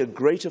 there must be a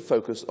greater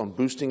focus on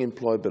boosting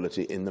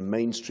employability in the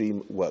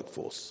mainstream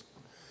workforce.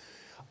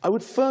 I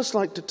would first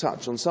like to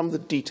touch on some of the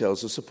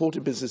details of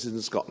supported businesses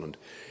in Scotland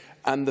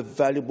and the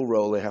valuable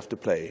role they have to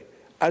play.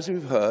 As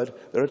we've heard,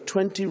 there are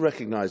 20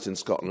 recognised in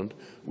Scotland,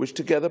 which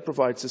together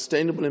provide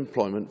sustainable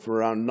employment for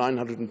around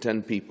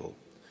 910 people.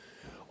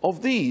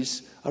 Of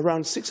these,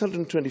 around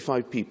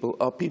 625 people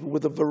are people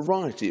with a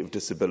variety of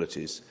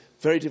disabilities,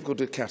 very difficult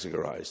to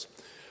categorise.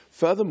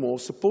 Furthermore,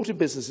 supported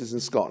businesses in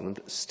Scotland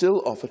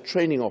still offer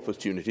training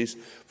opportunities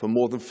for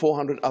more than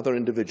 400 other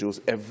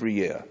individuals every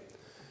year.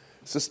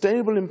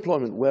 Sustainable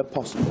employment, where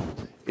possible,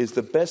 is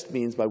the best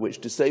means by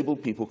which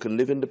disabled people can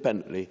live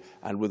independently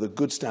and with a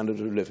good standard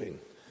of living.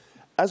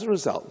 As a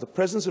result, the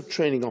presence of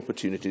training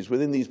opportunities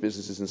within these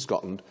businesses in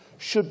Scotland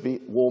should be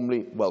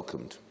warmly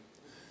welcomed.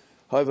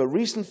 However,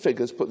 recent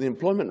figures put the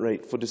employment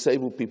rate for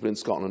disabled people in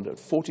Scotland at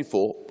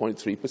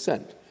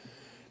 44.3%.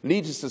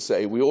 Needless to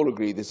say, we all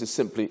agree this is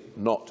simply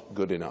not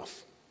good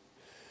enough.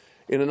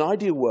 In an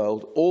ideal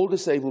world, all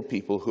disabled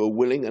people who are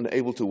willing and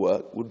able to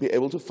work would be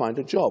able to find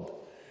a job.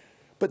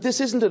 But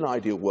this isn't an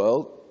ideal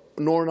world,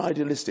 nor an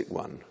idealistic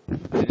one.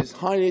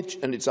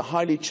 It's a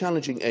highly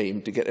challenging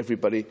aim to get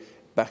everybody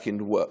back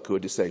into work who are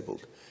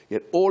disabled.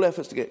 Yet all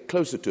efforts to get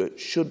closer to it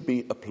should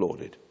be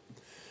applauded.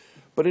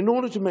 But in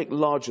order to make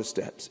larger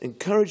steps,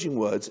 encouraging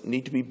words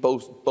need to be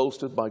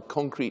bolstered by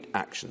concrete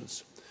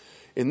actions.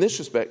 In this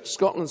respect,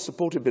 Scotland's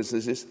supported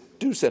businesses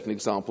do set an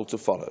example to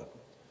follow.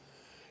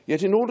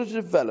 Yet in order to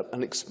develop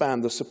and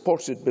expand the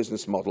supported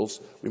business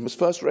models, we must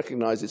first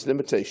recognise its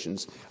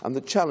limitations and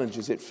the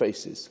challenges it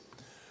faces.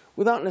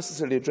 Without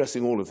necessarily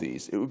addressing all of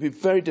these, it would be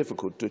very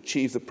difficult to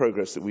achieve the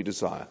progress that we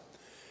desire.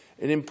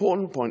 An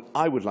important point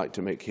I would like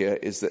to make here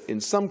is that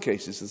in some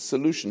cases the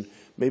solution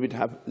may be to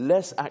have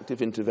less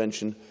active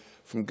intervention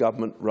from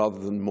government rather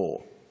than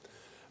more.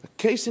 A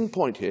case in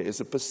point here is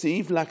a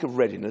perceived lack of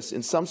readiness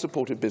in some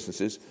supported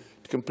businesses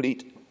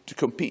to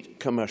compete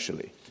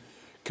commercially.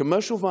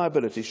 Commercial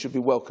viability should be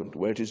welcomed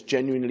where it is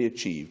genuinely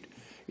achieved,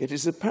 yet it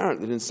is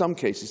apparent that in some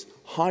cases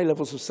high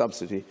levels of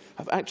subsidy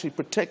have actually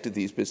protected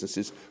these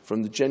businesses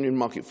from the genuine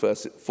market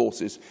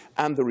forces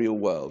and the real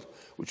world,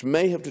 which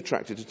may have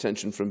detracted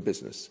attention from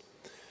business.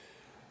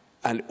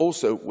 And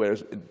also where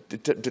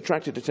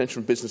detracted attention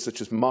from business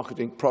such as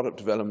marketing, product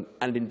development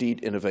and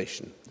indeed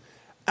innovation.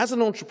 As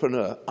an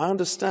entrepreneur, I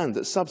understand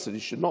that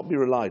subsidies should not be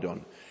relied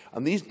on,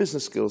 and these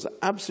business skills are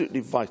absolutely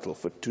vital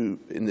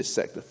in this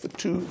sector for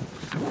two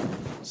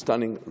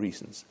stunning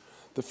reasons.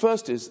 The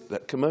first is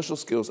that commercial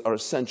skills are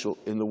essential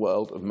in the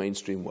world of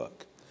mainstream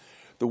work.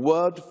 The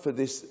world for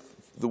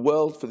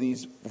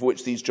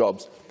which these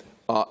jobs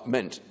are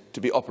meant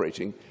to be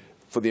operating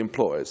for the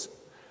employers.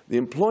 The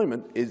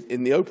employment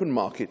in the open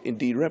market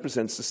indeed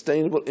represents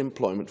sustainable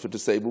employment for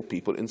disabled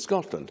people in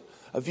Scotland,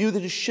 a view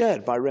that is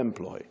shared by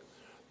Remploy.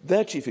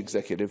 Their chief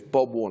executive,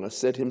 Bob Warner,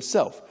 said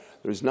himself,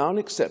 there is now an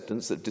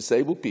acceptance that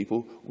disabled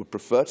people would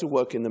prefer to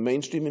work in the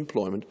mainstream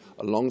employment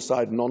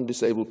alongside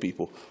non-disabled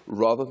people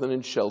rather than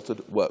in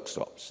sheltered work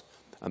stops.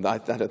 And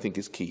that I think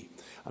is key.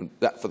 And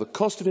that for the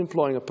cost of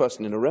employing a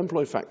person in a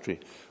Remploy factory,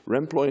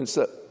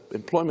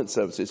 employment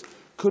services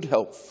could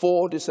help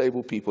 4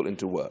 disabled people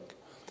into work.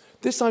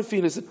 This, I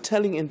feel, is a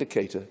telling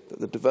indicator that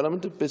the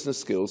development of business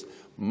skills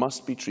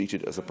must be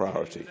treated as a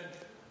priority.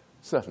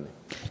 Certainly.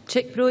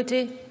 Chick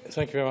Brodie.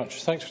 Thank you very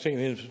much. Thanks for taking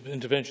the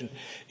intervention.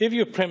 If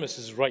your premise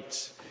is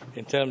right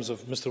in terms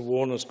of Mr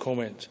Warner's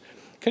comment,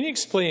 can you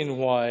explain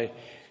why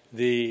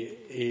the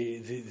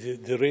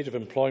rate of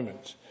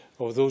employment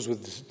of those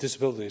with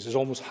disabilities is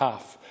almost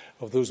half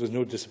of those with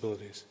no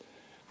disabilities?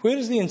 Where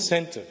is the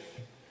incentive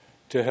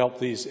to help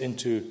these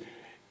into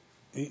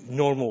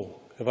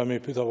normal, if I may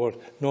put that word,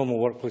 normal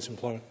workplace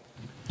employment?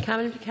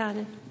 Cameron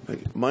Buchanan.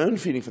 My own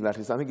feeling for that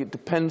is I think it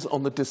depends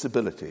on the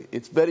disability.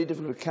 It's very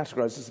difficult to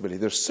categorise disability.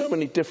 There are so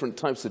many different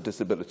types of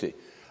disability,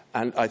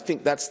 and I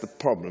think that's the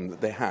problem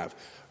that they have.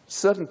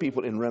 Certain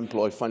people in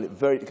Remploy find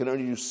it can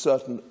only do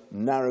certain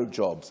narrow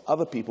jobs.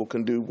 Other people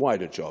can do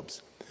wider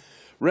jobs.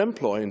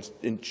 Remploy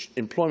in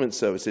employment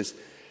services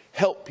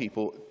help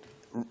people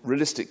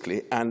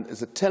realistically, and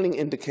as a telling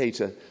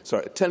indicator that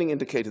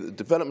the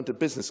development of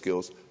business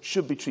skills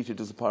should be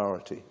treated as a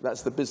priority.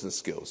 That's the business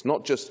skills,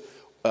 not just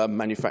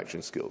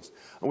manufacturing skills.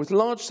 And with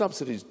large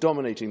subsidies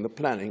dominating the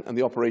planning and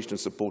the operation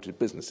of supported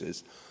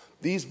businesses,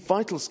 these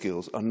vital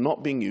skills are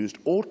not being used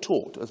or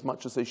taught as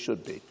much as they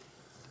should be.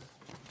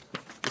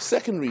 The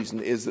second reason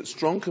is that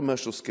strong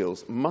commercial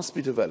skills must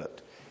be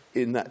developed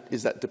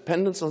that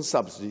dependence on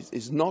subsidies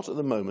is not at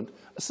the moment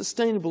a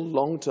sustainable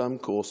long-term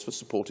course for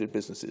supported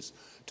businesses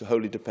to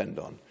wholly depend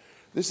on.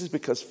 This is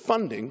because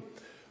funding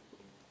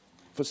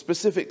for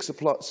specific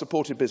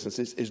supported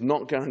businesses is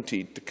not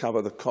guaranteed to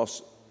cover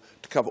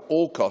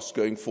all costs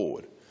going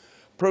forward.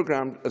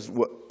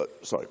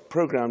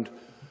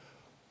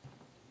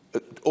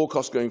 All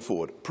costs going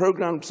forward.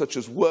 Programmes such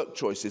as Work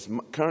Choices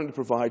currently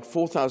provide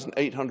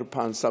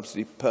 £4,800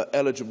 subsidy per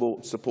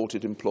eligible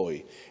supported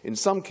employee, in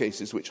some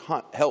cases which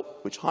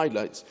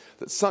highlights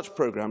that such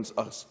programmes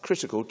are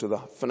critical to the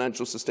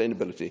financial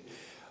sustainability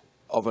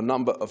of a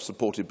number of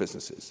supported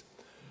businesses.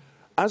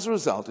 As a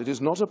result, it is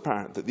not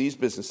apparent that these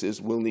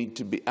businesses will need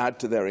to add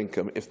to their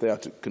income if they are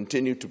to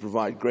continue to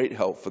provide great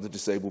help for the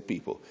disabled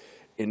people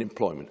in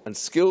employment, and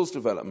skills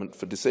development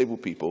for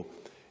disabled people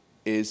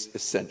is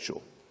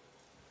essential.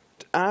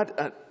 To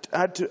add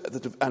to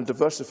and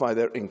diversify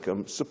their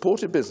income,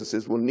 supported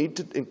businesses will need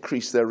to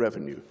increase their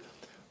revenue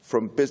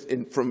from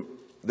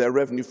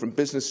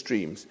business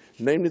streams,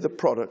 namely the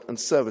product and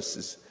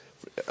services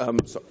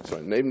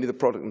namely the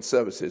product and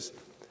services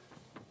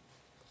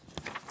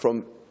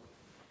from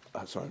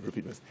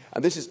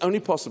and this is only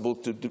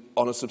possible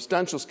on a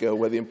substantial scale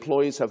where the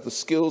employees have the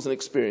skills and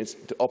experience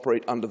to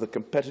operate under the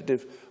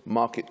competitive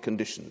market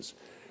conditions.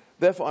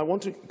 Therefore, I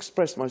want to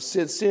express my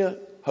sincere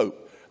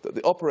hope that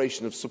the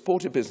operation of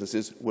supported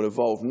businesses will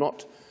evolve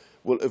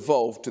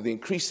to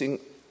increasingly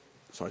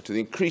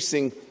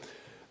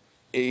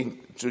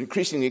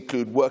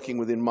include working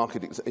within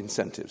market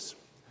incentives.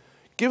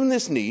 Given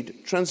this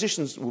need,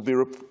 transitions will be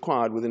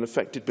required within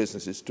affected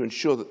businesses to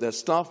ensure that their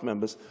staff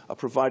members are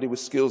provided with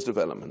skills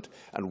development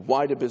and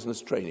wider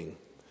business training.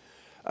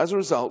 As a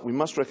result, we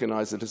must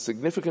recognise that a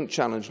significant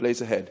challenge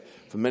lays ahead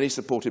for many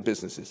supported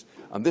businesses,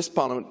 and this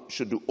Parliament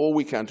should do all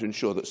we can to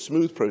ensure that a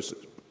smooth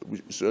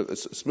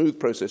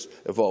process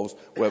evolves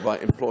whereby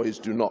employees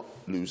do not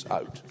lose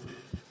out.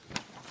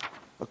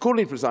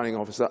 Accordingly, Presiding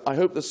Officer, I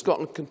hope that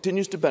Scotland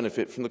continues to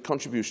benefit from the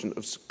contribution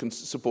of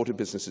supported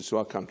businesses to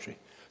our country,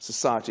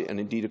 society and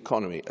indeed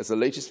economy, as the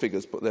latest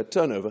figures put their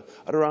turnover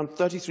at around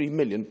 33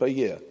 million per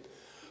year.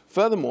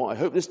 Furthermore, I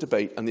hope this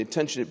debate and the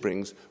attention it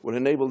brings will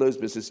enable those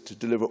businesses to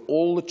deliver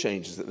all the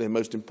changes that they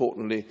most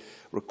importantly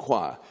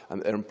require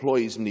and that their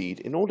employees need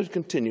in order to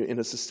continue in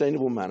a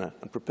sustainable manner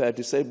and prepare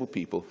disabled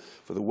people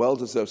for the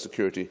well-deserved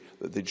security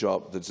that they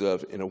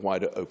deserve in a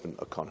wider open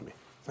economy.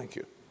 Thank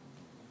you.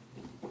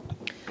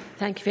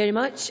 Thank you very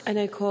much. I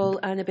now call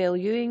Annabel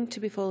Ewing to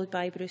be followed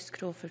by Bruce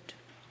Crawford.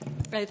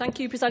 Thank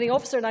you, Presiding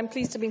Officer, and I'm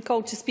pleased to have been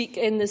called to speak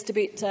in this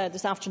debate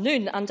this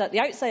afternoon. And at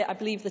the outset, I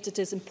believe that it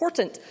is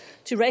important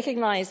to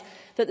recognise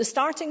that the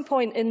starting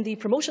point in the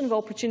promotion of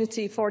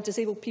opportunity for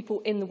disabled people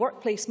in the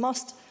workplace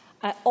must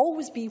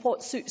always be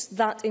what suits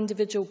that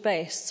individual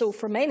best. So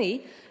for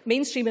many,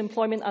 mainstream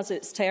employment, as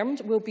it's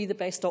termed, will be the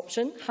best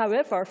option.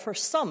 However, for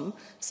some,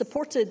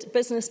 supported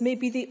business may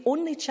be the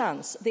only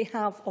chance they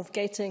have of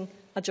getting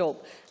a job.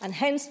 And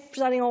hence,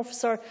 Presiding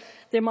Officer,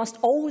 there must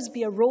always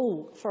be a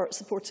role for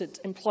supported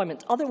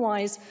employment.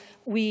 Otherwise,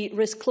 we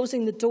risk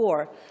closing the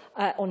door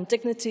on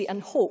dignity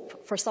and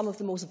hope for some of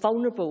the most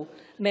vulnerable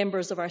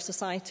members of our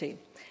society.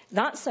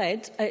 That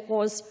said, it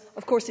was,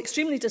 of course,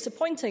 extremely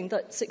disappointing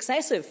that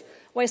successive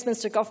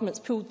Westminster governments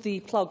pulled the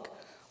plug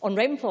on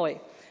Remploy.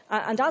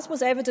 And as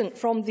was evident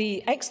from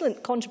the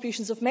excellent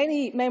contributions of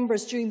many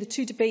members during the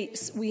two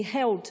debates we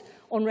held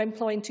on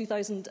Remploy in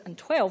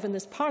 2012 in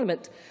this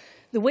Parliament,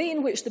 the way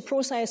in which the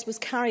process was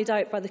carried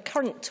out by the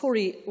current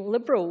Tory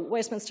Liberal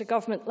Westminster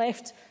Government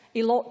left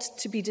a lot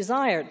to be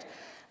desired.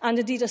 And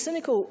indeed, a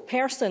cynical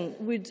person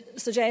would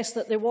suggest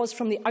that there was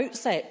from the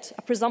outset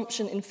a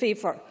presumption in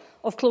favour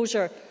of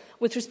closure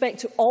with respect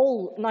to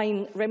all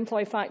 9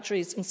 Remploy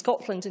factories in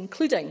Scotland,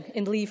 including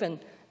in Leven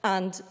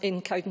and in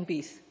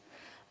Cowdenbeath.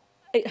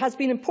 It has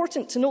been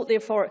important to note,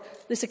 therefore,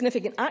 the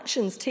significant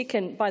actions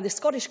taken by the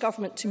Scottish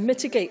Government to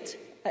mitigate,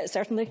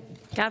 certainly.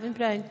 Gavin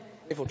Brown.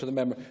 To the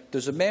member.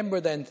 Does the member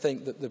then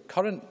think that the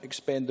current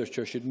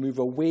expenditure should move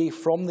away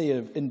from the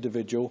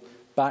individual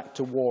back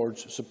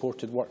towards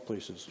supported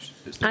workplaces?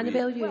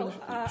 Annabel Ewing.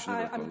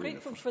 I'm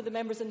grateful for the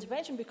member's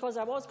intervention because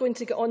I was going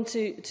to get on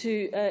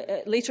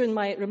to later in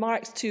my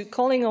remarks to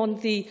calling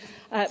on the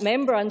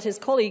member and his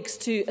colleagues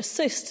to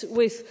assist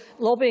with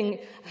lobbying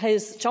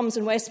his chums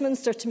in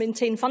Westminster to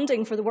maintain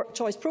funding for the Work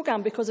Choice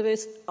programme, because of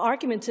his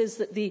argument is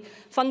that the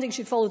funding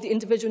should follow the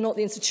individual, not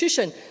the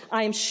institution.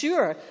 I am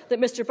sure that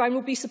Mr Brown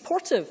will be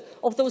supportive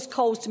of those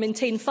calls to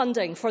maintain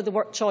funding for the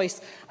Work Choice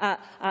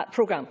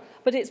programme.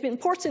 But it's been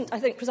important, I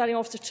think, Presiding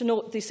Officer, to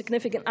note the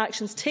significant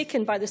actions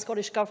taken by the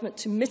Scottish Government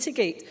to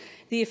mitigate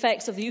the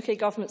effects of the UK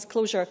Government's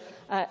closure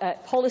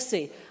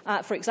policy.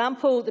 For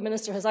example, the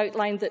Minister has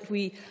outlined that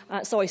we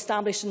saw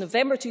established in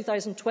November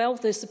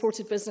 2012 the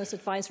Supported Business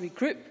Advisory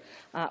Group,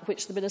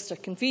 which the Minister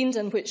convened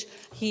and which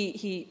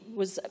he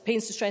was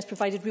pains to stress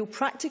provided real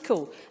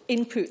practical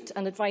input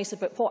and advice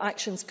about what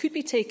actions could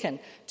be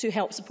taken to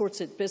help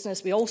supported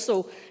business. We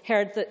also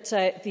heard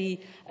that the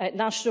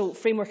National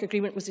Framework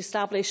Agreement was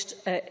established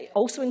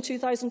also in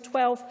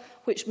 2012,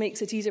 which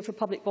makes it easier for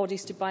public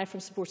bodies to buy from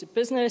supported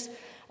business.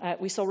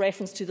 We saw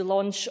reference to the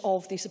launch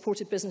of the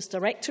Supported Business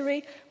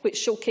Directory, which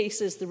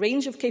showcases the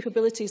range of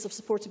capabilities of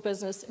supported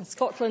business in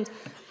Scotland.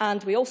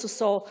 And we also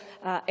saw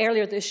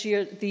earlier this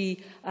year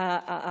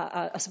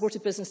a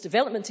supported business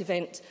development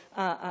event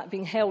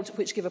being held,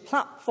 which gave a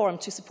platform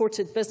to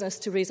supported business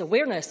to raise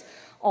awareness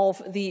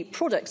of the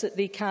products that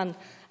they can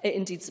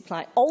indeed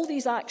supply. All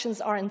these actions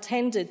are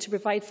intended to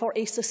provide for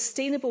a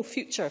sustainable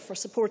future for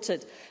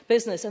supported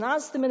business. And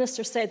as the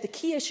Minister said, the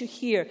key issue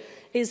here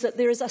is that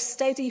there is a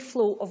steady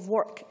flow of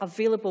work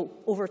available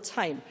over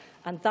time,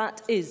 and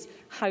that is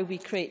how we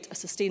create a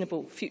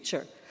sustainable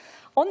future.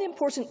 On the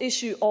important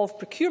issue of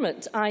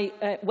procurement,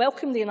 I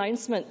welcome the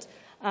announcement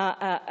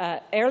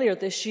earlier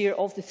this year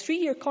of the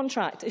 3-year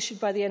contract issued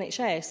by the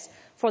NHS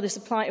for the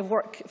supply of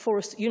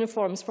workforce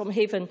uniforms from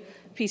Haven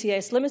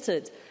PTS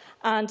Limited.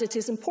 And it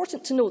is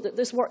important to note that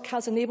this work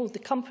has enabled the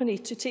company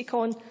to take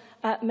on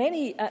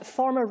many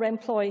former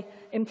Remploy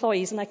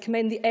employees, and I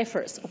commend the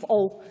efforts of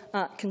all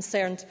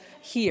concerned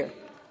here.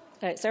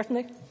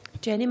 Certainly.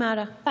 Jenny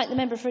Mara. Thank the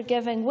member for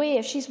giving way.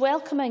 If she's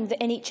welcoming the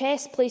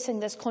NHS placing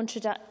this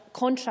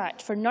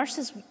contract for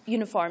nurses'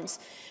 uniforms,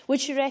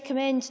 would she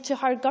recommend to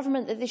her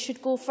government that they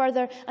should go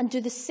further and do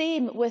the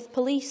same with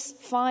police,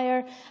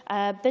 fire,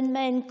 bin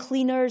men,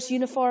 cleaners'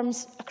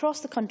 uniforms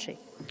across the country?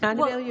 I'm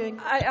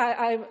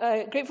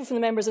grateful for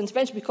the member's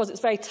intervention because it's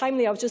very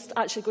timely. I was just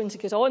actually going to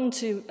get on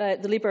to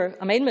the Labour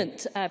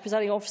amendment,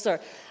 presiding officer,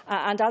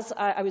 and as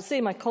I would say,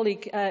 my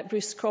colleague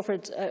Bruce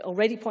Crawford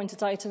already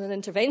pointed out in an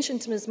intervention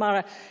to Ms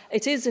Mara,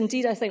 it is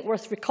indeed, I think,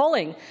 worth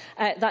recalling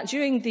that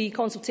during the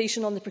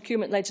consultation on the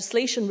procurement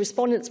legislation,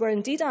 respondents were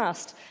indeed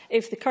asked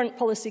if the current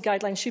policy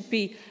guidelines should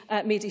be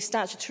made a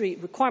statutory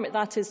requirement,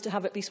 that is, to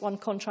have at least one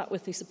contract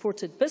with a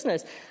supported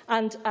business.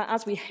 And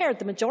as we heard,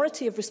 the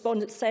majority of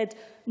respondents said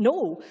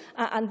no.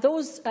 And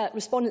those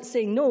respondents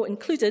saying no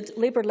included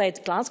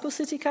Labour-led Glasgow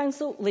City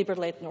Council,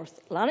 Labour-led North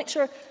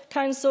Lanarkshire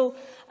Council,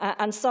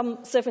 and some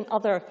 7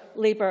 other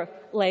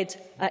Labour-led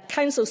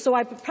councils. So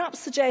I would perhaps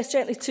suggest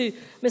gently to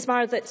Ms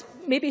Mara that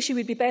maybe she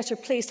would be better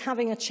placed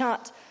having a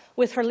chat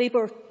with her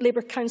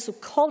Labour Council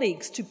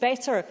colleagues to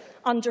better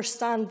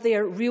understand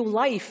their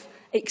real-life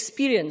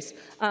experience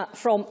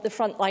from the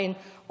front line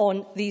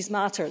on these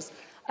matters.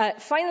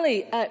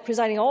 Finally,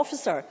 presiding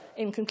officer,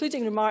 in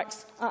concluding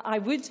remarks, I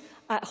would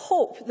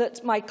hope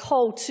that my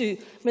call to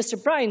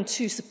Mr Brown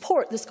to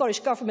support the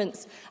Scottish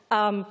Government's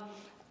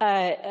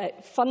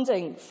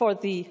funding for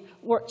the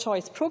Work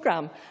Choice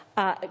programme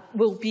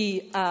will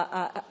be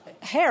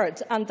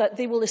heard, and that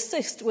they will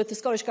assist with the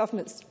Scottish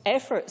Government's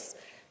efforts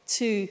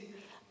to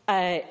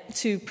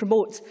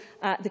promote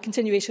the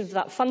continuation of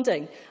that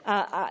funding.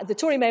 The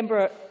Tory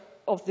member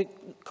of the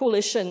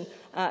coalition,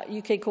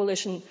 UK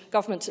coalition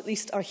government at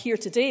least, are here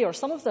today, or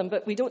some of them,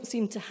 but we don't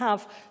seem to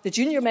have the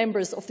junior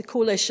members of the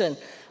coalition,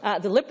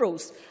 the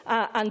Liberals,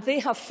 and they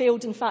have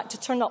failed, in fact, to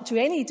turn up to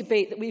any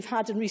debate that we've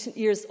had in recent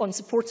years on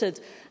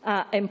supported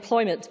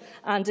employment,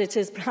 and it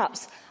is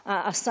perhaps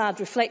a sad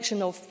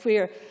reflection of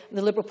where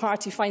the Liberal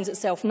Party finds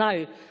itself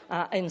now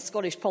in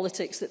Scottish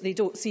politics, that they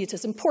don't see it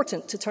as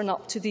important to turn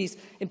up to these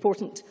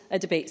important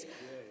debates.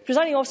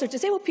 Presiding officer,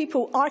 disabled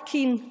people are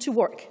keen to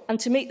work and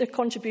to make their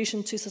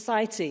contribution to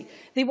society.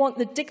 They want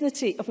the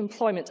dignity of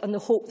employment and the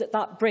hope that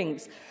that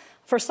brings.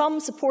 For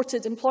some,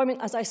 supported employment,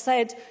 as I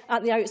said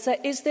at the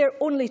outset, is their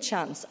only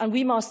chance, and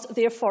we must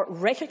therefore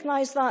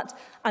recognise that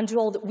and do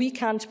all that we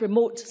can to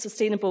promote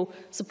sustainable,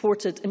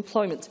 supported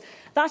employment.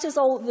 That is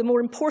all the more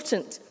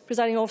important,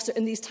 presiding officer,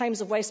 in these times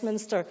of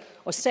Westminster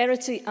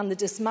austerity and the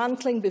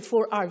dismantling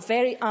before our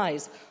very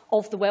eyes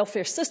of the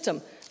welfare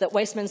system that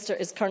Westminster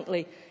is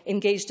currently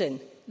engaged in.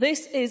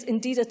 This is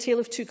indeed a tale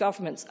of two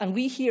governments, and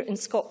we here in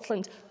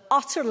Scotland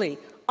utterly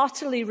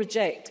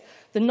reject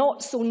the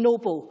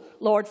not-so-noble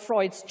Lord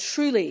Freud's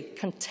truly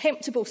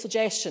contemptible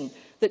suggestion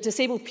that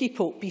disabled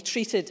people be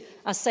treated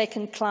as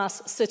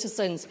second-class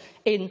citizens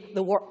in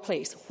the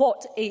workplace.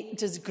 What a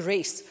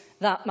disgrace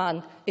that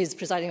man is,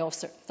 presiding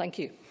officer. Thank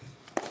you.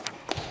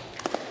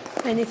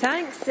 Many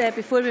thanks.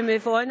 Before we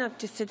move on, I've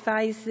just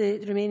advised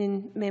the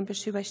remaining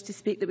members who wish to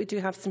speak that we do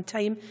have some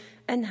time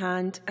in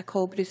hand. I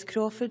call Bruce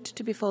Crawford,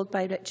 to be followed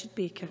by Richard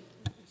Baker.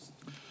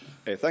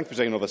 Thank you,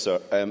 Presiding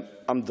Officer.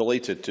 I'm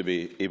delighted to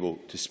be able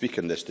to speak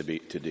in this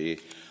debate today.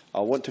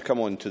 I want to come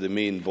on to the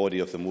main body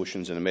of the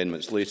motions and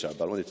amendments later,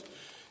 but I wanted to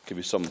give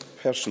you some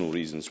personal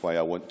reasons why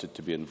I wanted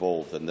to be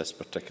involved in this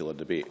particular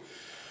debate.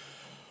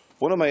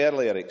 One of my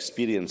earlier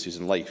experiences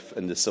in life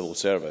in the civil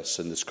service,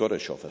 in the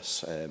Scottish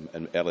office,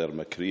 and earlier in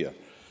my career,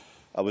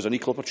 I was an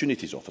equal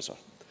opportunities officer.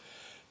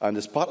 And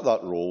as part of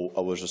that role,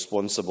 I was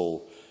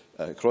responsible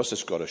across the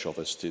Scottish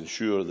office to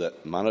ensure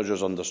that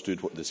managers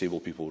understood what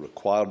disabled people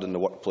required in the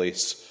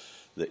workplace,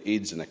 the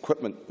aids and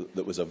equipment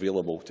that was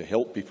available to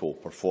help people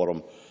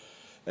perform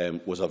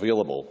was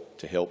available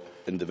to help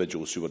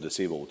individuals who were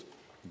disabled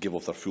give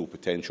off their full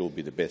potential,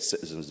 be the best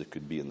citizens they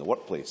could be in the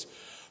workplace.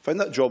 I found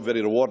that job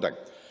very rewarding.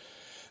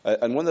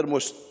 And one of the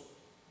most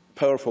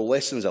powerful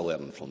lessons I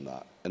learned from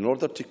that, in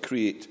order to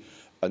create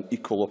an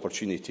equal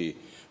opportunity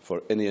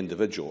for any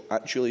individual,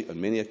 actually on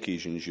many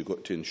occasions you've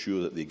got to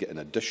ensure that they get an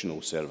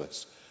additional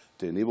service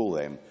to enable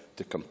them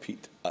to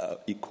compete at an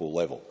equal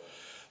level.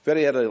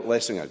 Very early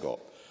lesson I got.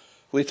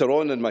 Later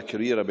on in my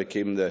career I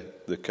became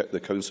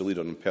the council leader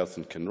in Perth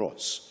and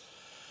Kinross.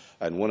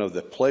 And one of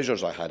the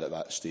pleasures I had at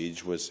that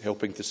stage was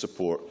helping to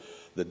support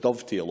the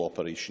Dovetail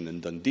operation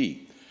in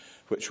Dundee,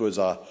 which was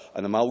an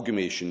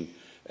amalgamation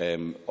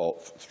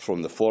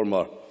from the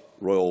former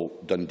Royal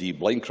Dundee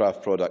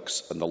Blindcraft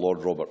products and the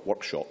Lord Robert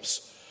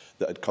workshops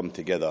that had come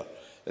together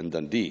in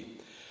Dundee.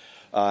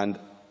 And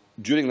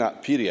during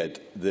that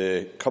period,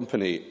 the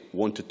company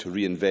wanted to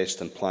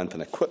reinvest in plant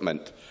and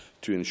equipment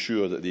to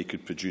ensure that they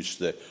could produce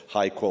the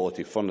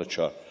high-quality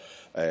furniture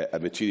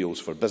and materials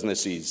for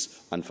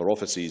businesses and for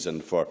offices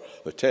and for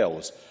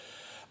hotels.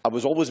 I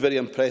was always very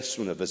impressed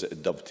when I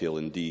visited Dovetail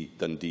in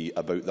Dundee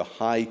about the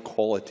high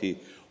quality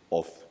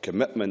of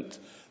commitment,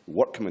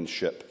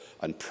 workmanship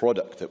and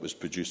product that was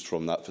produced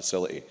from that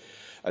facility.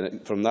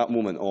 And from that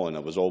moment on, I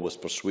was always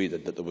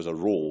persuaded that there was a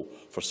role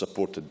for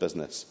supported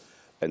business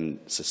in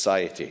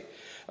society.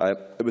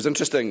 It was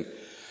interesting.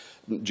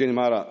 Jenny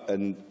Mara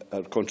and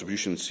her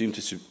contribution seemed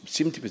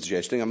to be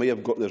suggesting, I may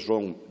have got this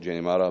wrong,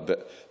 Jenny Mara,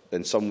 but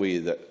in some way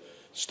that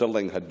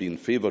Stirling had been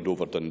favoured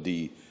over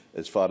Dundee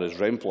as far as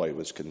Remploy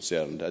was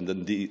concerned, and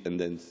Dundee and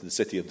then the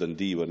City of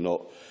Dundee were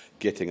not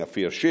getting a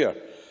fair share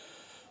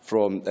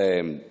from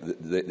the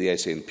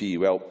SNP.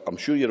 Well, I'm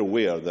sure you're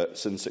aware that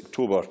since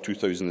October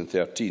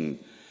 2013,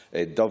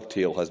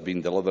 Dovetail has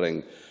been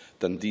delivering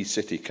Dundee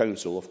City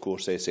Council, of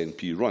course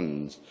SNP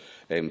runs,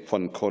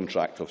 fund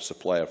contract of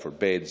supplier for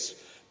beds,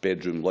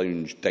 bedroom,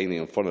 lounge, dining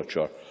and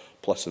furniture,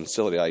 plus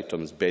ancillary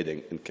items,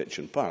 bedding and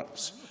kitchen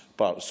parts.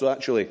 So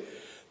actually,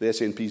 the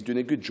SNP is doing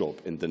a good job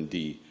in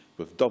Dundee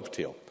with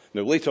Dovetail.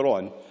 Now, later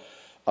on,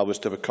 I was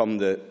to become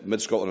the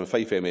Mid-Scotland and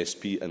Fife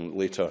MSP and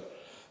later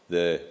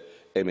the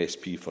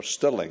MSP for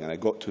Stirling, and I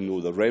got to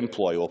know the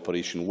Remploy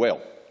operation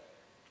well.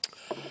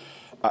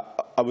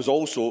 I was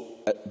also,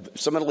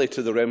 similarly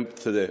to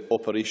the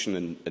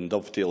operation in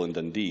Dovetail and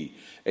Dundee,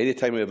 any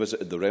time I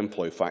visited the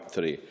Remploy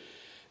factory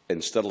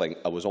in Stirling,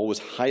 I was always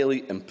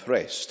highly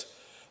impressed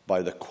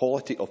by the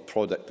quality of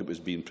product that was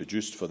being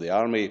produced for the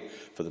army,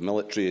 for the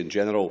military in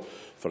general,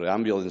 for the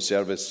ambulance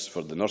service,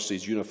 for the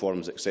nurses'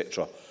 uniforms,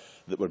 etc.,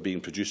 that were being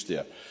produced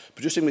there.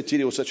 Producing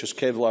materials such as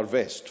Kevlar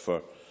vest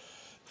for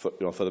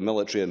the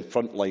military and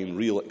frontline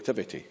real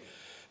activity.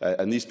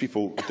 And these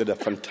people did a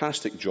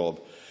fantastic job.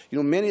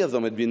 Many of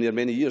them had been there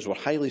many years, were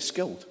highly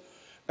skilled.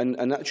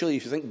 And actually,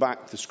 if you think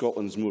back to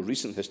Scotland's more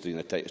recent history in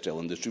the textile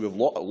industry, we've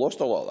lost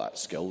a lot of that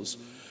skills.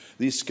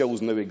 These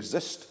skills now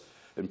exist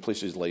in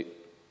places like,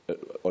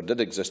 or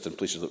did exist in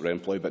places like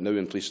Remploy, but now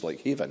in places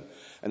like Haven.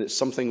 And it's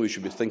something we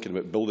should be thinking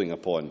about building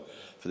upon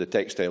for the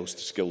textiles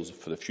skills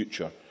for the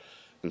future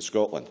in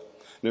Scotland.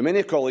 Now,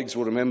 many colleagues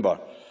will remember,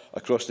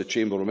 across the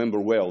chamber, remember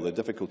well the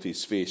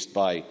difficulties faced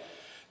by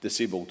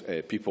disabled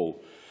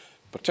people,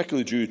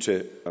 particularly due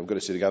to, I'm going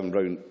to say to Gavin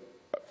Brown,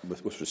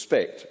 with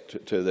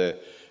respect to the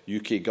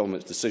UK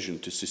Government's decision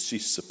to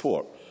cease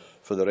support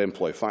for the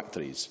Remploy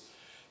factories.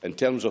 In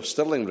terms of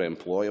Stirling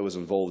Remploy, I was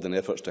involved in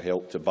efforts to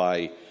help to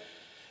buy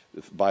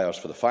buyers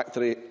for the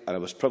factory, and I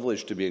was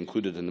privileged to be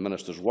included in the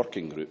Minister's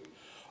working group,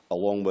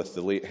 along with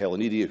the late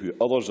Helen Eadie, who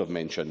others have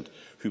mentioned,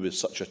 who was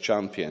such a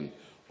champion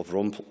of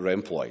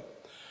Remploy.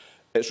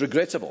 It's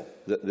regrettable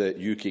that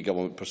the UK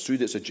Government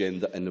pursued its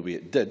agenda in the way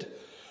it did,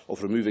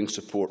 of removing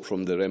support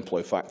from the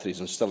Remploy factories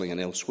in Stirling and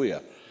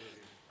elsewhere.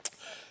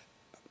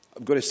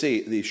 I've got to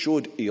say, they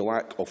showed a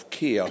lack of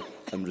care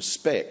and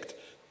respect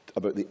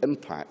about the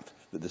impact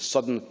that the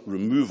sudden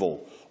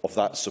removal of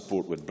that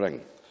support would bring.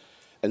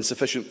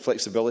 Insufficient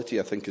flexibility,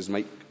 I think, as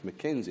Mike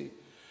Mackenzie,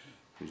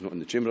 who's not in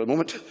the chamber at the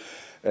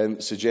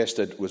moment,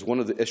 suggested was one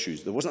of the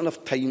issues. There wasn't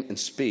enough time and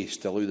space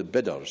to allow the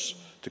bidders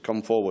to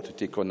come forward to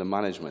take on the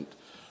management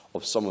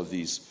of some of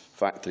these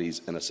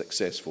factories in a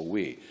successful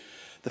way.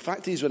 The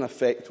factories, in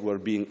effect, were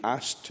being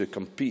asked to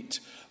compete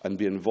and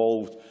be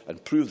involved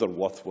and prove their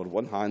worth with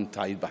one hand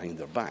tied behind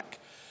their back.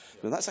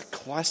 Now, that's a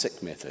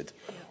classic method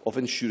of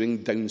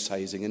ensuring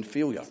downsizing and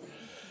failure.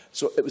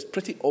 So it was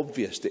pretty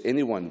obvious to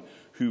anyone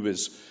who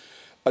was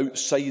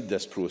outside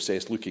this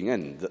process looking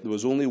in that there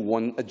was only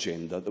one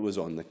agenda that was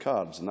on the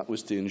cards, and that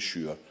was to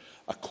ensure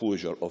a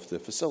closure of the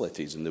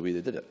facilities in the way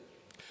they did it.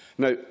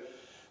 Now,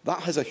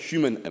 that has a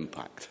human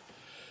impact.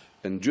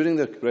 And during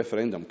the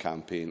referendum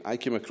campaign, I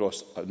came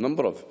across a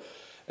number of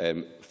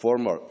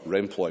former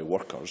Remploy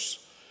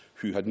workers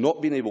who had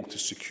not been able to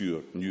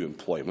secure new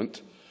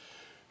employment,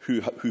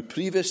 who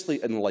previously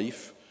in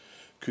life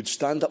could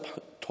stand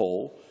up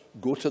tall,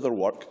 go to their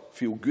work,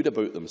 feel good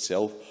about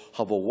themselves,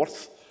 have a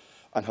worth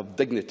and have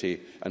dignity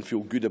and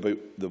feel good about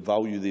the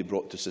value they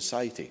brought to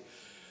society.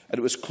 And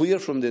it was clear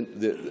from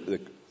the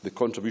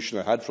contribution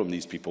I had from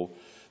these people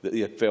that they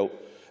had felt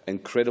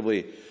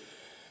incredibly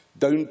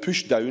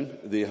pushed down,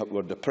 they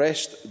were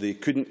depressed, they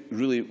couldn't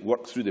really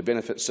work through the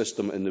benefit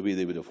system in the way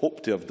they would have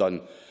hoped to have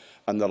done,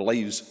 and their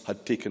lives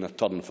had taken a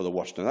turn for the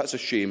worse. Now, that's a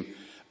shame,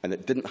 and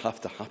it didn't have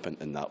to happen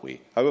in that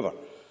way. However,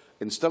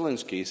 in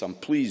Stirling's case, I'm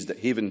pleased that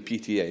Haven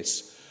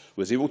PTS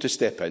was able to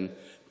step in,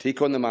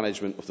 take on the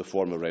management of the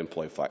former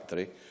Remploy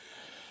factory.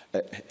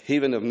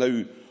 Haven have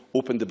now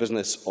opened the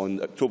business on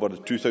October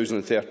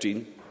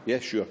 2013.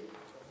 Yes, sure.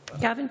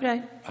 Gavin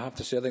Brown. I have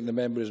to say, I think the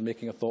member is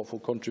making a thoughtful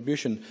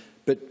contribution.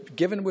 But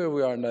given where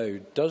we are now,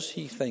 does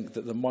he think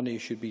that the money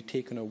should be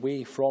taken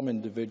away from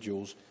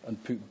individuals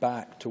and put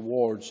back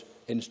towards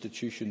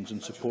institutions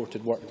and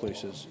supported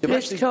workplaces?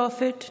 Bruce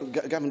Crawford.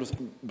 Gavin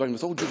Brown,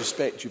 with all due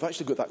respect, you've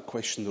actually got that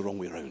question the wrong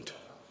way round.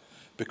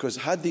 Because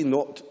had they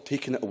not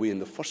taken it away in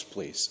the first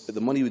place,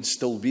 the money would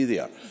still be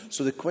there.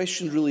 So the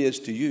question really is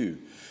to you,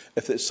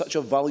 if it's such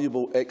a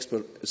valuable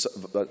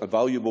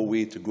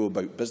way to go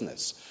about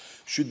business,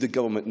 should the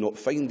government not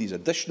find these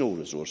additional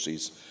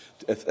resources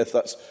if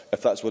that's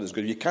what it's going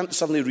to be? You can't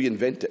suddenly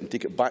reinvent it and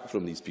take it back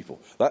from these people.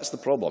 That's the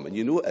problem, and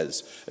you know it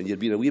is, and you're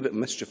being a wee bit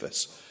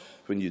mischievous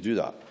when you do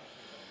that.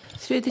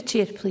 Through the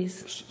chair,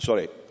 please.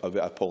 Sorry, I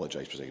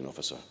apologise, Presiding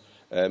Officer.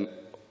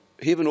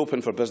 Haven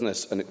opened for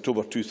business in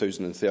October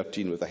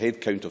 2013 with a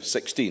head count of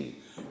 16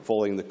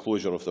 following the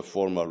closure of the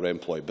former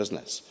Remploy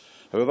business.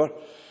 However,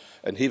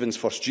 in Haven's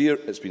first year,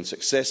 it's been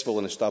successful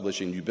in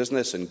establishing new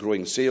business and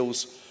growing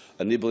sales,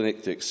 enabling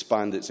it to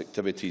expand its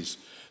activities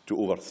to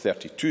over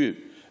 32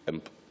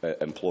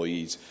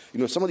 employees. You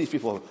know, some of these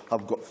people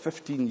have got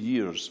 15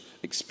 years'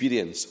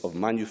 experience of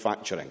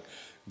manufacturing,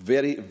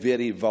 very,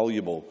 very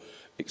valuable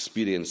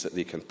experience that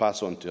they can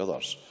pass on to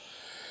others.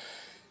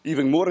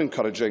 Even more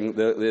encouraging,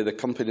 the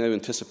company now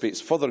anticipates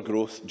further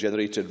growth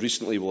generated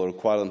recently will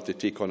require them to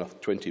take on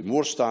 20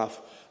 more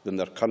staff than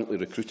they're currently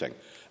recruiting,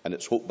 and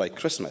it's hoped by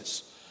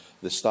Christmas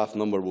the staff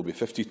number will be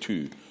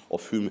 52,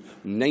 of whom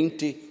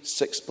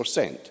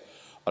 96%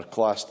 are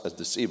classed as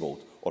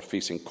disabled or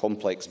facing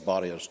complex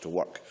barriers to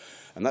work.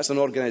 And that's an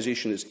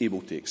organisation that's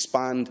able to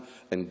expand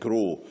and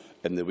grow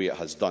in the way it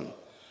has done.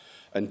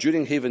 And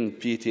during Haven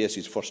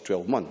PATS's first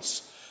 12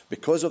 months,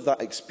 because of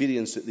that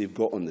experience that they've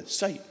got on the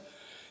site,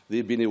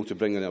 they've been able to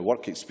bring in a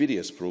work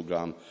experience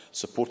programme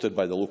supported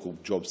by the local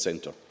Job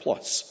Centre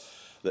Plus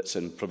that's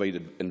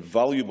provided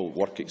invaluable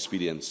work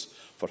experience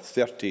for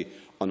 30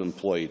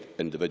 unemployed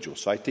individuals.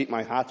 So I take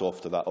my hat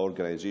off to that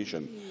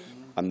organisation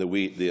and the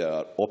way they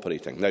are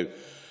operating. Now,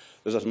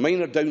 there's a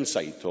minor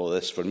downside to all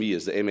this for me,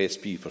 is the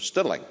MSP for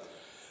Stirling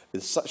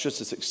is such as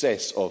the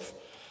success of,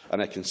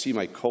 and I can see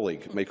my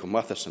colleague Michael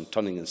Matheson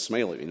turning and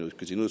smiling, you know,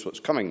 because he knows what's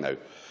coming now.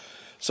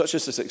 Such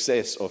as the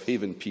success of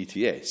Haven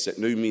PTS, it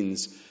now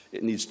means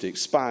it needs to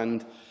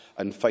expand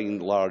and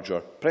find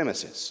larger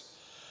premises.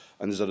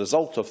 And as a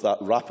result of that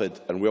rapid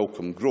and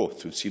welcome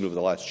growth we've seen over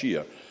the last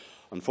year,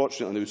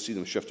 unfortunately, I now see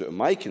them shift out of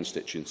my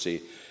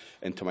constituency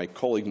into my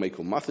colleague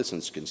Michael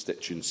Matheson's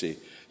constituency,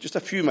 just a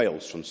few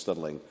miles from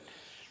Stirling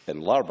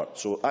in Larbert.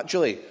 So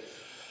actually,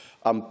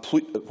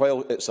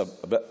 while it's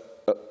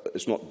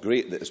it's not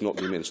great that it's not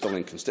going to be in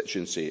Stirling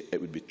constituency, it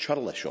would be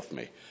churlish of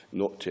me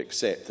not to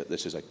accept that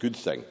this is a good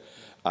thing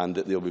and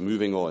that they'll be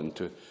moving on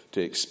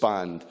to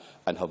expand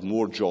and have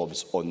more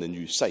jobs on the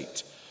new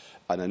site.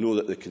 And I know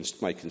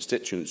that my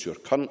constituents who are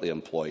currently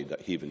employed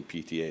at Haven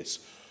PTS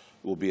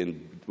will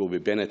be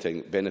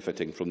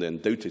benefiting from the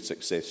undoubted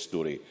success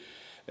story,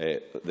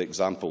 the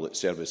example that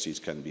services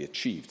can be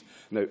achieved.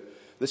 Now,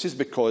 this is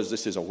because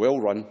this is a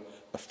well-run,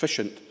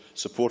 efficient,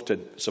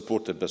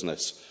 supported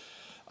business.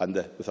 And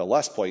with a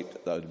last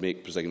point that I would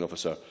make, Presiding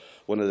Officer,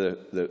 one of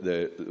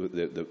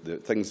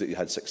the things that you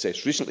had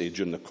success recently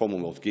during the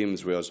Commonwealth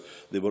Games was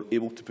they were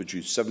able to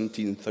produce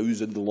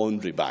 17,000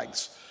 laundry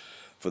bags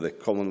for the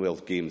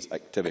Commonwealth Games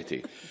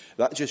activity.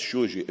 That just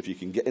shows you, if you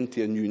can get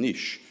into a new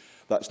niche,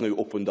 that's now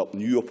opened up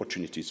new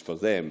opportunities for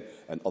them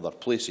and other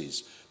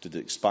places to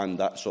expand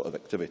that sort of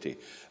activity.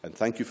 And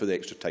thank you for the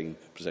extra time,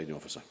 Presiding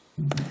Officer.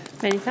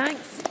 Many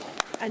thanks.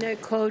 I now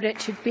call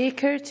Richard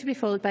Baker to be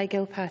followed by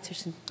Gil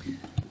Patterson.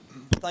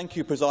 Thank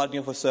you, Presiding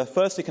Officer.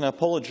 Firstly, can I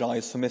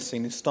apologise for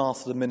missing the start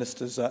of the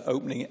Minister's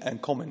opening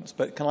and comments,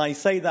 but can I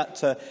say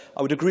that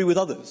I would agree with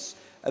others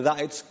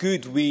that it's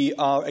good we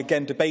are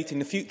again debating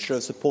the future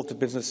of supported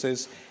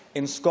businesses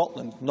in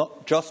Scotland,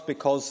 not just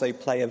because they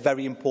play a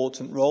very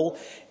important role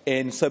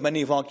in so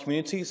many of our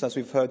communities, as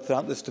we've heard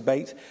throughout this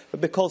debate,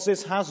 but because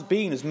this has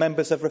been, as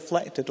members have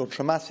reflected, a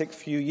traumatic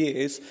few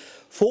years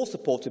for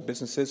supported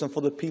businesses and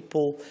for the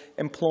people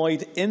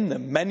employed in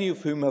them, many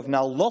of whom have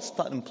now lost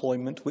that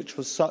employment, which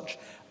was such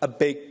a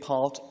big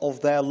part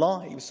of their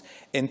lives.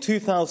 In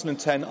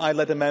 2010, I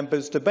led a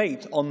members'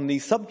 debate on the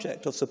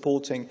subject of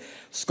supporting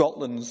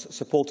Scotland's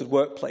supported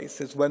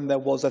workplaces when there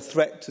was a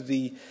threat to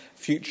the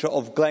future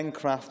of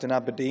Glencraft in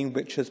Aberdeen,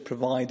 which has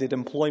provided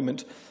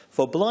employment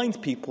for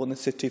blind people in the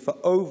city for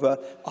over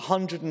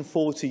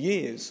 140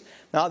 years.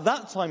 Now, at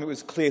that time, it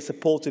was clear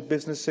supported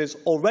businesses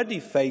already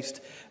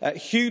faced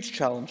huge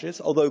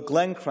challenges, although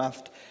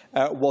Glencraft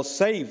was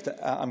saved,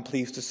 I'm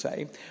pleased to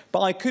say.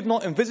 But I could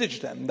not envisage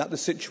then that the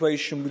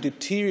situation would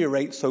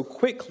deteriorate so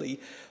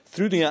quickly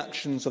through the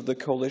actions of the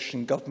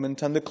coalition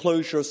government and the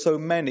closure of so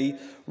many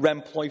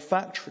Remploy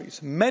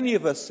factories. Many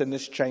of us in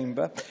this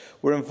chamber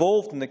were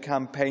involved in the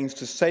campaigns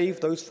to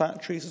save those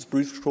factories, as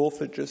Bruce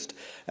Crawford just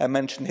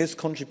mentioned his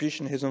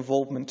contribution, his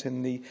involvement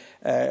in the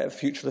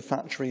future of the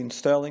factory in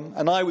Stirling.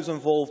 And I was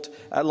involved,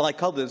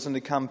 like others, in the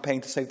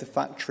campaign to save the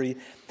factory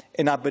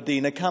in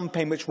Aberdeen, a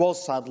campaign which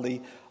was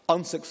sadly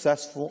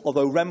unsuccessful,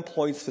 although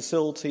Remploy's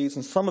facilities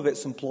and some of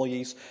its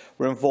employees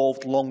were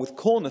involved, along with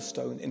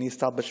Cornerstone, in the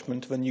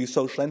establishment of a new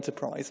social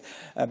enterprise,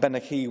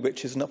 Benachie,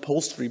 which is an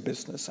upholstery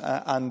business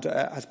and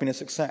has been a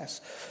success.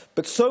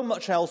 But so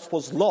much else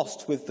was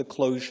lost with the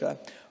closure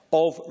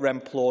of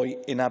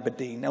Remploy in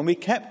Aberdeen, and we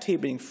kept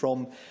hearing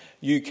from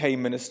UK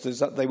ministers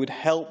that they would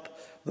help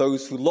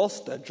those who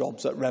lost their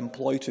jobs at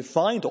Remploy to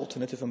find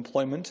alternative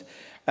employment.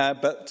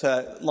 But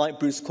like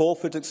Bruce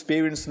Crawford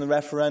experienced in the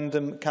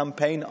referendum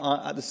campaign,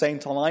 at the same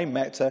time I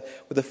met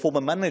with a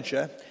former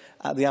manager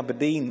at the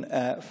Aberdeen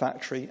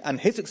factory, and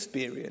his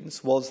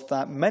experience was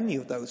that many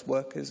of those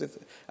workers,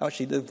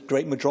 actually the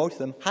great majority of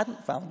them,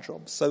 hadn't found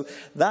jobs. So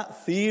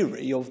that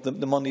theory of the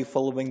money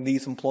following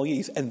these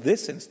employees, in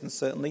this instance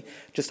certainly,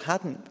 just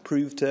hadn't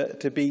proved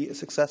to be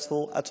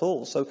successful at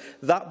all. So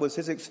that was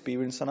his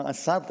experience, and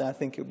sadly I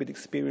think it would be the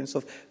experience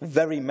of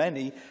very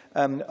many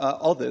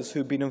others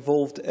who've been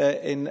involved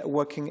in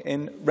working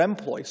in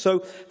Remploy.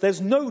 So there's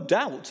no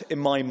doubt in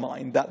my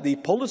mind that the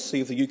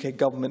policy of the UK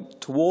government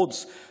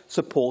towards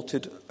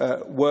supported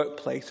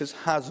workplaces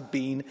has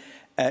been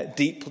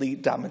deeply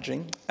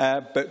damaging.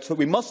 But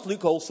we must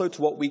look also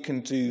to what we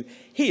can do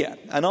here.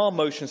 And our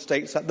motion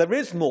states that there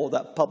is more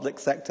that public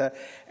sector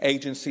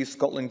agencies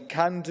Scotland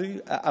can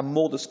do, and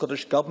more the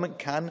Scottish Government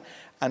can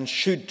and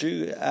should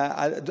do,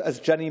 as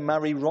Jenny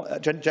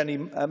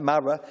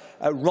Marra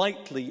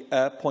rightly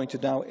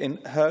pointed out in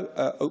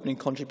her opening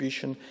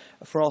contribution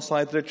for our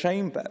side of the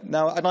chamber.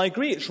 Now, and I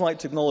agree it's right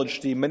to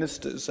acknowledge the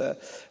Minister's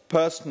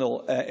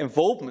personal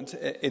involvement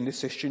in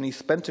this issue, and he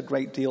spent a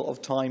great deal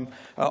of time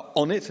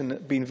on it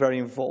and been very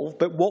involved.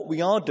 But what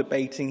we are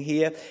debating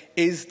here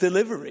is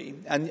delivery,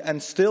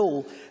 and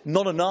still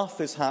not enough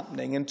is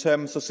happening in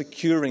terms of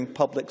securing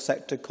public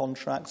sector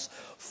contracts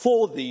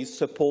for these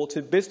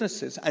supported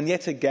businesses. And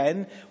yet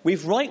again,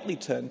 we've rightly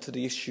turned to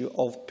the issue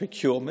of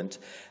procurement,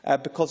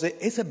 because it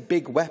is a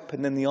big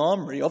weapon in the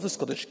armoury of the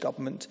Scottish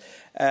Government,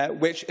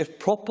 which, if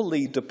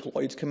properly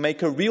deployed, can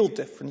make a real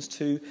difference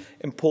to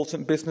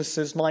important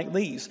businesses like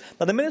these.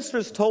 Now, the Minister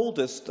has told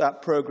us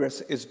that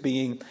progress is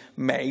being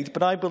made,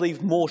 but I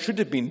believe more should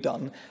have been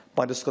done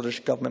by the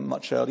Scottish Government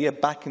much earlier,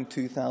 back in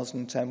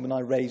 2010, when I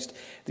raised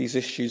these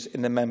issues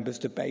in the members'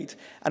 debate.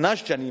 And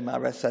as Jenny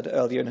Marra said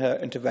earlier in her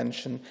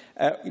intervention,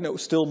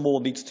 still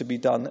more needs to be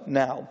done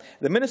now.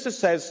 The Minister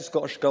says the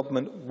Scottish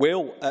Government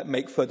will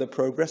make further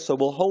progress, so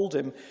we'll hold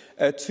him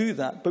to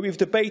that. But we've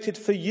debated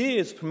for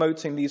years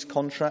promoting these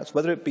contracts,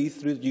 whether it be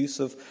through the use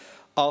of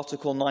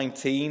Article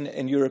 19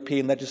 in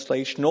European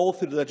legislation, or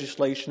through the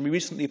legislation we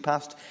recently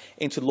passed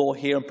into law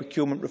here on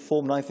procurement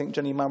reform. And I think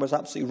Jenny Marra is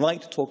absolutely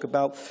right to talk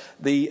about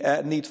the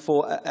need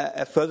for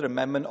a further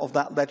amendment of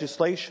that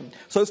legislation.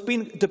 So it's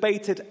been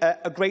debated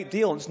a great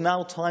deal, and it's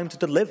now time to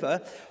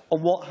deliver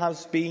on what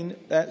has been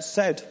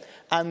said.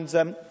 And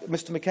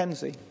Mr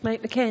Mackenzie.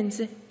 Mike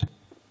Mackenzie.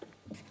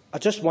 I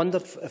just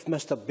wondered if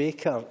Mr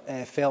Baker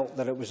felt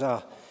that it was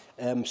a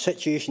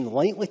situation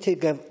likely to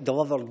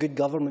deliver good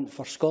government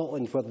for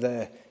Scotland, where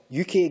the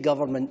UK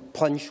government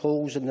punch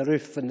holes in the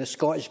roof and the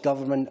Scottish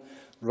government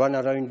run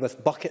around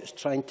with buckets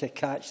trying to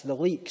catch the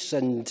leaks.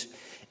 And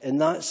in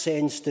that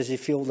sense, does he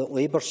feel that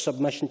Labour's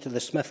submission to the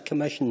Smith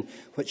Commission,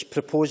 which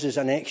proposes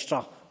an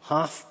extra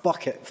half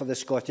bucket for the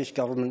Scottish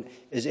Government,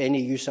 is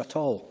any use at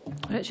all?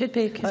 Richard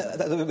Baker.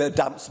 A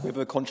damp squib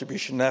of a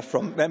contribution there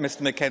from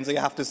Mr Mackenzie,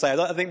 I have to say.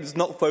 I think it's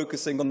not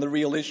focusing on the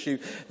real issue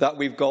that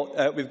we've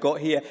got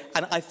here.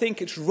 And I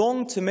think it's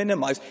wrong to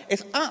minimise.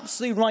 It's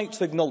absolutely right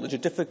to acknowledge the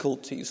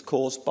difficulties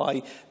caused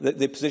by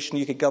the position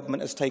the UK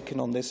Government has taken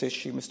on this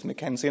issue, Mr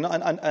Mackenzie.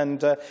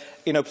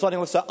 Presiding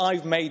Officer,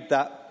 I've made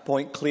that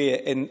point clear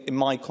in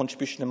my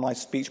contribution in my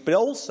speech, but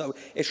also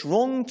it's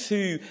wrong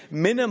to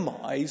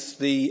minimise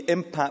the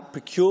impact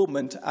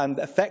procurement and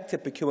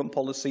effective procurement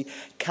policy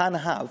can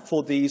have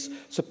for these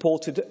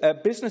supported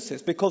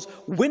businesses, because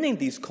winning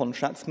these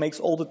contracts makes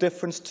all the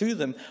difference to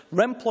them.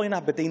 Remploy in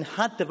Aberdeen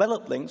had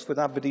developed links with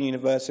Aberdeen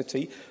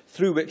University,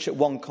 through which it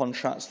won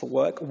contracts for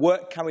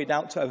work carried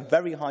out to a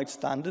very high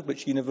standard,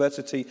 which the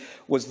university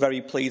was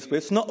very pleased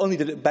with. So not only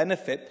did it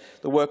benefit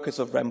the workers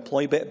of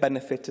Remploy, but it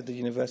benefited the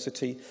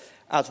university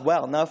as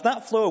well. Now, if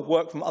that flow of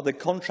work from other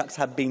contracts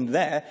had been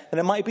there, then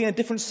it might have been a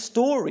different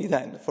story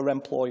then for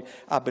Remploy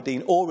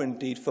Aberdeen, or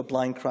indeed for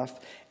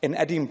Blindcraft in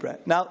Edinburgh.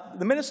 Now,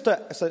 the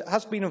Minister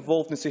has been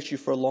involved in this issue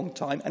for a long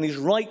time, and he's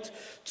right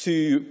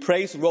to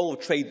praise the role of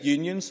trade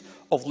unions,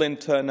 of Lynn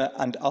Turner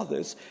and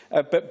others.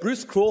 But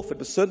Bruce Crawford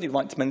was certainly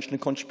right to mention the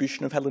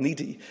contribution of Helen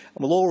Eadie, and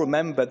we'll all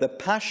remember the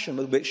passion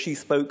with which she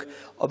spoke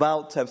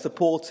about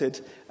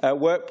supported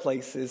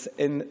workplaces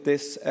in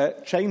this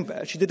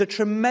chamber. She did a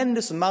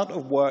tremendous amount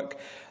of work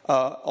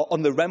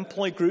on the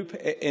Remploy group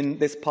in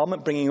this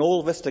Parliament, bringing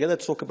all of us together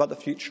to talk about the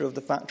future of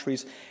the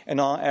factories in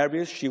our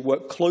areas. She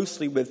worked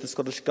closely with the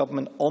Scottish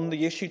Government on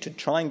the issue to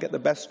try and get the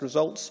best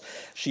results.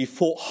 She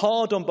fought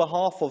hard on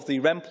behalf of the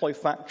Remploy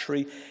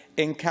factory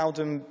in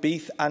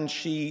Cowdenbeath, and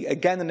she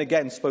again and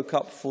again spoke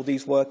up for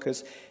these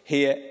workers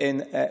here in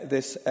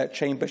this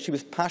chamber. She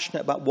was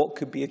passionate about what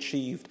could be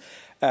achieved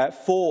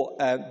for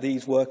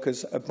these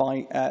workers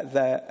by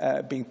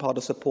their being part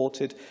of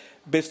supported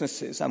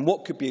businesses, and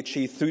what could be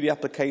achieved through the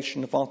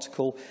application of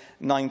Article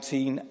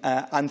 19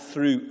 and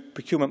through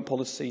procurement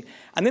policy.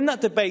 And in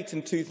that debate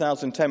in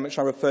 2010, which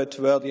I referred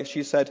to earlier,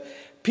 she said,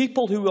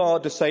 people who are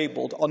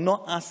disabled are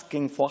not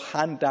asking for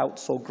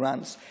handouts or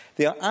grants.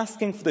 They are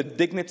asking for the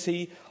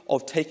dignity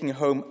of taking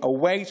home a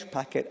wage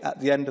packet at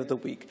the end of the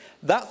week.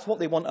 That's what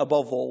they want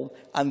above all,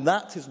 and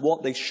that is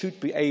what they should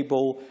be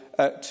able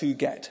to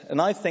get. And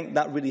I think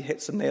that really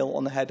hits a nail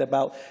on the head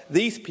about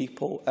these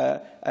people.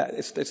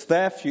 It's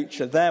their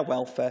future, their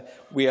welfare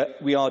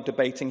we are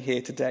debating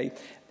here today.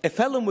 If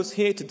Helen was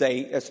here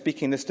today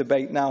speaking this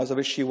debate now as her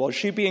issue was,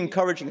 she'd be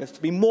encouraging us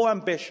to be more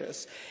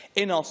ambitious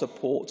in our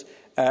support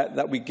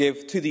that we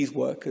give to these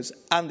workers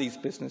and these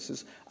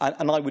businesses,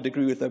 and I would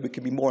agree with her, we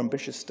can be more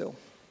ambitious still.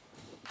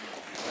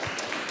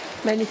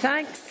 Many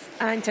thanks,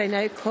 and I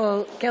now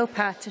call Gil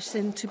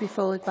Patterson to be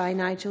followed by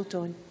Nigel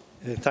Donne.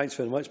 Thanks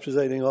very much,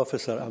 Presiding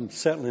Officer. I'm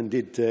certainly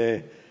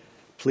indeed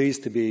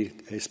pleased to be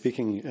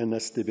speaking in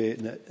this debate,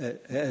 and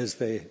it is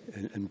very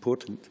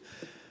important.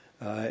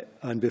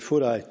 And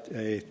before I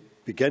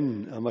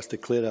begin, I must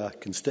declare a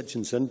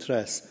constituent's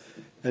interest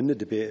in the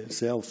debate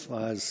itself,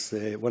 as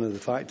one of the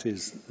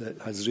factories that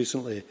has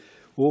recently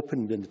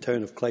opened in the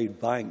town of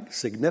Clydebank,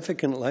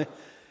 significantly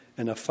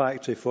in a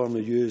factory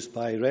formerly used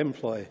by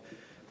Remploy,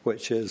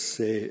 which is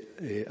a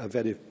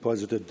very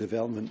positive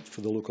development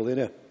for the local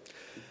area.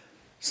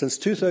 Since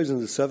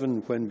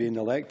 2007, when being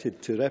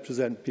elected to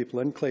represent people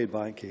in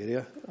Clydebank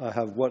area, I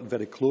have worked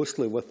very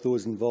closely with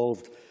those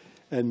involved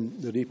in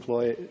the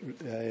Remploy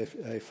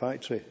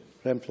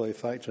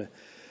factory.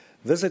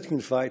 Visiting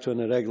the factory on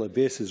a regular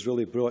basis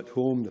really brought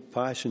home the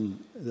passion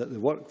that the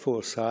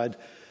workforce had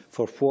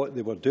for what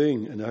they were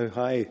doing and how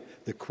high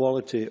the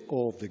quality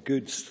of the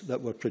goods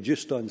that were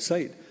produced on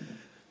site.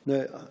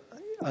 Now,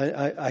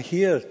 I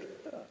hear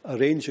a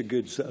range of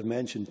goods that are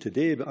mentioned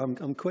today, but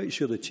I'm quite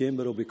sure the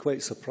Chamber will be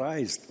quite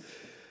surprised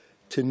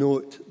to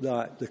note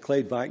that the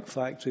Clydebank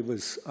factory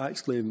was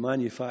actually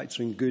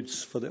manufacturing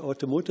goods for the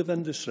automotive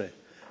industry.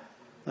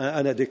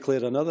 And I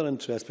declare another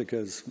interest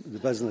because the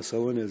business I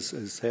own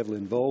is heavily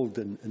involved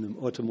in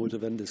the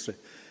automotive industry.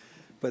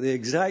 But the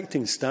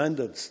exacting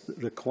standards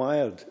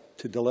required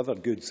to deliver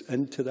goods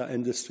into that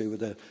industry with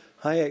the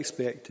high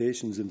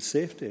expectations and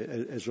safety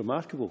is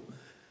remarkable.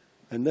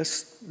 And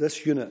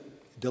this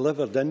unit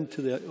delivered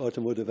into the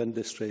automotive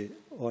industry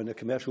on a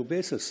commercial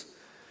basis.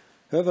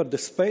 However,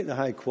 despite the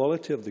high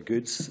quality of the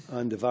goods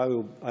and the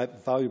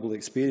valuable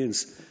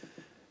experience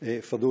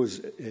for those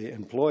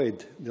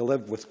employed, they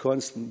live with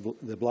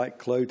the black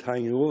cloud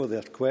hanging over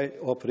their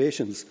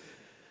operations,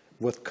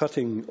 with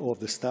cutting of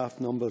the staff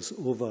numbers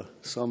over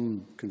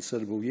some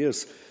considerable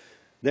years.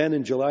 Then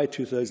in July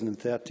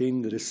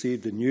 2013, they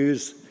received the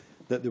news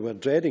that they were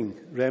dreading.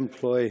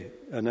 Remploy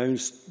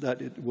announced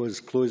that it was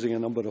closing a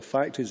number of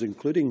factories,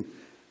 including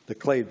the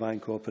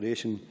Clydebank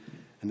operation,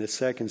 in the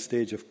second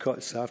stage of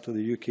cuts after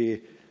the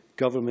UK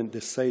government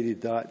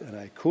decided that, and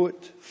I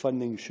quote,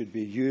 funding should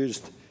be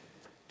used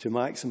to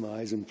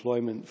maximise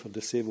employment for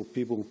disabled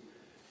people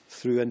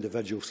through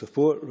individual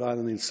support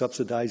rather than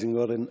subsidising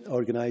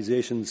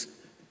organisations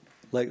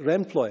like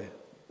Remploy.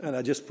 And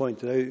I just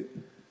pointed out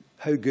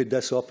how good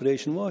this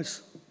operation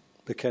was,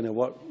 the kind of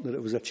work that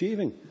it was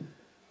achieving.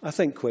 I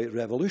think quite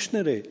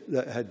revolutionary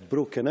that it had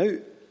broken out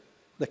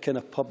the kind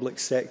of public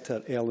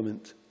sector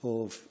element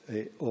of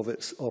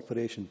its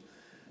operation,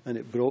 and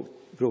it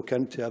broke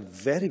into a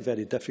very,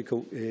 very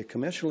difficult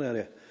commercial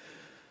area.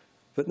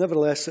 But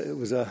nevertheless, it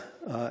was a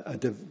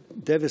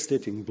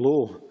devastating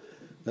blow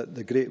that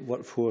the great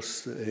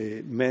workforce,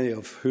 many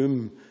of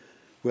whom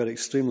were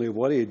extremely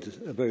worried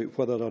about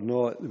whether or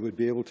not they would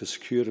be able to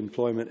secure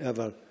employment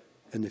ever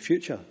in the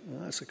future.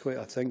 That's quite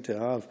a thing to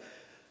have,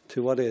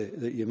 to worry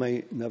that you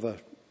might never,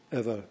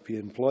 ever be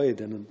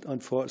employed. And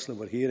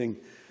unfortunately, we're hearing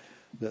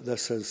that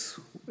this is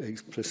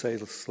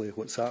precisely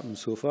what's happened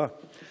so far.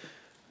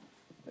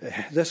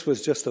 This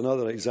was just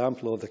another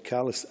example of the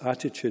callous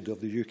attitude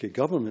of the UK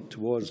government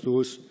towards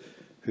those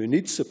who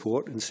need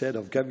support. Instead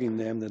of giving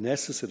them the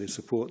necessary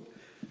support,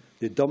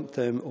 they dumped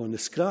them on the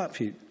scrap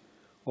heap,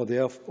 or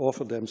they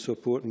offered them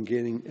support in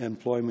gaining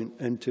employment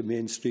into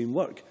mainstream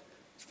work.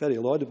 It's very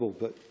laudable,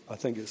 but I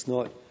think it's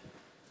not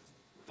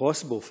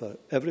possible for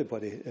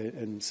everybody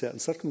in certain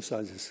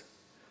circumstances.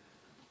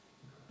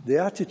 The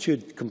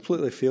attitude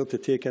completely failed to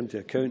take into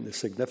account the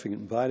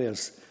significant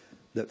barriers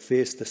that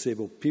face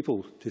disabled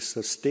people to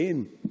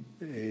sustain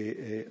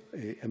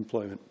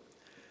employment.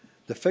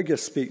 The figure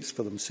speaks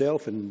for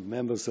themselves, and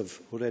members have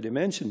already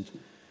mentioned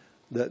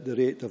that the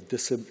rate of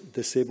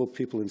disabled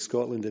people in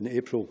Scotland in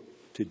April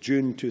to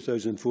June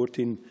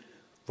 2014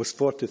 was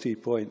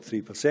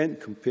 43.3%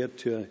 compared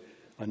to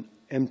an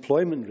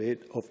employment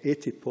rate of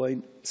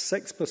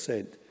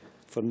 80.6%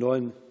 for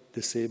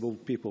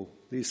non-disabled people.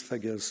 These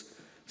figures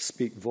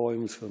speak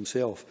volumes for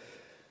themselves.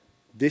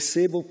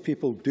 Disabled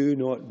people do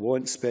not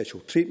want special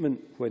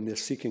treatment when they're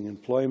seeking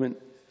employment.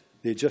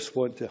 They just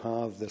want to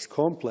have this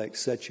complex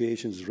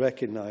situations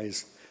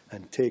recognised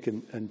and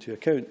taken into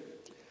account.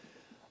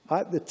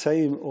 At the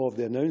time of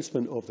the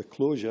announcement of the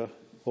closure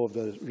of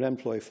the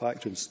Remploy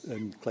factory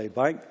in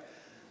Clydebank,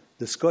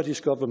 the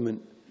Scottish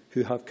Government,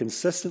 who have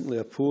consistently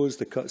opposed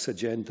the cuts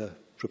agenda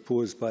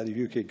proposed by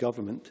the UK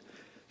Government,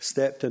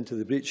 stepped into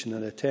the breach in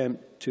an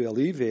attempt to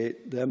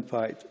alleviate the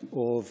impact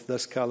of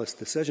this callous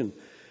decision.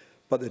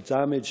 But the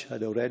damage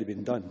had already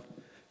been done.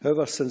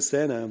 However, since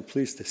then, I am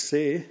pleased to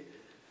say,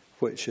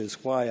 which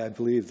is why I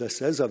believe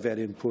this is a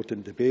very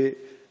important debate,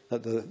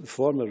 that the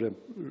former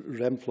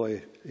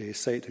Remploy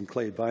site in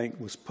Clydebank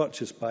was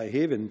purchased by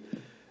Haven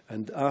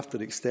and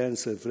after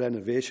extensive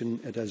renovation,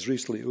 it has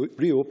recently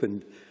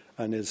reopened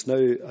and is now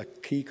a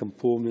key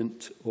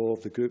component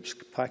of the group's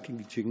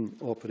packaging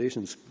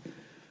operations.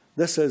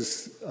 This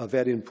is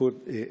very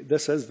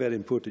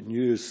important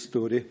news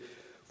story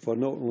for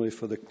not only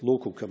for the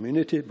local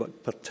community,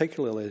 but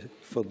particularly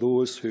for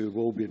those who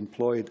will be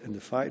employed in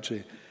the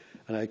factory.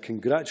 And I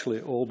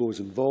congratulate all those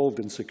involved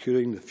in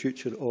securing the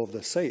future of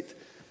the site,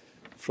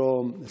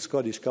 from the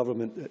Scottish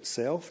Government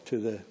itself to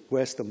the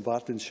West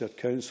Dunbartonshire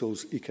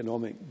Council's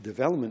Economic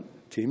Development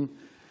team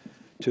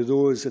to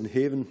those in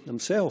Haven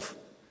themselves.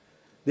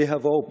 They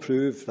have all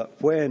proved that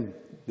when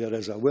there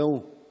is a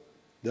will,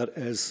 there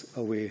is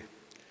a way.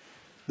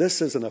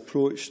 This is an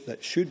approach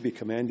that should be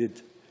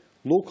commended,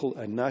 local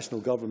and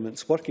national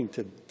governments working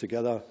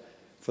together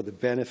for the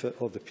benefit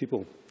of the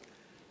people.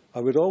 I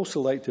would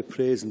also like to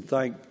praise and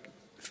thank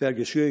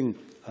Fergus Ewing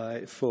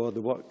for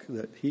the work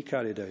that he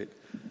carried out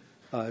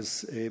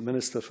as a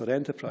Minister for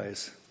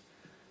Enterprise,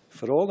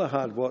 for all the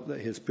hard work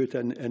that he has put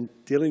in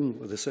dealing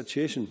with the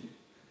situation.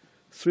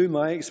 Through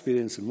my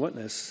experience and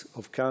witness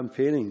of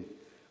campaigning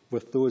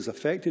with those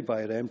affected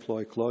by our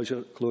employee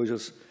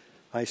closures,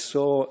 I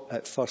saw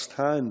at first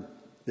hand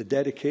the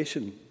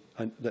dedication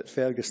that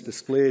Fergus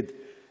displayed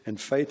in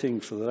fighting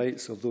for the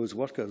rights of those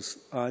workers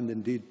and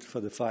indeed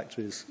for the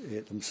factories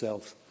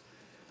themselves.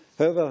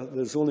 However,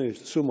 there is only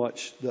so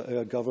much that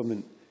our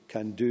government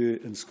can do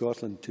in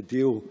Scotland to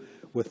deal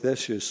with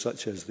issues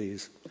such as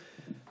these.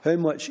 How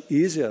much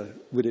easier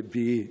would it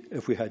be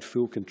if we had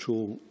full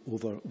control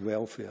over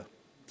welfare?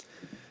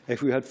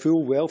 If we had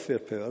full welfare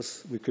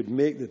powers, we could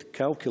make the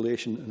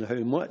calculation on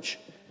how much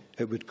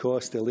it would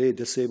cost to lay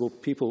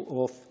disabled people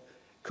off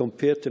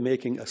compared to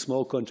making a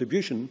small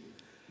contribution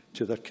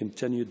to their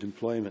continued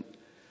employment.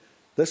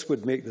 This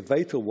would make the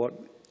vital work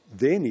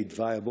they need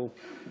viable.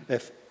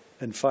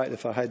 In fact,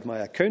 if I had my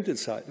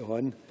accountant's hat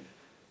on,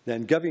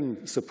 then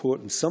giving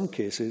support in some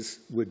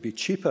cases would be a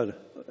cheaper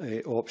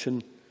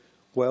option,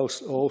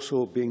 whilst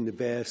also being the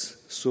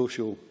best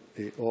social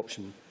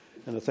option.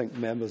 And I think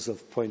members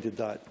have pointed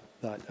that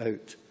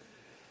out.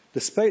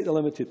 Despite the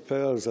limited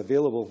powers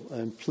available, I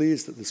am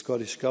pleased that the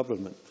Scottish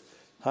Government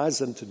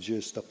has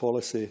introduced a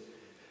policy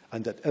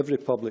and that every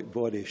public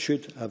body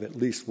should have at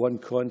least one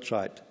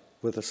contract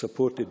with a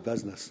supported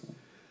business.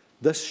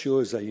 This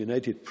shows a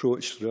united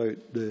approach throughout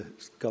the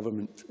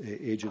government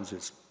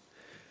agencies.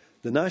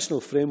 The National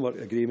Framework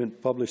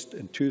Agreement, published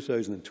in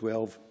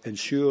 2012,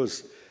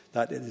 ensures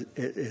that it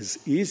is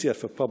easier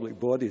for public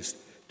bodies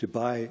to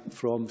buy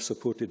from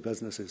supported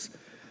businesses.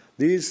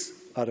 These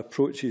are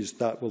approaches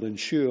that will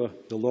ensure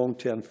the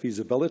long-term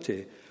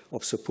feasibility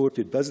of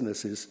supported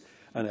businesses,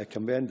 and I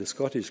commend the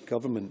Scottish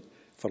Government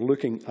for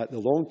looking at the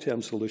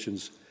long-term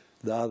solutions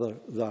rather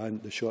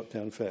than the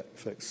short-term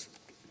fix.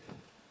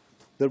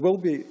 There will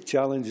be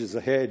challenges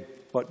ahead,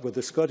 but with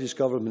the Scottish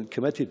Government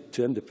committed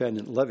to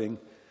independent living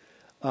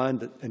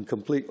and in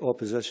complete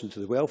opposition to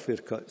the welfare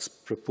cuts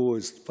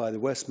proposed by the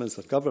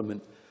Westminster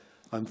Government,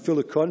 I am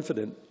fully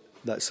confident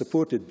that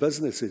supported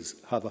businesses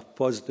have a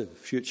positive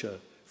future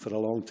for a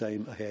long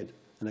time ahead.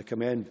 And I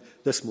commend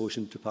this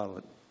motion to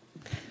Parliament.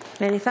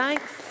 Many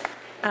thanks.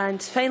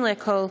 And finally, I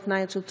call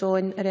Nigel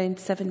Dawn, around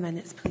 7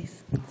 minutes,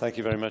 please. Thank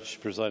you very much,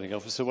 Presiding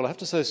Officer. Well, I have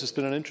to say this has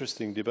been an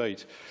interesting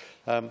debate.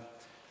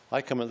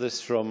 I come at this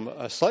from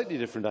a slightly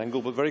different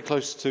angle, but very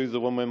close to the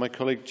one where my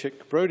colleague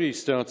Chick Brodie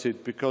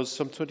started, because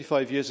some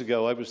 25 years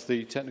ago I was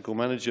the technical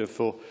manager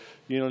for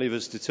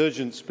Unilever's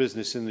detergents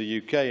business in the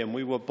UK, and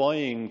we were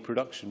buying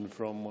production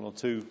from one or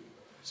two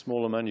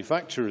smaller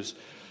manufacturers.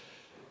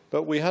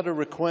 But we had a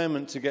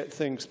requirement to get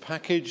things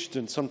packaged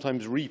and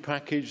sometimes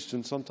repackaged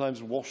and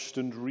sometimes washed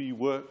and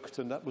reworked,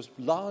 and that was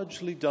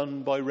largely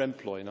done by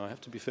Remploy. Now, I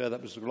have to be fair,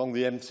 that was along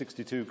the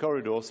M62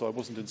 corridor, so I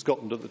wasn't in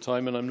Scotland at the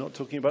time, and I'm not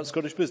talking about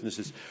Scottish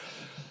businesses.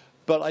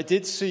 But I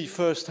did see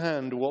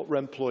firsthand what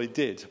Remploy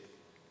did.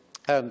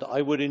 And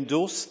I would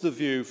endorse the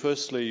view,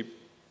 firstly,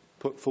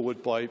 put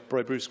forward by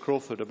Bruce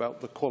Crawford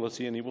about the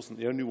quality, and he wasn't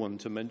the only one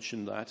to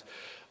mention that,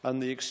 and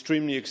the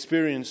extremely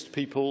experienced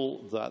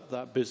people that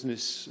that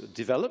business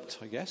developed,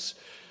 I guess,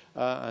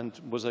 and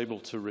was able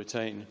to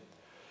retain.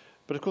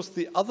 But of course,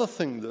 the other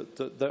thing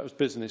that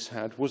business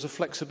had was a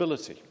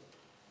flexibility,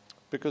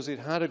 because it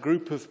had a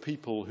group of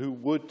people who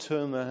would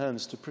turn their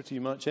hands to pretty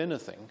much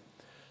anything.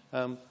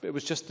 It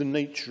was just the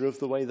nature of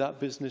the way that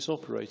business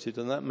operated,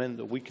 and that meant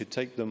that we could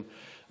take them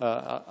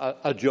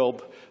a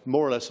job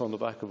more or less on the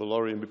back of a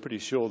lorry and be pretty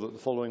sure that the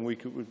following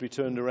week it would be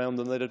turned around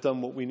and they'd have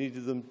done what we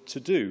needed them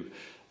to do.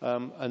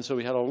 And so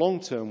we had a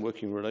long-term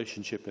working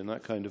relationship in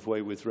that kind of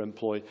way with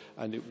Remploy,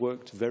 and it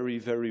worked very,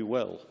 very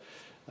well.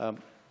 And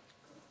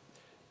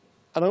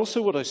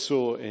also what I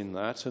saw in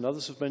that, and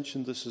others have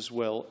mentioned this as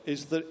well,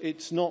 is that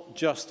it's not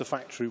just a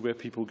factory where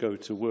people go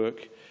to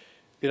work.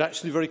 It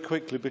actually very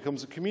quickly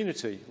becomes a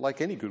community,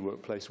 like any good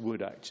workplace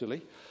would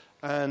actually.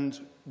 And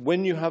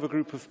when you have a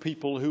group of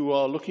people who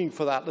are looking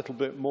for that little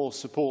bit more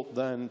support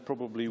than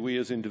probably we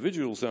as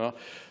individuals are,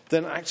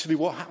 then actually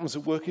what happens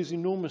at work is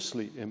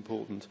enormously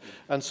important.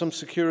 And some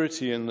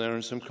security in there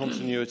and some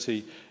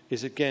continuity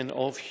is, again,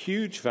 of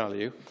huge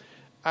value.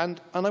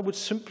 And I would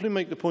simply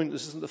make the point,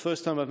 this isn't the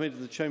first time I've made it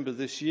to the Chamber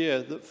this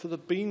year, that for the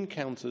bean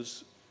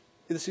counters,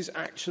 this is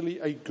actually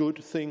a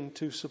good thing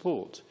to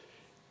support.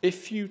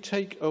 If you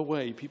take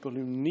away people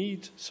who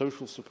need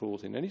social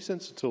support in any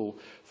sense at all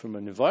from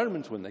an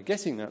environment when they're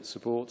getting that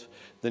support,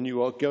 then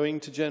you are going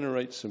to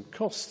generate some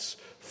costs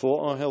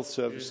for our health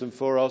service and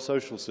for our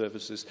social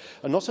services.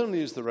 And not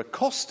only is there a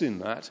cost in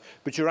that,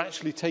 but you're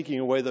actually taking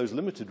away those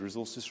limited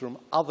resources from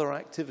other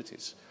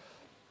activities.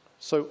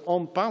 So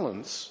on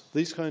balance,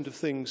 these kind of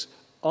things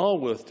are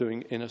worth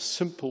doing in a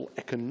simple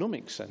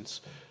economic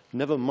sense,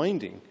 never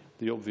minding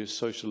the obvious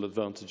social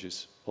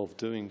advantages of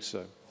doing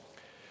so.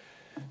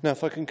 Now,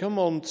 if I can come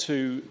on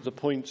to the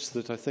points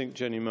that I think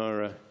Jenny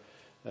Mara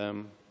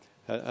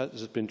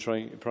has been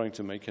trying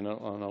to make, and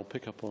I'll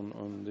pick up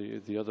on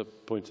the other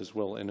point as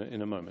well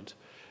in a moment.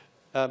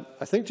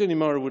 I think Jenny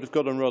Mara would have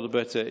got on rather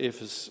better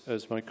if,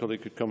 as my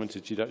colleague had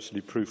commented, she'd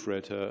actually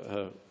proofread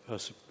her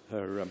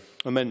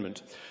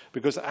amendment.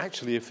 Because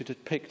actually, if it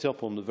had picked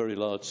up on the very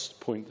large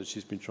point that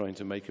she's been trying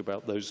to make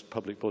about those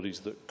public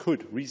bodies that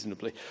could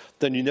reasonably,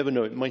 then you never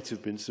know, it might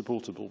have been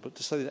supportable. But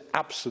to say that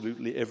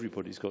absolutely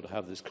everybody's got to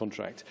have this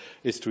contract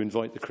is to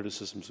invite the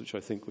criticisms which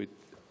I think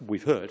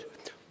we've heard.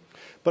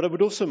 But I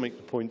would also make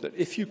the point that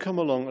if you come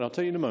along, and I'll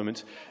tell you in a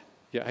moment,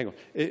 yeah, hang on.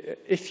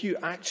 If you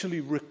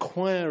actually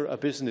require a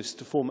business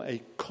to form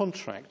a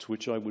contract,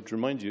 which I would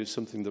remind you is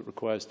something that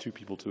requires two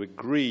people to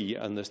agree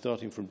and they're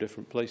starting from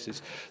different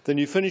places, then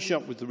you finish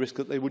up with the risk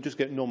that they would just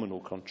get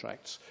nominal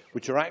contracts,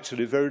 which are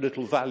actually very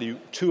little value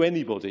to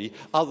anybody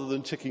other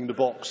than ticking the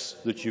box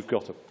that you've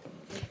got them.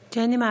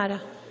 Jenny Mara.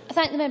 I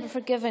thank the member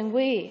for giving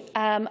way.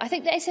 I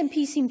think the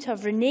SNP seem to have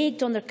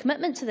reneged on their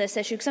commitment to this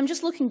issue, because I'm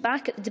just looking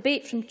back at the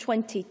debate from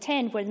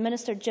 2010 where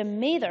Minister Jim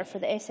Mather for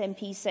the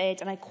SNP said,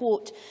 and I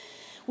quote,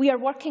 "We are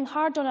working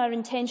hard on our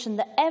intention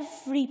that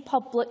every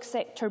public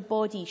sector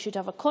body should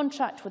have a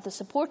contract with a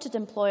supported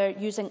employer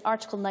using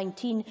Article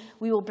 19.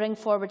 We will bring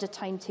forward a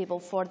timetable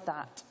for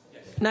that."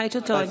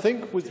 Nigel Doyle. I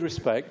think, with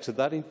respect to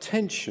that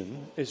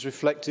intention, is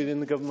reflected in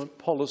the government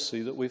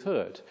policy that we've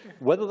heard.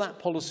 Whether that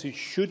policy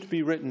should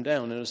be written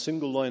down in a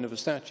single line of a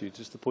statute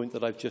is the point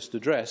that I've just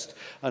addressed,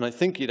 and I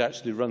think it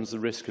actually runs the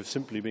risk of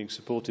simply being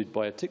supported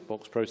by a tick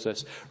box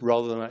process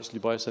rather than actually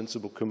by a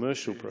sensible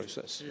commercial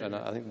process. And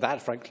I think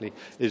that, frankly,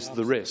 is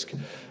the risk.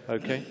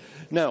 Okay?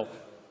 Now,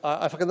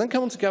 if I can then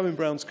come on to Gavin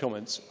Brown's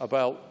comments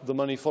about the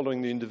money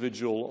following the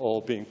individual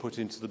or being put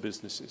into the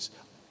businesses.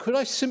 Could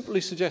I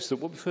simply suggest that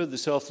what we've heard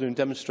this afternoon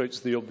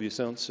demonstrates the obvious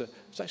answer?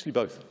 It's actually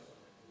both.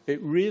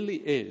 It really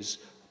is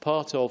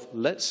part of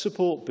let's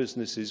support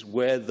businesses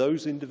where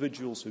those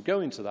individuals who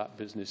go into that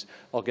business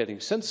are getting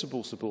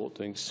sensible support,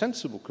 doing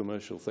sensible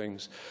commercial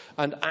things,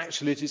 and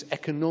actually it is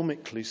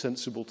economically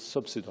sensible to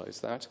subsidise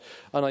that.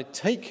 And I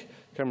take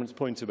Cameron's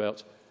point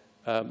about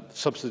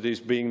subsidies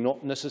being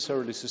not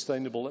necessarily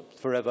sustainable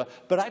forever,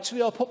 but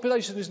actually our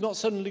population is not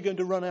suddenly going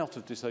to run out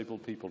of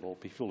disabled people or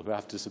people who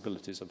have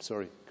disabilities. I'm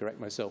sorry, correct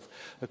myself.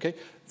 Okay?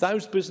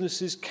 Those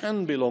businesses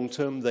can be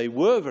long-term. They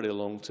were very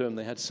long-term.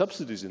 They had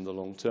subsidies in the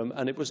long-term,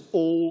 and it was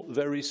all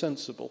very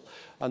sensible.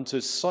 And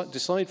to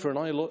decide for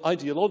an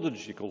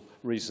ideological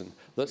reason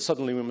that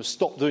suddenly we must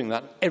stop doing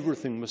that,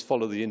 everything must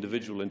follow the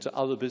individual into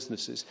other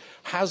businesses,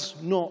 has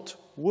not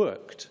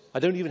worked. I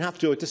don't even have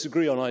to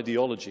disagree on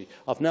ideology.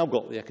 I've now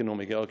got the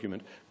economic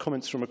argument.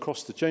 Comments from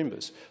across the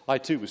chambers. I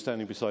too was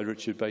standing beside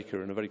Richard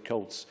Baker in a very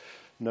cold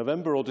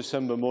November or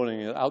December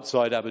morning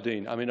outside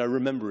Aberdeen. I mean, I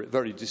remember it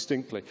very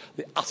distinctly.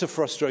 The utter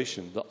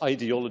frustration that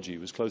ideology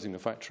was closing a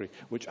factory,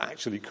 which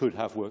actually could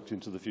have worked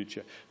into the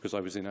future, because I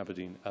was in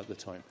Aberdeen at the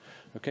time.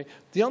 Okay?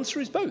 The answer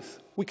is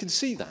both. We can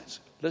see that.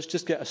 Let's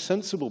just get a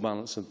sensible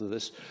balance into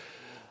this.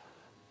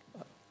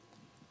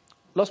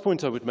 Last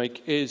point I would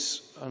make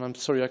is, and I'm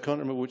sorry, I can't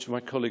remember which of my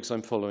colleagues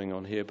I'm following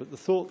on here, but the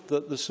thought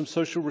that there's some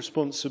social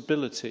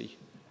responsibility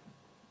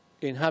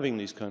in having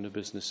these kind of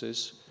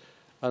businesses,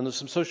 and there's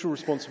some social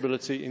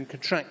responsibility in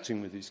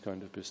contracting with these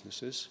kind of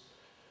businesses.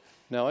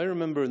 Now, I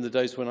remember in the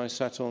days when I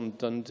sat on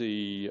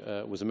Dundee,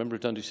 was a member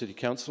of Dundee City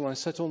Council, and I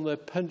sat on their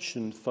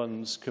pension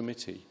funds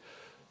committee,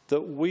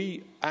 that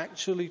we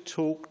actually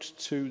talked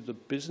to the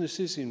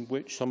businesses in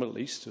which, some at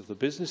least, of the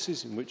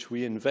businesses in which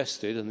we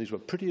invested, and these were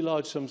pretty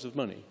large sums of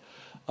money,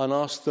 and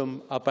asked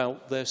them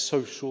about their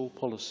social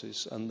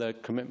policies and their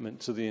commitment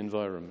to the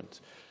environment.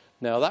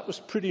 Now, that was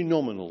pretty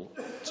nominal,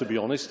 to be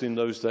honest, in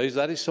those days.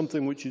 That is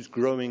something which is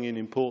growing in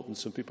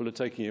importance, and people are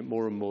taking it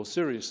more and more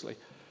seriously.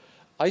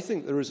 I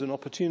think there is an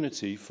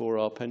opportunity for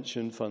our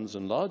pension funds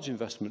and large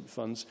investment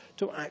funds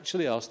to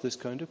actually ask this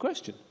kind of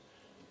question.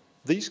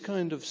 These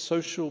kind of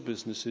social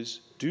businesses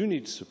do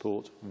need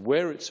support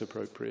where it's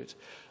appropriate,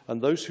 and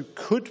those who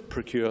could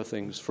procure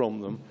things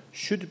from them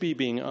should be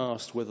being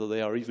asked whether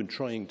they are even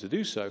trying to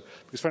do so,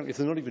 because frankly, if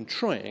they're not even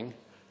trying,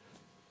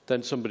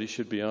 then somebody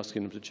should be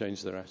asking them to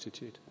change their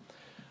attitude.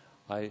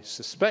 I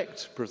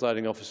suspect,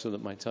 Presiding Officer,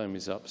 that my time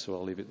is up, so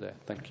I'll leave it there.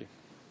 Thank you.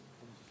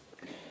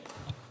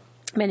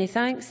 Many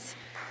thanks.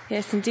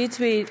 Yes, indeed,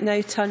 we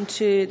now turn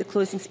to the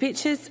closing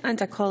speeches,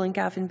 and I call on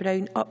Gavin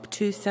Brown up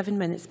to 7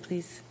 minutes,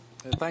 please.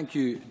 Thank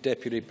you,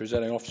 Deputy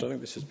Presiding Officer. I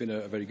think this has been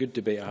a very good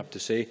debate, I have to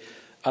say.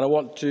 And I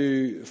want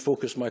to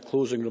focus my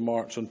closing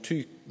remarks on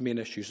two main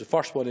issues. The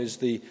first one is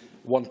the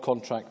one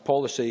contract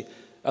policy,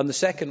 and the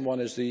second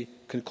one is the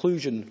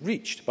conclusion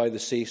reached by the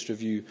SACE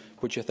review,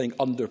 which I think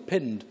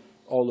underpinned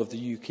all of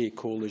the UK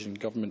coalition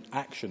government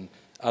action,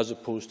 as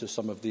opposed to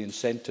some of the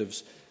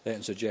incentives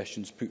and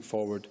suggestions put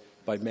forward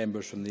by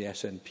members from the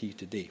SNP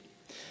today.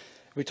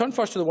 If we turn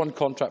first to the one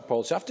contract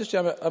policy, I have to say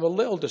I'm a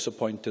little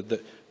disappointed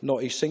that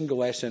not a single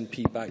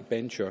SNP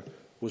backbencher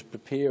was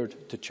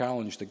prepared to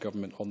challenge the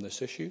government on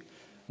this issue.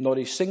 Not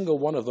a single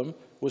one of them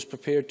was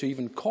prepared to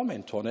even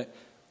comment on it,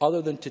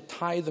 other than to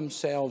tie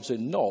themselves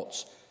in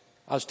knots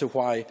as to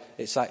why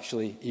it's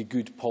actually a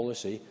good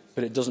policy,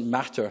 but it doesn't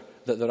matter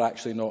that they're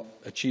actually not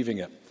achieving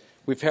it.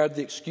 We've heard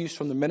the excuse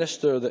from the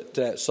Minister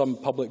that some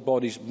public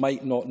bodies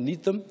might not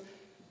need them,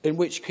 in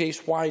which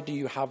case, why do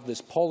you have this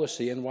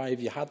policy, and why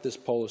have you had this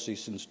policy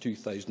since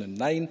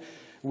 2009?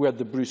 We had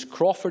the Bruce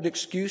Crawford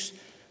excuse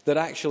that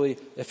actually,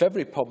 if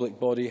every public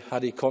body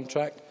had a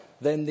contract,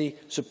 then the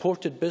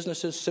supported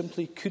businesses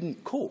simply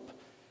couldn't cope.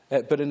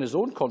 But in his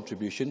own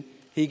contribution,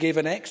 he gave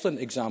an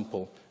excellent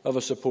example of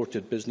a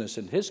supported business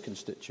in his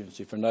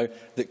constituency for now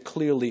that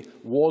clearly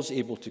was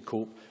able to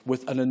cope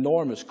with an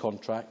enormous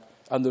contract,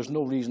 and there's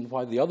no reason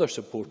why the other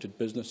supported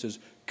businesses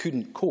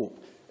couldn't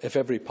cope if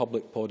every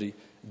public body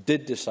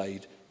did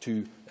decide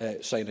to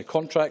sign a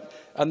contract.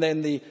 And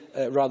then the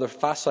rather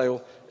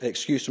facile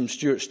excuse from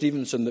Stuart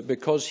Stevenson that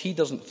because he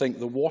doesn't think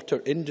the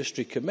Water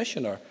Industry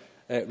Commissioner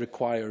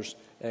requires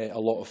a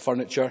lot of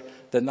furniture,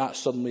 then that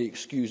suddenly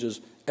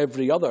excuses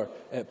every other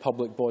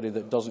public body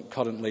that doesn't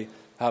currently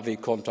have a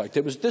contract.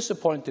 It was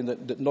disappointing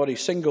that not a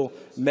single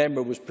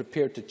member was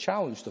prepared to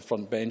challenge the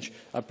front bench,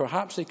 and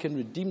perhaps they can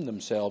redeem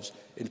themselves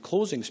in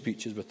closing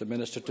speeches with the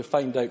Minister to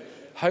find out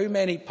how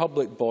many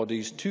public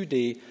bodies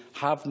today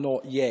have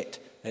not yet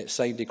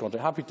signed a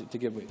contract. Happy to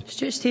give way.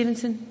 Stuart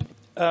Stevenson.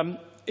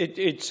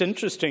 It's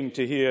interesting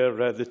to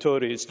hear the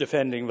Tories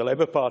defending the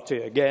Labour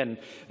Party again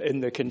in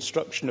the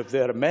construction of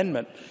their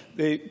amendment.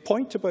 The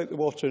point about the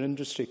Water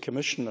Industry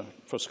Commissioner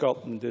for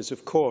Scotland is,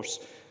 of course,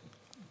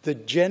 the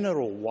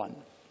general one,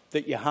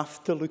 that you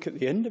have to look at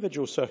the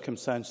individual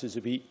circumstances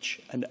of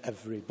each and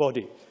every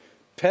body.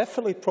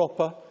 Perfectly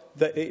proper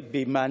that it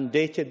be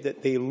mandated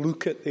that they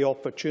look at the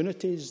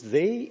opportunities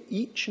they,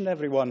 each and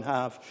every one,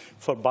 have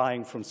for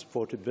buying from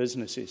supported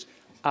businesses.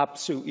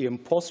 Absolutely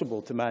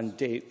impossible to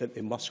mandate that they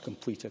must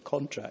complete a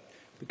contract,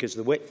 because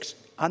the WICs,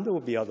 and there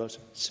will be others,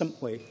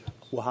 simply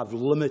will have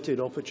limited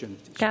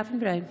opportunities. Gavin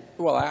Brown.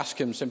 Well, I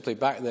ask him simply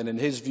back then, in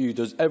his view,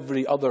 does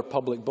every other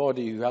public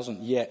body who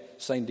hasn't yet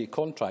signed a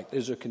contract,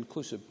 is there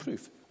conclusive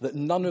proof that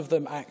none of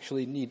them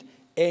actually need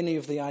any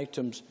of the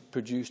items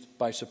produced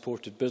by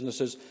supported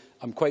businesses?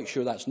 I'm quite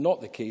sure that's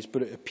not the case,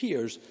 but it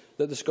appears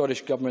that the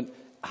Scottish Government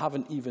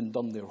haven't even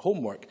done their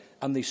homework,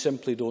 and they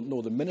simply don't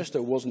know. The Minister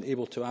wasn't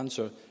able to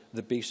answer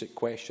the basic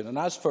question. And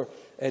as for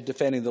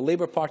defending the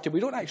Labour Party,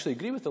 we don't actually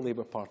agree with the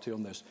Labour Party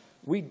on this.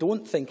 We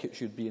don't think it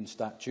should be in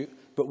statute,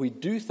 but we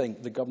do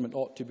think the government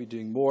ought to be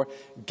doing more.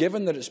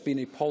 Given that it's been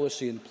a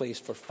policy in place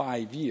for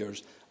 5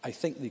 years, I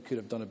think they could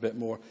have done a bit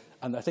more,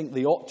 and I think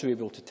they ought to be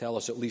able to tell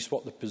us at least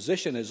what the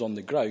position is on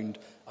the ground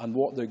and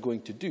what they're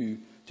going to do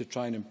to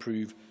try and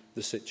improve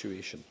the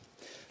situation.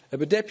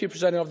 But Deputy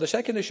Presiding Officer, the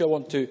second issue I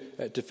want to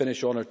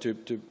finish on, or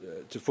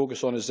to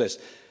focus on, is this.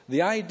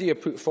 The idea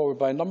put forward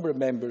by a number of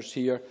members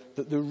here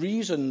that the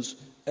reasons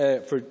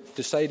for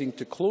deciding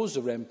to close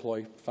the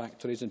Remploy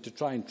factories and to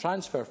try and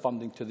transfer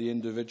funding to the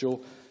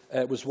individual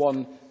was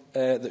one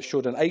that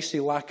showed an icy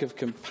lack of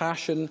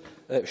compassion,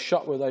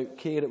 shut without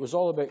care. It was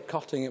all about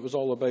cutting. It was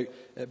all about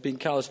being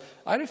callous.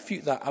 I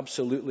refute that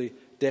absolutely,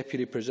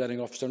 Deputy Presiding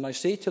Officer, and I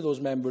say to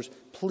those members,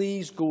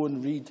 please go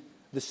and read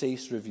the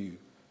SACE review.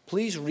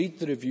 Please read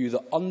the review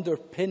that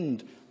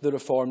underpinned the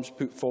reforms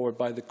put forward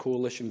by the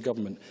coalition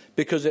government,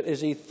 because it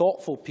is a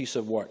thoughtful piece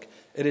of work.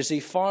 It is a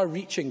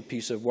far-reaching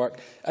piece of work.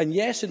 And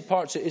yes, in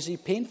parts, it is a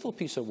painful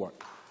piece of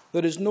work.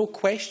 There is no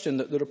question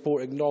that the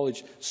report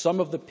acknowledged some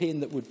of the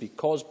pain that would be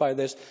caused by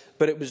this,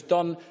 but it was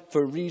done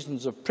for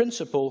reasons of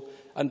principle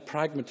and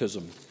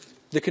pragmatism.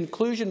 The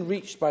conclusion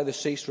reached by the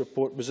SACE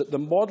report was that the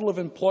model of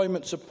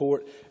employment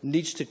support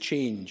needs to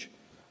change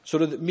so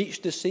that it meets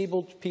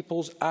disabled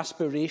people's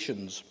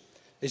aspirations,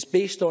 is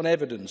based on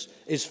evidence,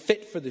 is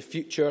fit for the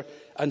future,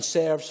 and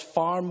serves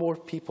far more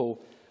people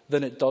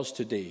than it does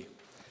today.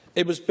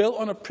 It was built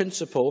on a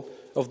principle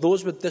of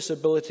those with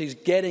disabilities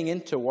getting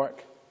into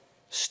work,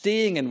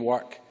 staying in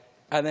work,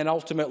 and then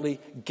ultimately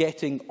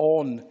getting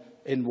on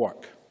in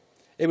work.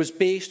 It was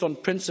based on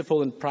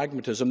principle and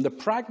pragmatism, the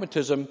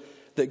pragmatism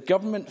that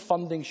government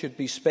funding should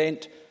be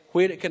spent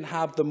where it can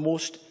have the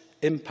most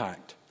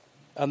impact.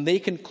 And they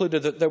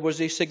concluded that there was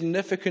a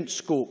significant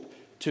scope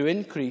to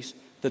increase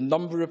the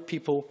number of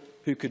people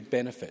who could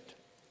benefit.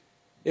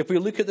 If we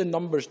look at the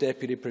numbers,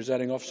 Deputy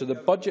Presiding Officer, the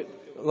budget...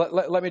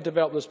 Let me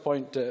develop this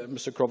point,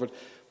 Mr Crawford.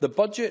 The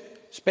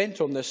budget spent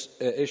on this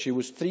issue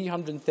was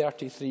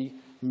 £333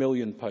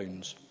 million.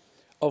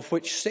 of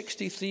which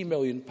 £63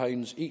 million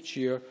each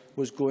year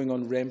was going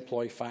on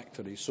Remploy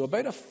factories. So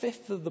about a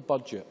fifth of the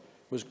budget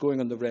was going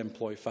on the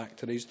Remploy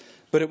factories,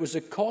 but it was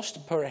the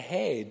cost per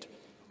head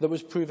that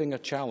was proving a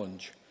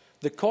challenge.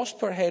 The cost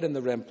per head in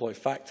the Remploy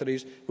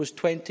factories was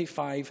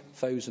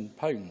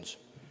 £25,000,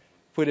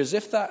 whereas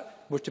if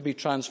that were to be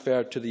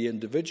transferred to the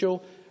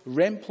individual,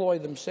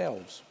 Remploy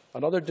themselves,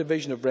 another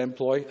division of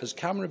Remploy, as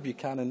Cameron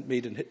Buchanan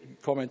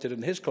commented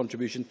in his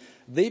contribution,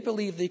 they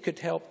believe they could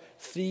help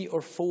 3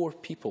 or 4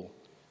 people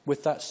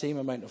with that same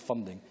amount of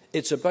funding.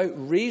 It's about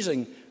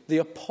raising the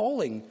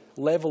appalling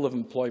level of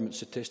employment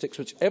statistics,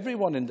 which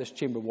everyone in this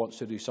chamber wants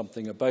to do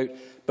something about,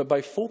 but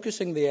by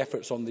focusing the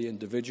efforts on the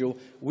individual,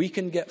 we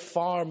can get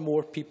far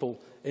more people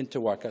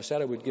into work. I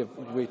said I would give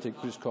way to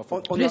Bruce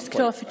Crawford. Bruce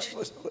Crawford.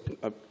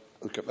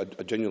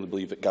 I genuinely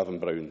believe that Gavin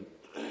Brown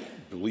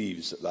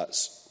believes that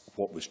that's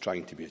what was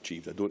trying to be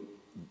achieved. I don't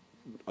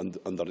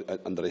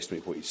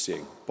underestimate what he's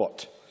saying.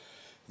 But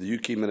the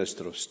UK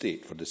Minister of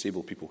State for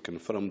Disabled People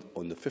confirmed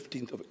on the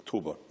 15th of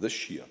October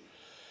this year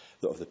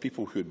that of the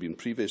people who had been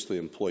previously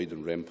employed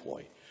in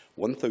Remploy,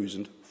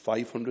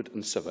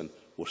 1,507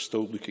 were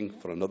still looking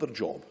for another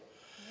job.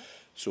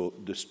 So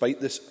despite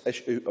this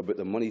issue about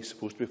the money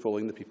supposed to be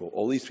following the people,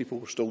 all these people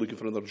were still looking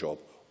for another job.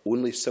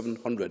 Only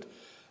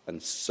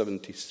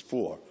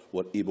 774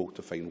 were able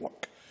to find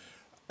work.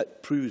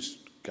 It proves,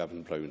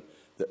 Gavin Brown,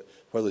 that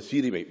while the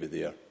theory might be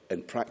there,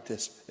 in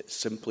practice it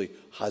simply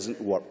hasn't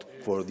worked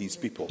for these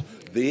people.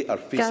 They are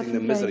facing the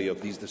misery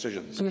of these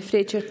decisions. I'm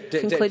afraid you're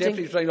concluding.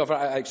 Deputy Presiding Officer,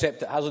 I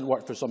accept it hasn't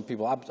worked for some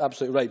people.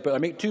 Absolutely right. But I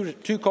make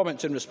two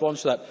comments in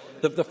response to that.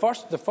 The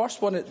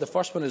first one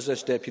is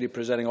this, Deputy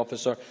Presiding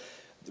Officer.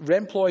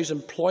 Remploy's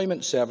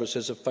employment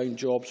services have found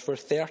jobs for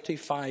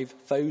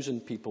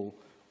 35,000 people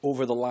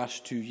over the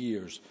last 2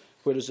 years,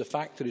 whereas the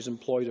factories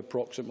employed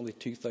approximately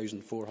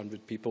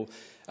 2,400 people.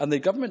 And the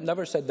government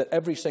never said that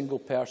every single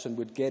person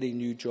would get a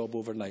new job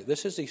overnight.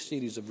 This is a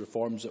series of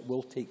reforms that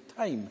will take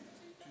time.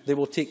 They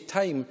will take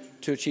time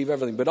to achieve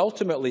everything. But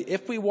ultimately,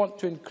 if we want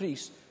to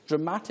increase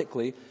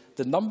dramatically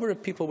the number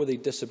of people with a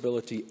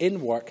disability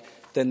in work,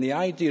 then the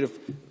idea of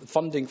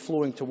funding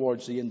flowing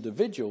towards the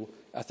individual,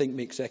 I think,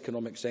 makes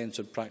economic sense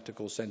and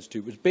practical sense too.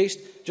 It was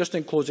based, just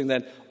in closing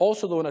then,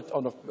 also though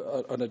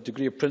on a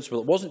degree of principle.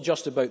 It wasn't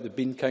just about the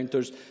bean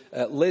counters.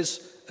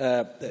 Liz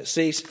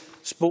Sayce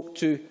spoke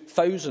to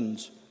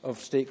thousands of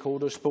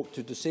stakeholders, spoke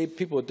to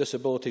people with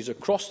disabilities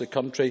across the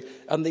country,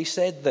 and they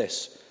said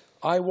this: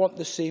 I want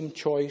the same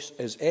choice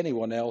as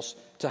anyone else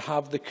to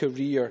have the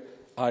career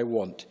I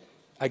want.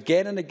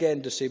 Again and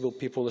again, disabled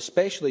people,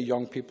 especially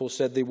young people,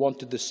 said they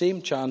wanted the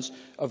same chance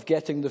of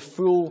getting the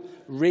full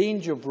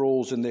range of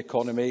roles in the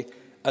economy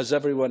as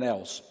everyone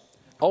else.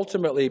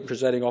 Ultimately,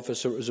 Presiding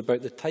Officer, it was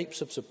about the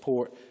types of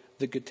support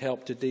that could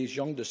help today's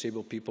young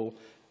disabled people,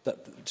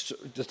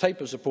 the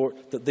type of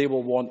support that they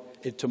will want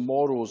in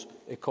tomorrow's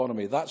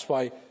economy. That's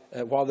why,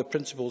 while the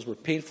principles were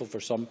painful for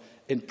some,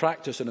 in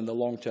practice and in the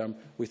long term,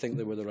 we think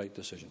they were the right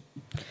decision.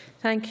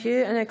 Thank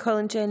you. And I call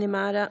on Jenny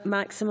Mara,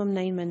 maximum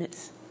 9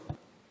 minutes.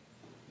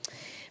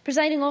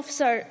 Presiding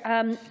Officer,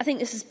 I think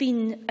this has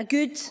been a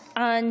good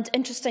and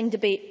interesting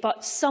debate,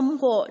 but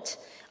somewhat,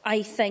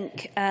 I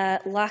think,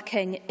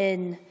 lacking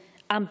in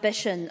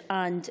ambition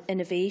and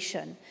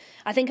innovation.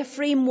 I think a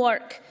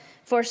framework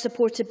for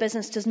supported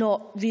business does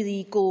not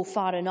really go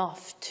far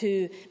enough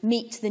to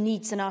meet the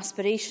needs and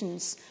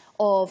aspirations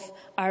of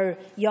our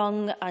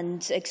young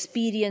and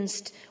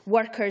experienced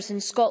workers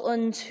in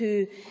Scotland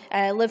who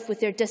live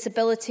with their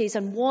disabilities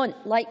and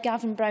want, like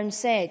Gavin Brown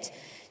said,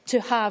 to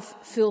have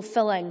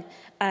fulfilling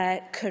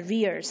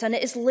careers. And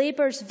it is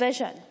Labour's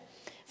vision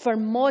for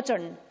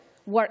modern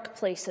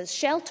workplaces,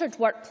 sheltered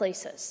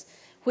workplaces,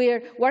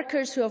 where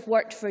workers who have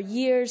worked for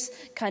years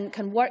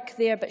can work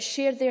there but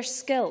share their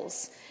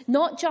skills,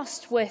 not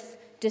just with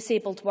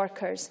disabled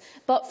workers,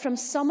 but from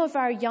some of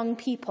our young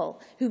people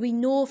who we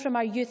know from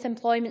our youth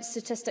employment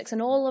statistics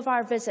and all of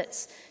our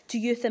visits to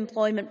youth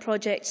employment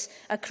projects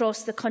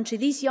across the country.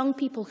 These young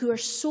people who are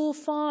so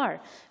far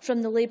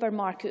from the labour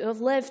market, who have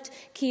lived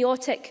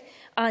chaotic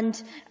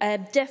and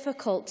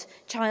difficult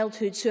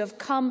childhoods, who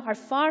are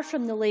far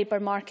from the labour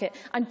market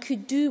and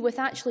could do with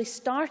actually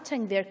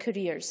starting their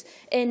careers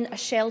in a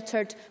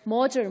sheltered,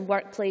 modern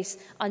workplace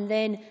and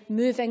then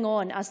moving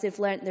on as they've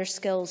learnt their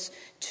skills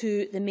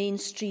to the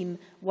mainstream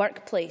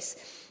workplace.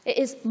 It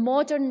is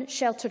modern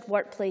sheltered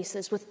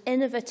workplaces with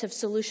innovative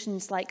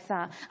solutions like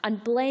that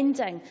and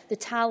blending the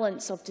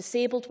talents of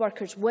disabled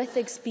workers with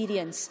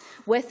experience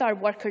with our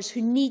workers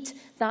who need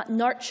that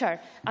nurture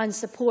and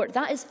support.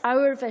 That is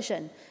our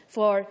vision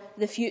for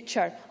the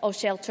future of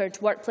sheltered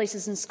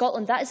workplaces in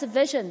Scotland. That is a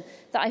vision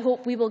that I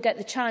hope we will get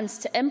the chance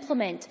to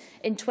implement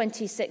in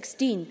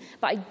 2016.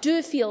 But I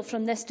do feel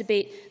from this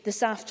debate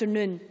this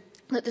afternoon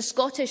that the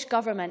Scottish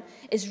Government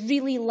is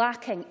really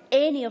lacking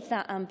any of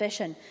that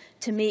ambition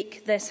to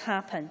make this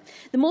happen.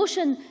 The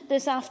motion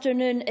this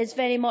afternoon is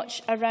very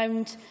much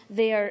around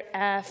their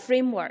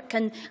framework.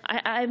 And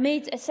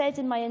I said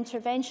in my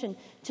intervention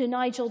to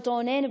Nigel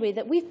Dawn anyway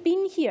that we've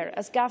been here,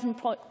 as Gavin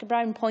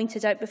Brown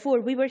pointed out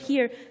before. We were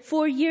here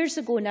 4 years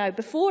ago now,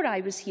 before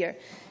I was here,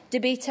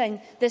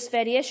 debating this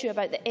very issue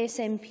about the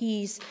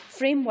SNP's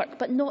framework,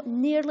 but not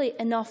nearly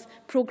enough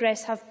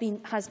progress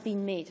has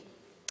been made.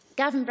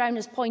 Gavin Brown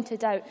has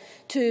pointed out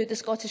to the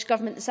Scottish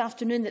Government this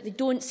afternoon that they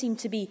don't seem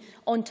to be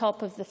on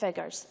top of the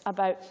figures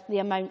about the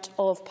amount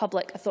of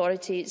public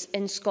authorities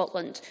in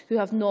Scotland who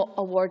have not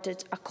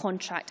awarded a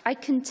contract. I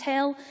can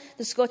tell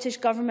the Scottish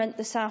Government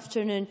this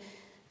afternoon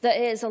that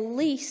it is at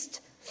least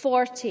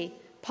 40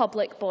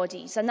 public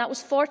bodies, and that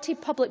was 40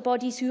 public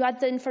bodies who had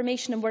the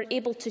information and were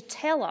able to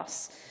tell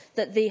us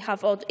that they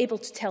have, able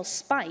to tell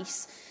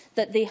Spice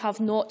that they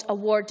have not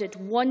awarded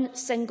one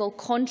single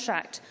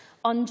contract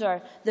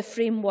under the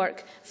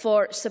framework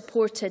for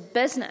supported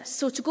business.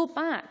 So to go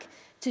back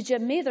to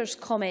Jim Mather's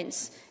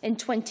comments in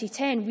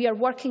 2010, we are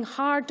working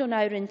hard on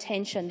our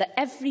intention that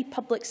every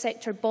public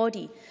sector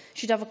body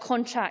should have a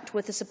contract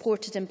with a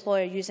supported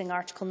employer using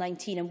Article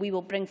 19, and we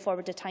will bring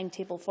forward a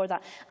timetable for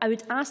that. I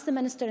would ask the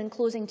Minister in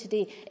closing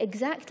today,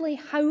 exactly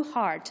how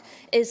hard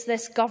is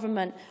this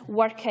government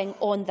working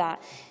on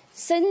that?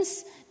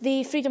 Since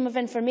the Freedom of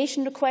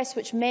Information request,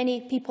 which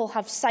many people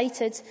have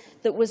cited,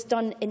 that was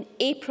done in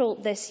April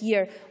this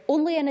year,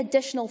 only an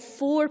additional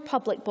 4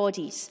 public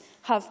bodies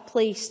have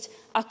placed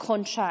a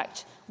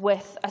contract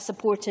with a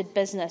supported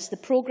business. The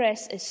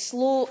progress is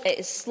slow, it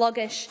is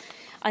sluggish,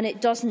 and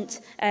it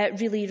doesn't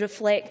really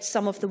reflect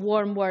some of the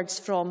warm words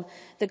from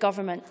the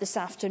government this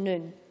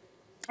afternoon.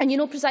 And you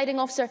know, Presiding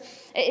Officer,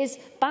 it is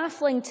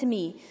baffling to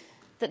me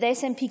that the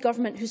SNP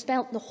government, who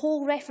spent the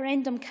whole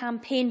referendum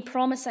campaign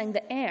promising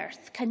the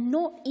earth,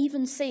 cannot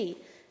even say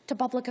to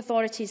public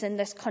authorities in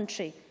this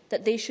country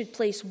that they should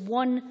place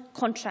one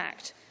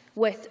contract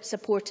with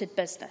supported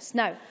business.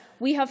 Now,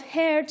 we have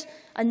heard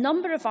a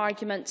number of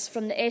arguments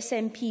from the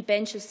SNP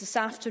benches this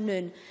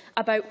afternoon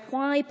about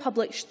why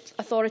public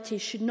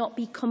authorities should not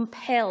be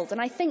compelled. And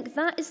I think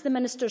that is the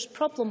Minister's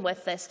problem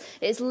with this.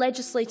 It is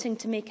legislating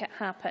to make it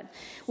happen.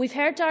 We've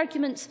heard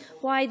arguments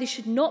why they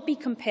should not be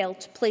compelled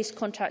to place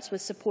contracts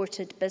with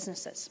supported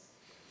businesses.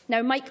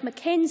 Now, Mike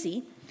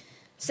Mackenzie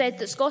said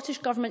that Scottish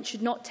Government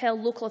should not tell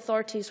local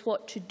authorities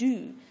what to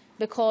do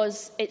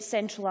because it's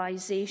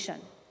centralisation.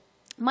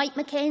 Mike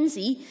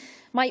Mackenzie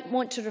might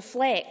want to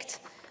reflect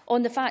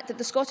on the fact that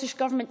the Scottish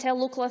Government tell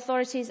local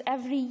authorities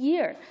every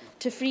year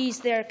to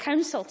freeze their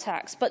council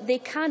tax, but they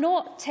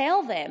cannot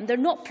tell them, they're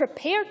not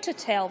prepared to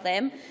tell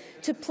them,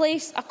 to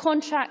place a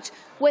contract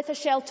with a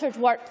sheltered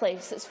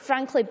workplace. It's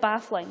frankly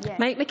baffling. Yeah.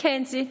 Mike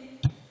Mackenzie.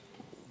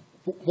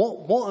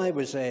 What I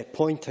was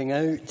pointing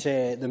out,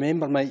 the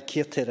member might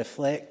care to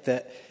reflect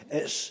that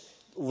it's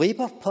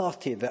Labour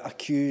Party that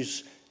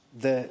accuse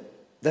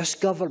this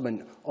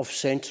government of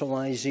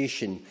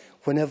centralisation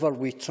whenever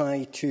we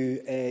try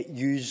to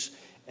use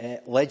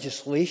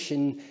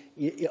legislation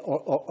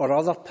or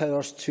other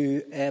powers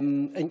to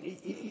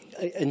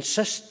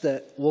insist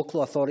that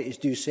local authorities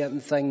do certain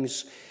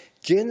things.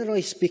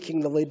 Generally speaking,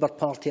 the Labour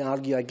Party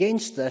argue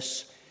against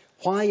this.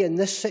 Why, in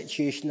this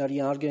situation, are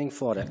you arguing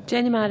for it?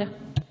 Jenny Mara.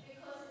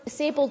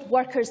 Disabled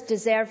workers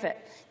deserve it,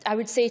 I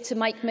would say to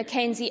Mike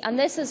Mackenzie, and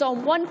this is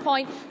on one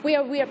point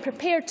where we are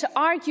prepared to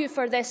argue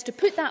for this, to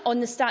put that on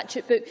the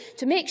statute book,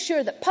 to make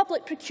sure that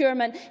public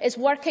procurement is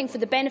working for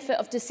the benefit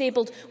of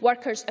disabled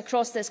workers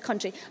across this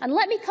country. And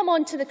let me come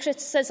on to the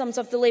criticisms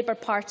of the Labour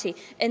Party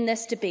in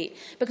this debate,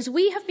 because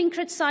we have been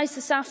criticised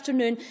this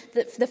afternoon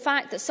that the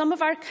fact that some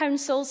of our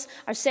councils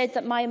have said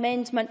that my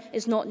amendment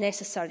is not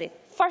necessary.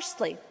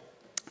 Firstly,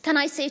 can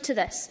I say to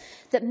this,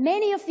 that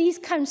many of these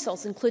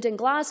councils, including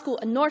Glasgow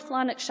and North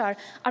Lanarkshire,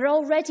 are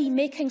already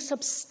making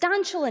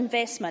substantial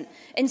investment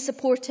in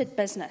supported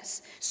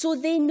business, so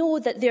they know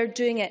that they're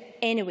doing it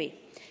anyway.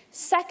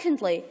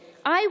 Secondly,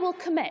 I will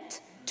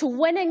commit to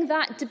winning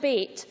that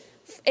debate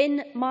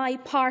in my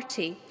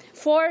party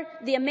for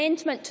the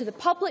amendment to the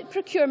Public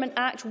Procurement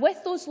Act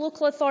with those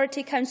local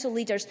authority council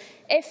leaders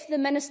if the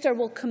Minister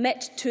will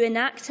commit to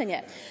enacting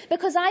it.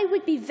 Because I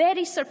would be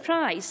very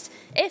surprised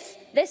if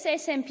this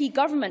SNP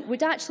government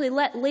would actually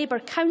let Labour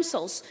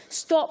councils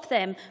stop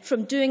them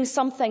from doing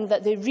something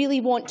that they really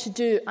want to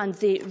do and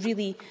they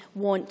really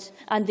want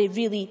and they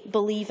really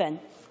believe in.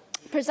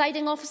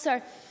 Presiding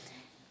Officer,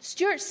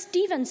 Stuart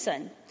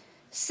Stevenson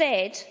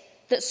said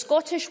that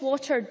Scottish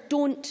Water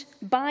don't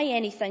buy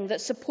anything that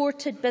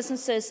supported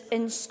businesses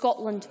in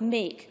Scotland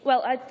make.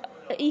 Well,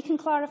 you can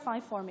clarify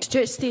for me.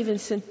 Stuart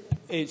Stevenson.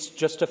 It's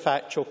just a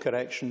factual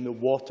correction. The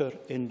Water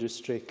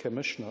Industry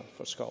Commissioner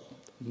for Scotland,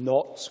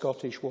 not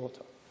Scottish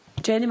Water.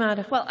 Jenny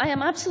Mara. Well, I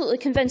am absolutely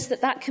convinced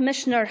that that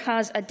Commissioner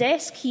has a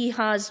desk, he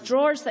has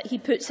drawers that he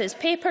puts his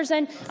papers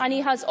in, and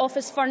he has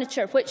office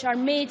furniture, which are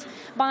made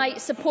by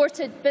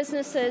supported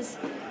businesses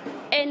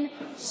in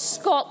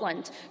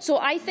Scotland. So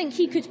I think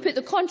he could put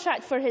the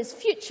contract for his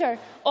future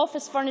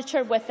office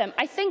furniture with him.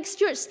 I think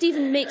Stuart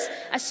Stephen makes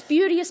a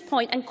spurious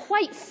point, and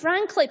quite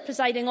frankly,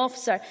 presiding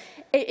officer,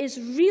 it is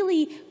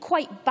really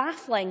quite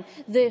baffling,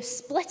 the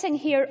splitting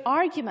hair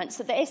arguments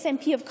that the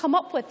SNP have come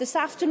up with this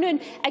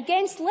afternoon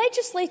against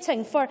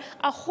legislating for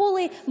a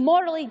wholly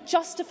morally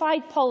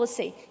justified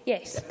policy.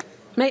 Yes.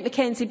 Mike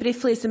Mackenzie,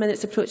 briefly, as the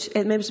members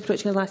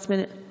approaching the last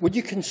minute. Would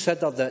you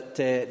consider that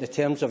the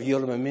terms of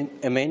your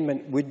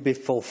amendment would be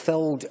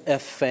fulfilled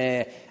if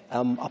a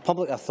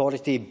public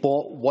authority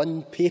bought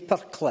one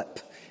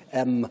paperclip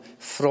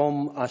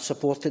from a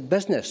supported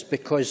business?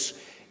 Because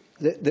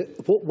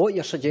what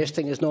you're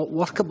suggesting is not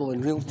workable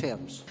in real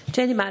terms.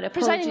 Jenny Mara,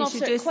 apologies, you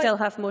do still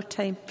have more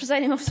time.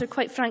 Presiding officer,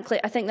 quite frankly,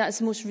 I think that is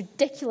the most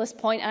ridiculous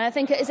point, and I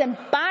think it is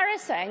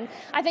embarrassing.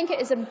 I think it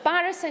is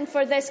embarrassing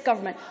for this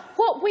government.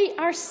 What we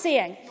are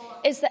saying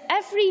is that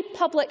every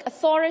public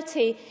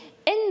authority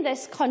in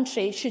this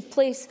country should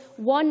place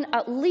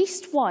at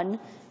least one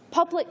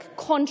public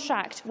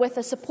contract with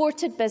a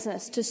supported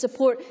business to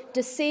support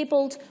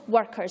disabled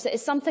workers. It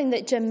is something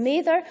that Jim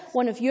Mather,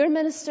 one of your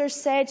ministers,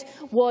 said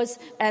was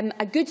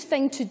a good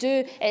thing to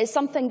do. It is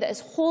something that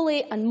is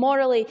wholly and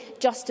morally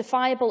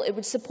justifiable. It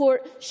would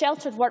support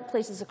sheltered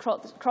workplaces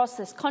across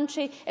this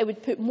country. It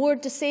would put more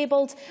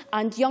disabled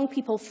and young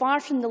people far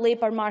from the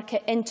labour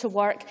market into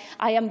work.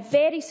 I am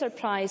very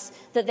surprised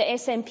that the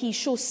SNP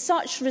shows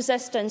such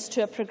resistance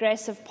to a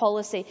progressive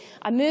policy.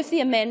 I move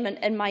the amendment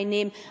in my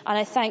name, and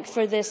I thank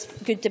for this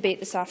good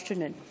debate this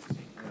afternoon.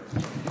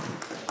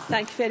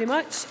 Thank you very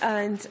much.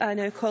 And I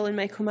now call on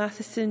Michael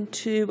Matheson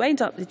to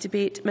wind up the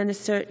debate.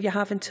 Minister, you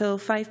have until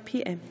 5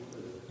 p.m.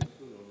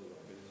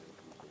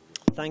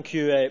 Thank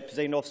you,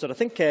 Presiding Officer. I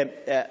think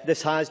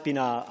this has been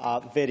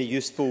a very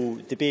useful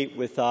debate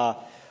with a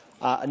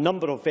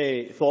number of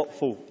very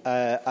thoughtful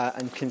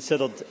and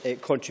considered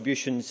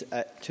contributions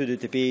to the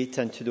debate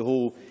and to the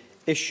whole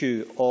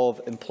issue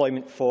of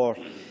employment for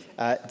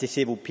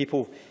disabled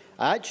people.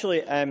 I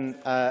actually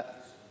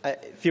I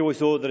feel as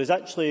though there is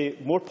actually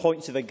more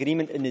points of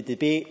agreement in the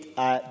debate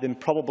than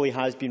probably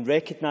has been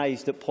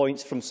recognised at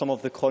points from some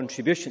of the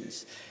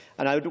contributions.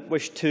 And I don't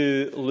wish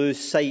to lose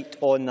sight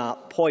on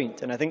that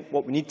point. And I think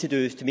what we need to do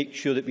is to make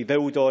sure that we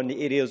build on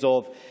the areas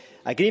of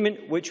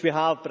agreement, which we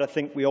have, but I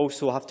think we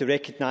also have to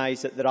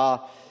recognise that there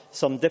are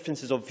some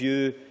differences of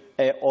view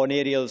on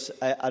areas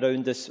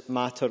around this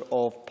matter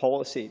of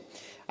policy.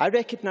 I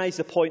recognise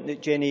the point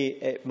that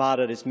Jenny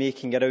Mara is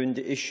making around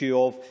the issue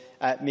of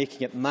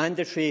making it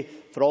mandatory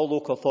for all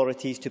local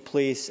authorities to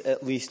place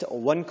at least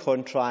one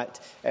contract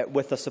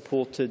with a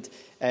supported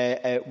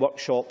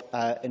workshop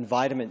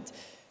environment.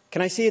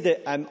 Can I say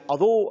that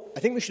although I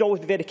think we should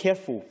always be very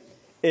careful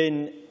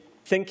in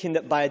thinking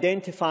that by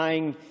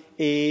identifying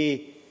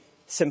a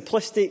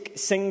simplistic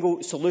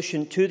single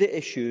solution to the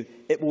issue,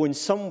 it will in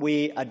some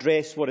way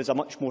address what is a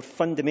much more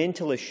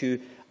fundamental issue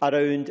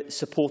around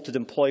supported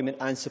employment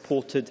and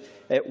supported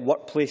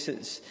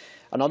workplaces.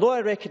 And although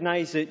I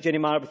recognise that Jenny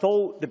Mara, with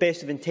all the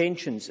best of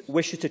intentions,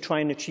 wishes to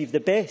try and achieve the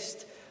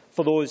best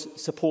for those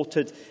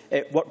supported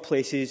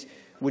workplaces,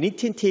 we need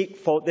to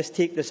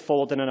take this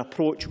forward in an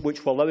approach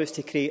which will allow us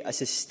to create a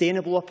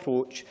sustainable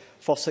approach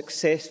for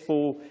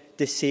successful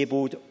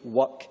disabled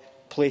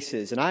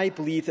workplaces. And I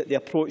believe that the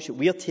approach that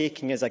we are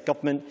taking as a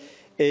government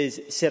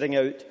is setting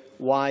out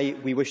why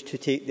we wish to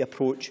take the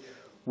approach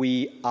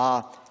we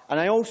are. And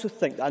I also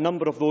think that a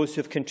number of those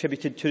who have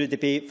contributed to the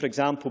debate, for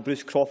example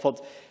Bruce Crawford,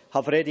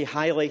 have already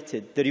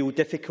highlighted the real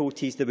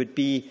difficulties there would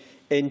be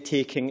in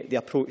taking the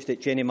approach that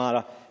Jenny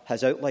Mara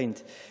has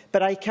outlined.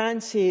 But I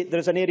can say there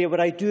is an area where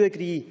I do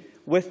agree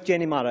with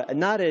Jenny Mara,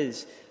 and that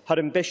is her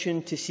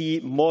ambition to see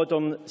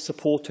modern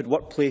supported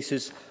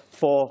workplaces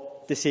for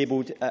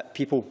disabled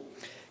people.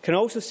 Can I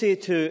also say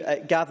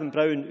to Gavin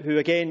Brown, who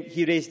again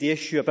he raised the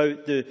issue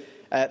about the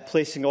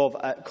placing of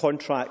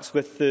contracts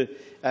with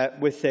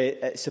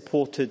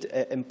supported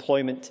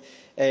employment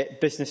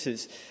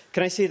businesses.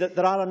 Can I say that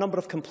there are a number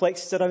of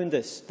complexities around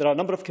this? There are a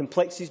number of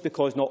complexities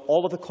because not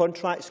all of the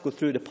contracts go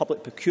through the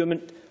public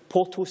procurement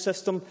portal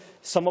system.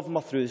 Some of them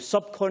are through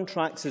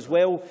subcontracts as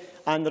well,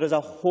 and there is a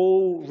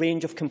whole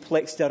range of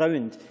complexity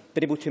around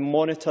being able to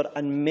monitor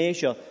and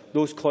measure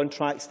those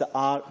contracts that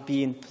are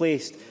being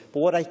placed. But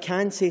what I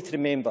can say to the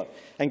member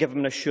and give him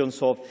an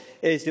assurance of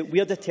is that we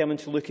are determined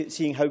to look at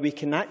seeing how we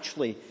can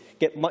actually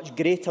get much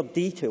greater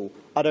detail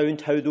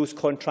around how those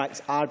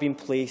contracts are being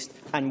placed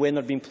and when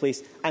they're being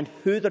placed and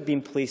who they're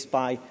being placed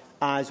by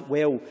as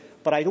well.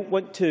 But I don't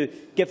want to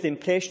give the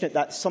impression that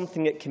that's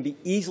something that can be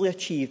easily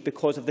achieved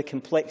because of the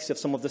complexity of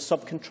some of the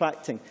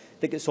subcontracting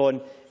that goes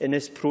on in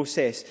this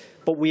process.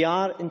 But we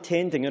are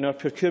intending, and our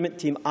procurement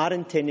team are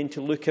intending,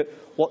 to look at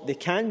what they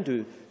can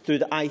do through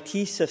the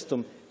IT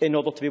system in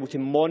order to be able to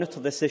monitor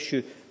this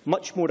issue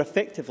much more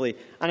effectively.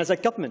 And as a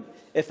government,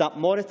 if that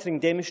monitoring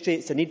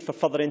demonstrates the need for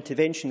further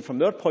intervention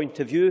from our point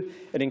of view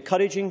in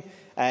encouraging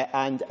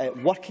and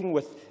working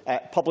with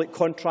public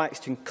contracts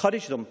to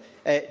encourage them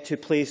to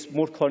place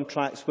more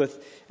contracts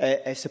with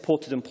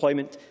supported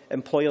employment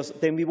employers,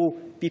 then we will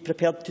be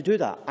prepared to do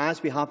that,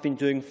 as we have been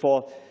doing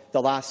for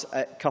the last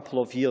couple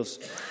of years.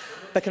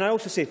 But can I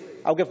also say,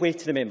 I'll give way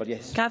to the member,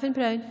 yes. Gavin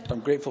Brown. I'm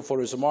grateful for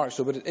his remarks,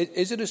 but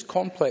is it as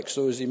complex,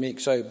 though, as he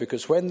makes out?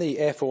 Because when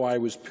the FOI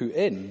was put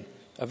in,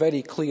 a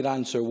very clear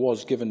answer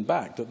was given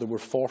back, that there were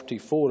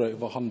 44 out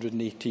of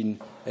 118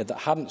 that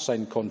hadn't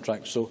signed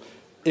contracts. So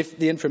if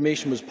the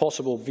information was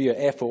possible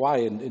via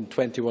FOI in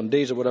 21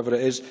 days or whatever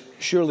it is,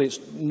 surely it's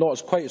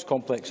not quite as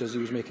complex as he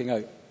was making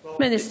out.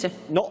 Minister.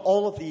 Not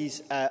all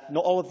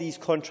of these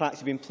contracts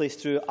have been placed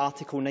through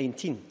Article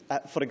 19,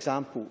 for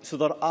example. So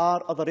there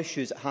are other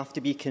issues that have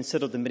to be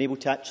considered and been able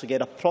to actually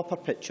get a proper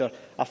picture,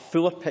 a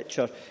fuller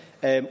picture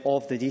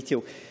of the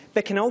detail.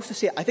 But can I also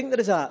say, I think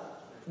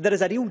there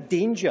is a real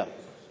danger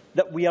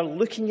that we are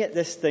looking at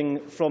this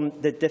thing from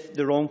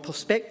the wrong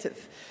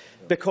perspective,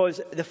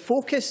 because the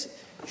focus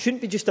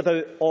shouldn't be just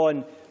about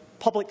on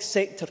public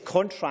sector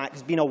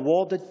contracts being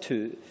awarded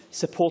to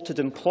supported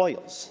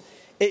employers.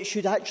 It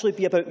should actually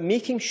be about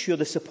making sure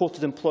the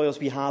supported employers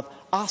we have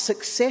are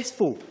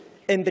successful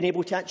in being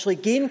able to actually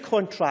gain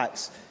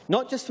contracts,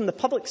 not just from the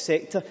public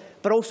sector,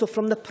 but also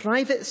from the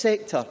private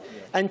sector,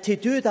 and to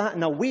do that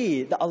in a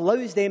way that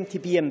allows them to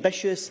be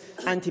ambitious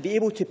and to be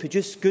able to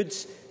produce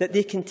goods that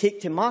they can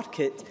take to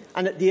market,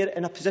 and that they are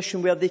in a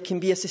position where they can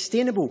be a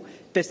sustainable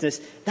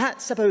business.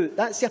 That's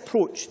the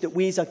approach that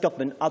we as a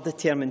government are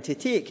determined to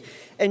take.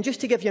 And just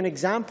to give you an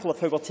example of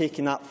how we're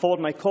taking that forward,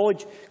 my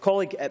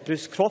colleague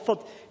Bruce Crawford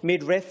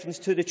made reference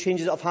to the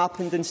changes that have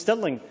happened in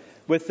Stirling,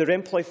 with the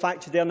Remploy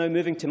factory there now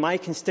moving to my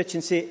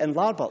constituency in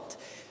Larbert.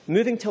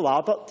 Moving to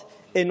Larbert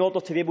in order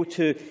to be able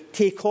to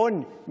take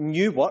on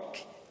new work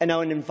in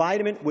an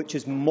environment which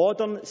is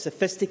modern,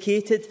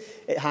 sophisticated.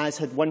 It has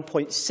had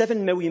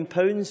 £1.7 million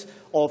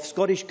of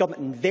Scottish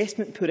Government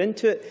investment put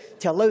into it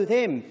to allow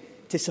them,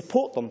 to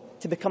support them,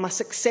 to become a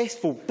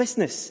successful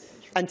business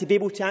and to be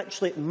able to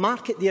actually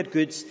market their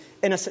goods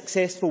in a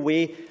successful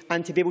way,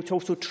 and to be able to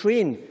also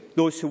train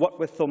those who work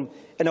with them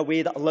in a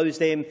way that allows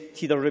them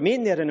to either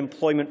remain there in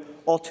employment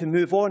or to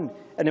move on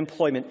in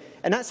employment.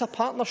 And that's a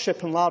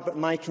partnership in Larbert,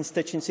 my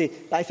constituency,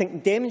 that I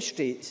think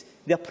demonstrates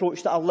the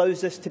approach that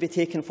allows this to be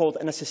taken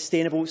forward in a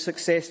sustainable,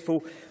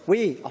 successful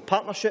way. A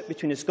partnership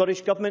between the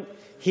Scottish Government,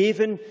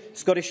 Haven,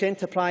 Scottish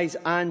Enterprise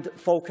and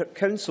Falkirk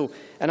Council.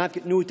 And I've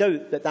got no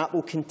doubt that that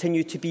will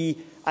continue to be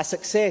a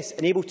success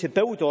and able to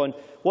build on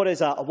what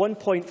is a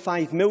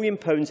 £1.5 million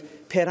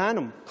per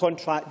annum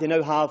contract they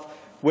now have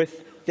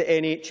with the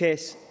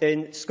NHS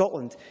in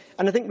Scotland.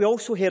 And I think we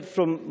also heard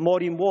from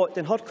Maureen Watt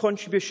in her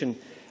contribution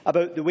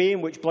about the way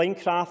in which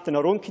Blindcraft in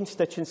our own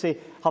constituency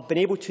have been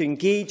able to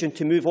engage and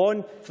to move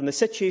on from the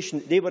situation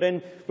that they were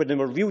in, where there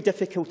were real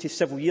difficulties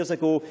several years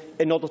ago,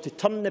 in order to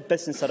turn the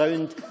business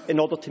around, in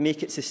order to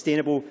make it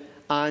sustainable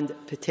and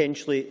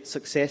potentially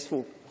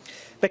successful.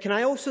 But can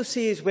I also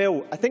say as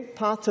well, I think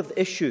part of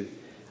the issue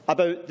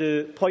about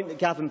the point that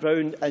Gavin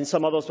Brown and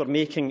some others were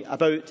making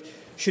about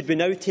should we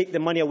now take the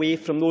money away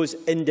from those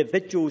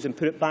individuals and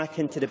put it back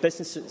into the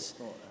businesses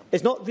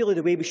is not really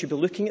the way we should be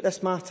looking at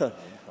this matter.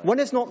 One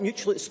is not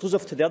mutually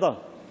exclusive to the other.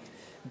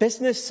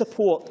 Business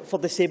support for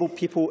disabled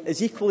people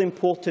is equally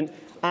important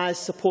as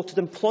supported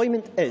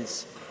employment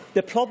is.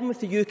 The problem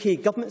with the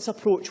UK Government's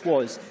approach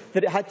was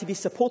that it had to be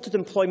supported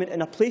employment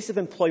in a place of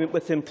employment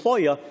with the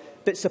employer,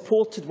 but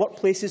supported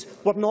workplaces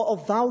were not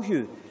of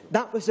value.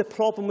 That was the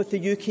problem with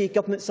the UK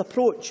Government's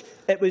approach.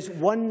 It was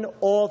one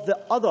or the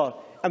other.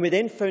 And we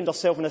then found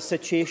ourselves in a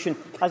situation,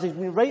 as has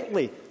been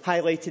rightly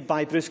highlighted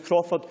by Bruce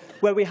Crawford,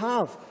 where we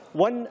have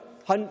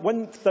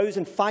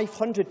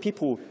 1,500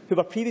 people who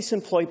were previously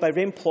employed by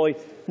Remploy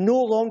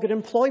no longer in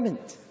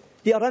employment.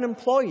 They are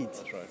unemployed,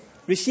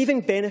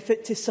 receiving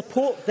benefit to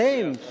support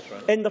them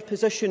in their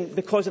position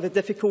because of the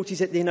difficulties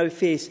that they now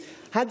face.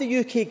 Had the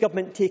UK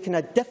Government taken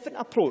a different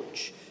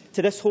approach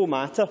to this whole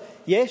matter,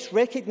 yes,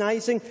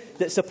 recognising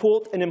that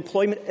support in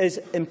employment is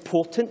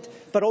important,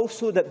 but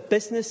also that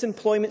business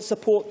employment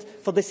support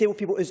for disabled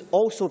people is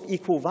also of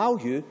equal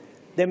value,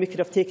 then we could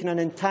have taken an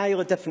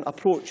entirely different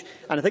approach.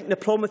 And I think the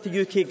problem with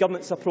the UK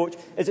Government's approach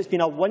is it's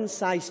been a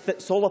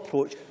one-size-fits-all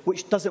approach,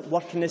 which doesn't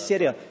work in this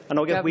area. And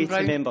I'll give way to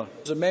the member.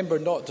 Does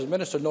the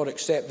Minister not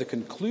accept the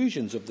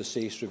conclusions of the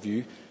SACE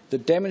review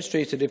that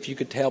demonstrated if you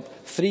could help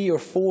 3 or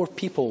 4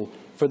 people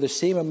for the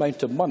same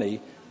amount of money,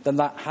 then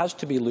that has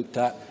to be looked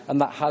at and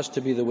that has to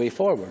be the way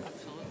forward?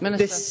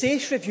 The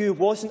SACE review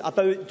wasn't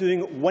about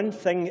doing one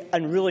thing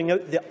and ruling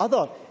out the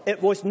other. It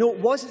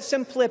wasn't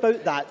simply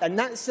about that, and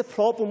that's the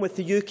problem with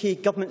the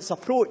UK Government's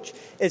approach,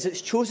 is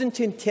it's chosen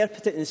to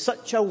interpret it in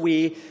such a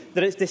way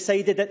that it's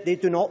decided that they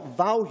do not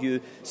value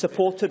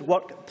supported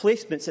work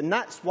placements, and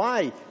that's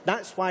why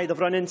they've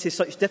run into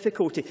such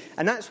difficulty,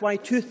 and that's why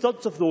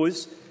 2/3 of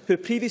those who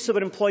previously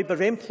were employed by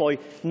Remploy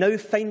now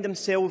find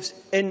themselves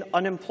in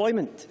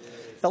unemployment.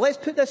 But let's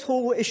put this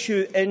whole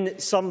issue in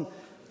some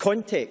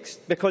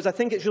context, because I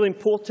think it's really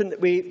important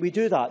that we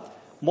do that.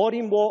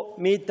 Maureen Watt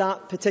made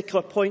that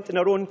particular point in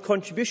her own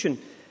contribution.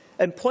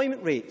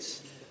 Employment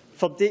rates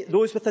for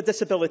those with a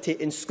disability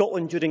in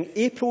Scotland during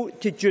April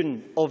to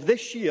June of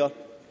this year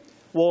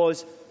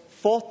was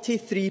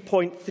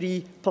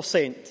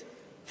 43.3%.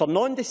 For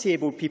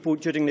non-disabled people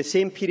during the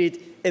same period,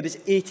 it was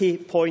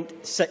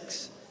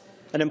 80.6%.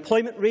 An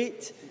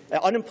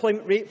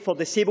unemployment rate for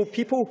disabled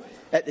people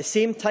at the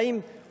same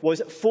time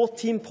was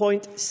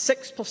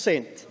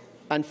 14.6%,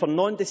 and for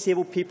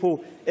non-disabled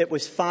people it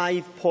was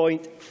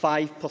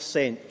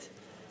 5.5%.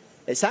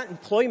 It's that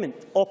employment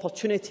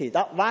opportunity,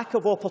 that lack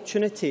of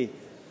opportunity,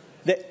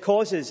 that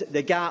causes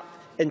the gap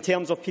in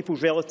terms of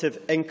people's relative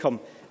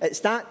income. It's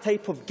that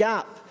type of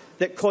gap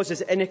that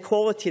causes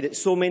inequality that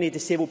so many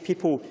disabled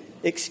people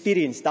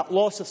experience, that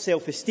loss of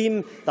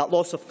self-esteem, that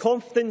loss of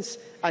confidence,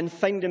 and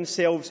find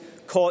themselves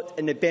caught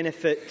in the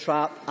benefit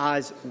trap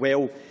as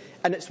well.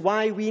 And it's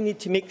why we need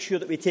to make sure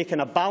that we take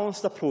a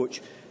balanced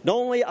approach, not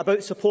only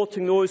about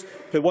supporting those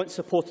who want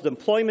supported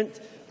employment,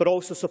 but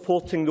also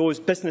supporting those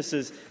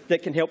businesses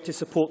that can help to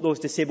support those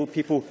disabled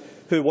people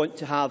who want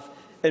to have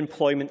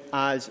employment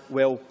as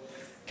well.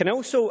 Can I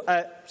also,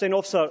 Presiding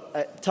Officer,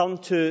 turn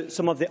to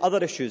some of the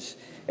other issues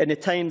in the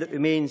time that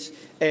remains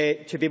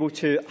to be able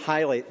to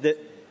highlight that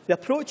the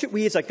approach that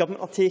we as a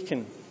government are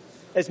taking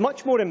is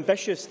much more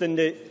ambitious than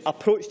the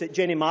approach that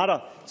Jenny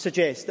Mara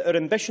suggests, that our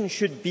ambition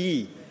should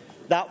be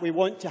that we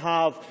want to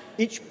have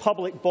each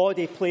public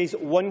body plays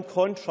one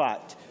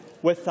contract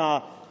with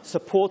a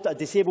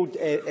disabled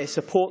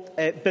support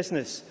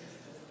business.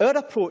 Our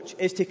approach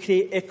is to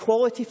create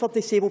equality for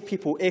disabled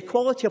people,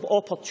 equality of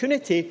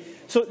opportunity,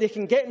 so that they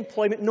can get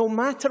employment no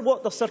matter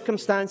what their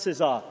circumstances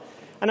are.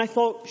 And I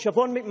thought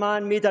Siobhan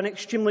McMahon made an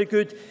extremely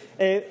good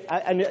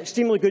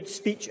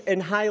speech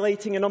in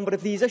highlighting a number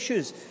of these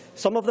issues.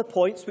 Some of the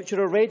points which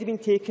are already being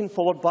taken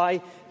forward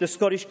by the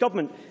Scottish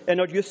Government in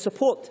our youth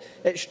support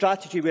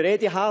strategy. We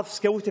already have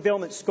Skills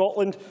Development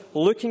Scotland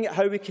looking at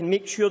how we can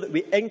make sure that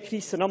we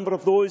increase the number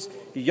of those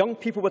young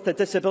people with a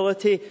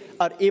disability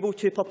are able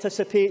to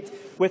participate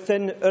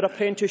within our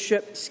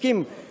apprenticeship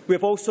scheme.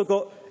 We've also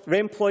got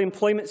Remploy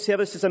Employment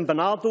Services in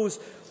Barnardo's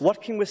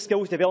working with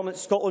Skills Development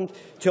Scotland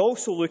to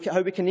also look at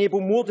how we can enable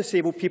more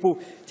disabled people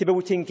to be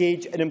able to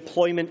engage in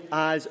employment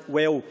as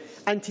well.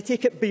 And to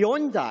take it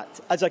beyond that,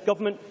 as a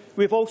government,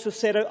 we've also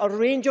set out a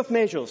range of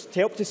measures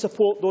to help to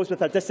support those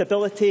with a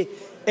disability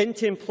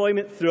into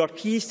employment through our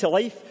Keys to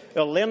Life,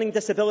 our learning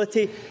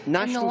disability,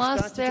 national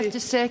strategy, 30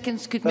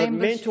 seconds, could our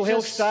members mental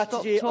health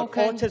strategy, our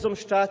autism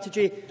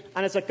strategy,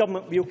 and as a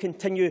government we will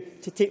continue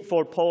to take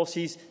forward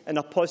policies in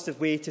a positive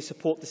way to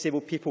support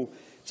disabled people.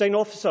 Presiding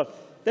Officer,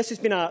 this has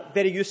been a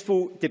very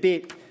useful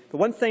debate. But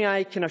one thing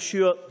I can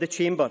assure the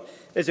Chamber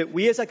is that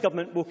we as a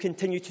government will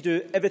continue to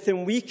do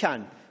everything we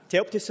can to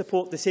help to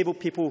support disabled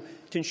people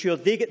to ensure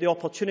they get the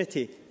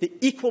opportunity, the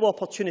equal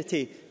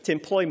opportunity to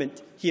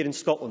employment here in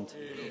Scotland.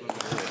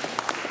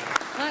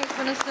 Thanks,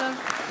 Minister.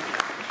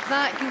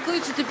 That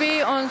concludes the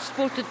debate on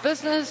supported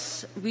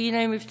business. We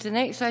now move to the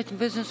next item of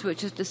business,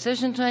 which is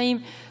decision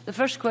time. The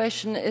first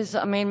question is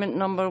amendment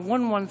number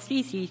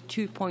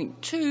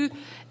 11332.2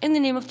 in the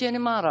name of Jenny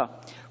Mara,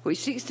 which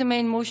seeks to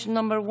amend motion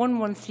number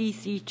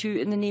 11332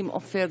 in the name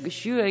of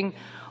Fergus Ewing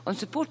on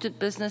supported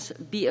business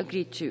be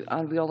agreed to.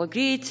 Are we all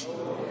agreed?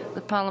 The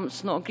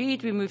Parliament's not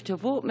agreed. We move to a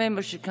vote.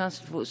 Members should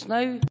cast their votes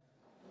now.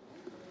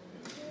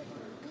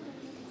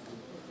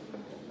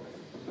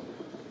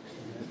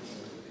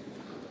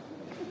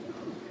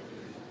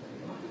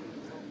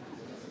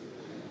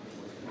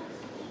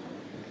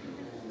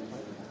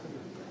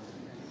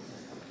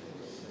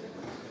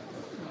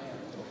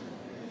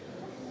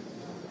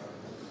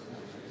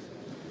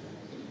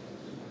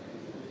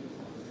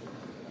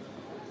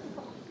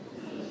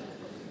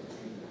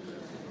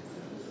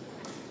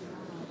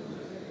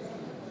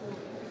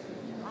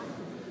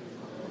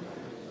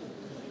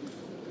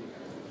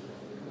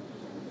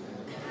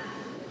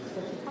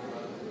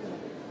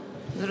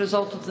 The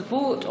result of the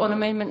vote on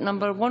amendment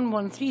number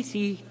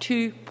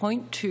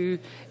 11332.2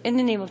 in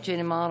the name of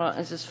Jenny Mara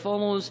is as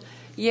follows.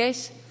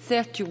 Yes,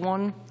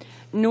 31.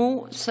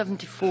 No,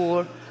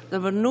 74. There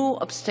were no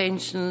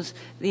abstentions.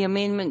 The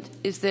amendment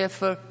is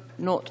therefore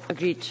not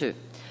agreed to.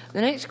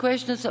 The next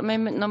question is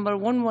amendment number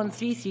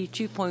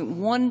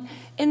 11332.1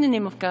 in the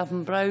name of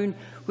Gavin Brown,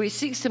 which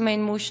seeks to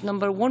amend motion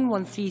number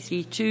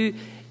 11332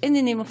 in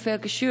the name of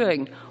Fergus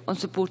Ewing on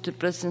supported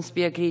business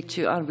be agreed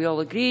to. Are we all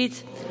agreed?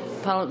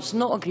 Parliament's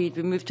not agreed.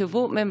 We move to a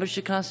vote. Members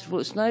should cast their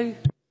votes now.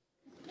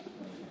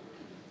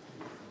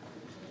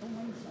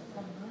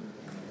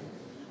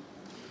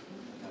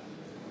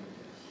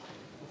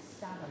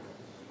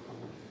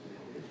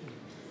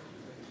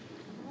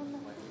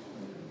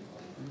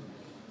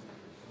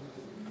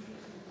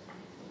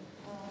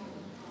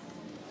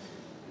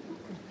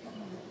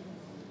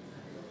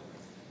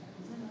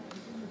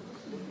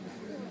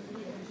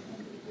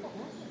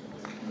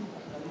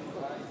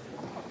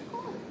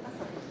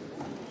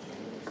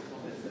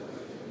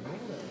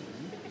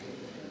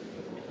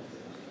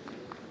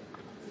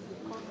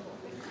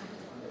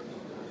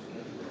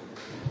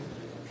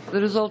 The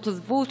result of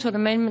the vote on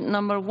amendment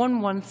number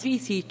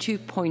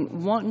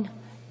 11332.1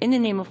 in the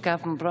name of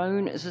Gavin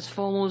Brown is as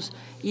follows.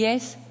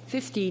 Yes,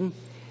 15.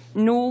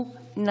 No,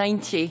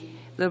 90.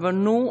 There were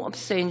no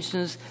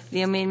abstentions.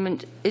 The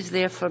amendment is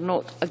therefore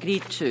not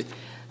agreed to.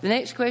 The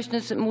next question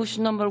is that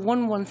motion number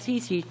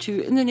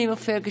 11332 in the name of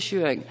Fergus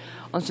Ewing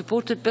on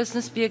supported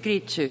business be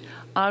agreed to.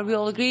 Are we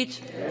all agreed?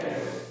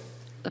 Yes.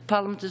 The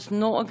Parliament is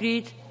not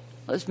agreed.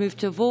 Let us move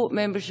to a vote.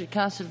 Members should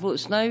cast their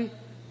votes now.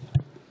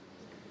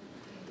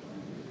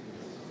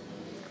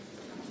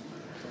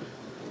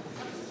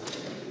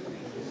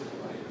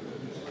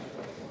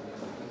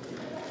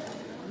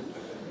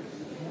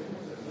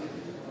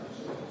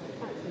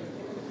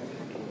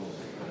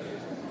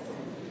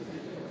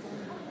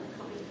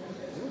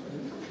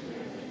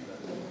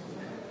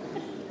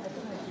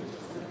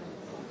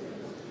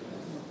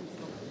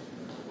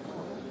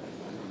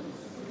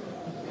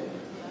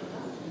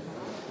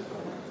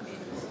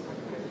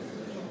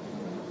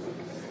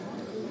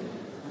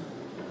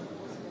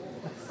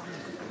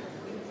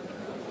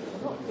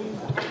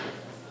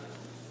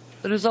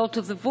 The result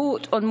of the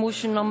vote on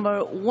motion number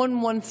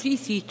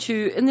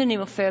 11332 in the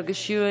name of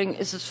Fergus Ewing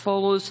is as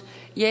follows.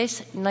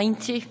 Yes,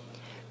 90.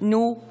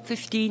 No,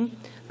 15.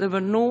 There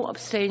were no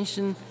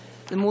abstentions.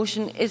 The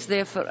motion is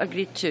therefore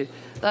agreed to.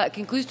 That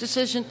concludes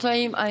decision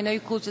time. I now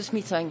close this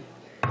meeting.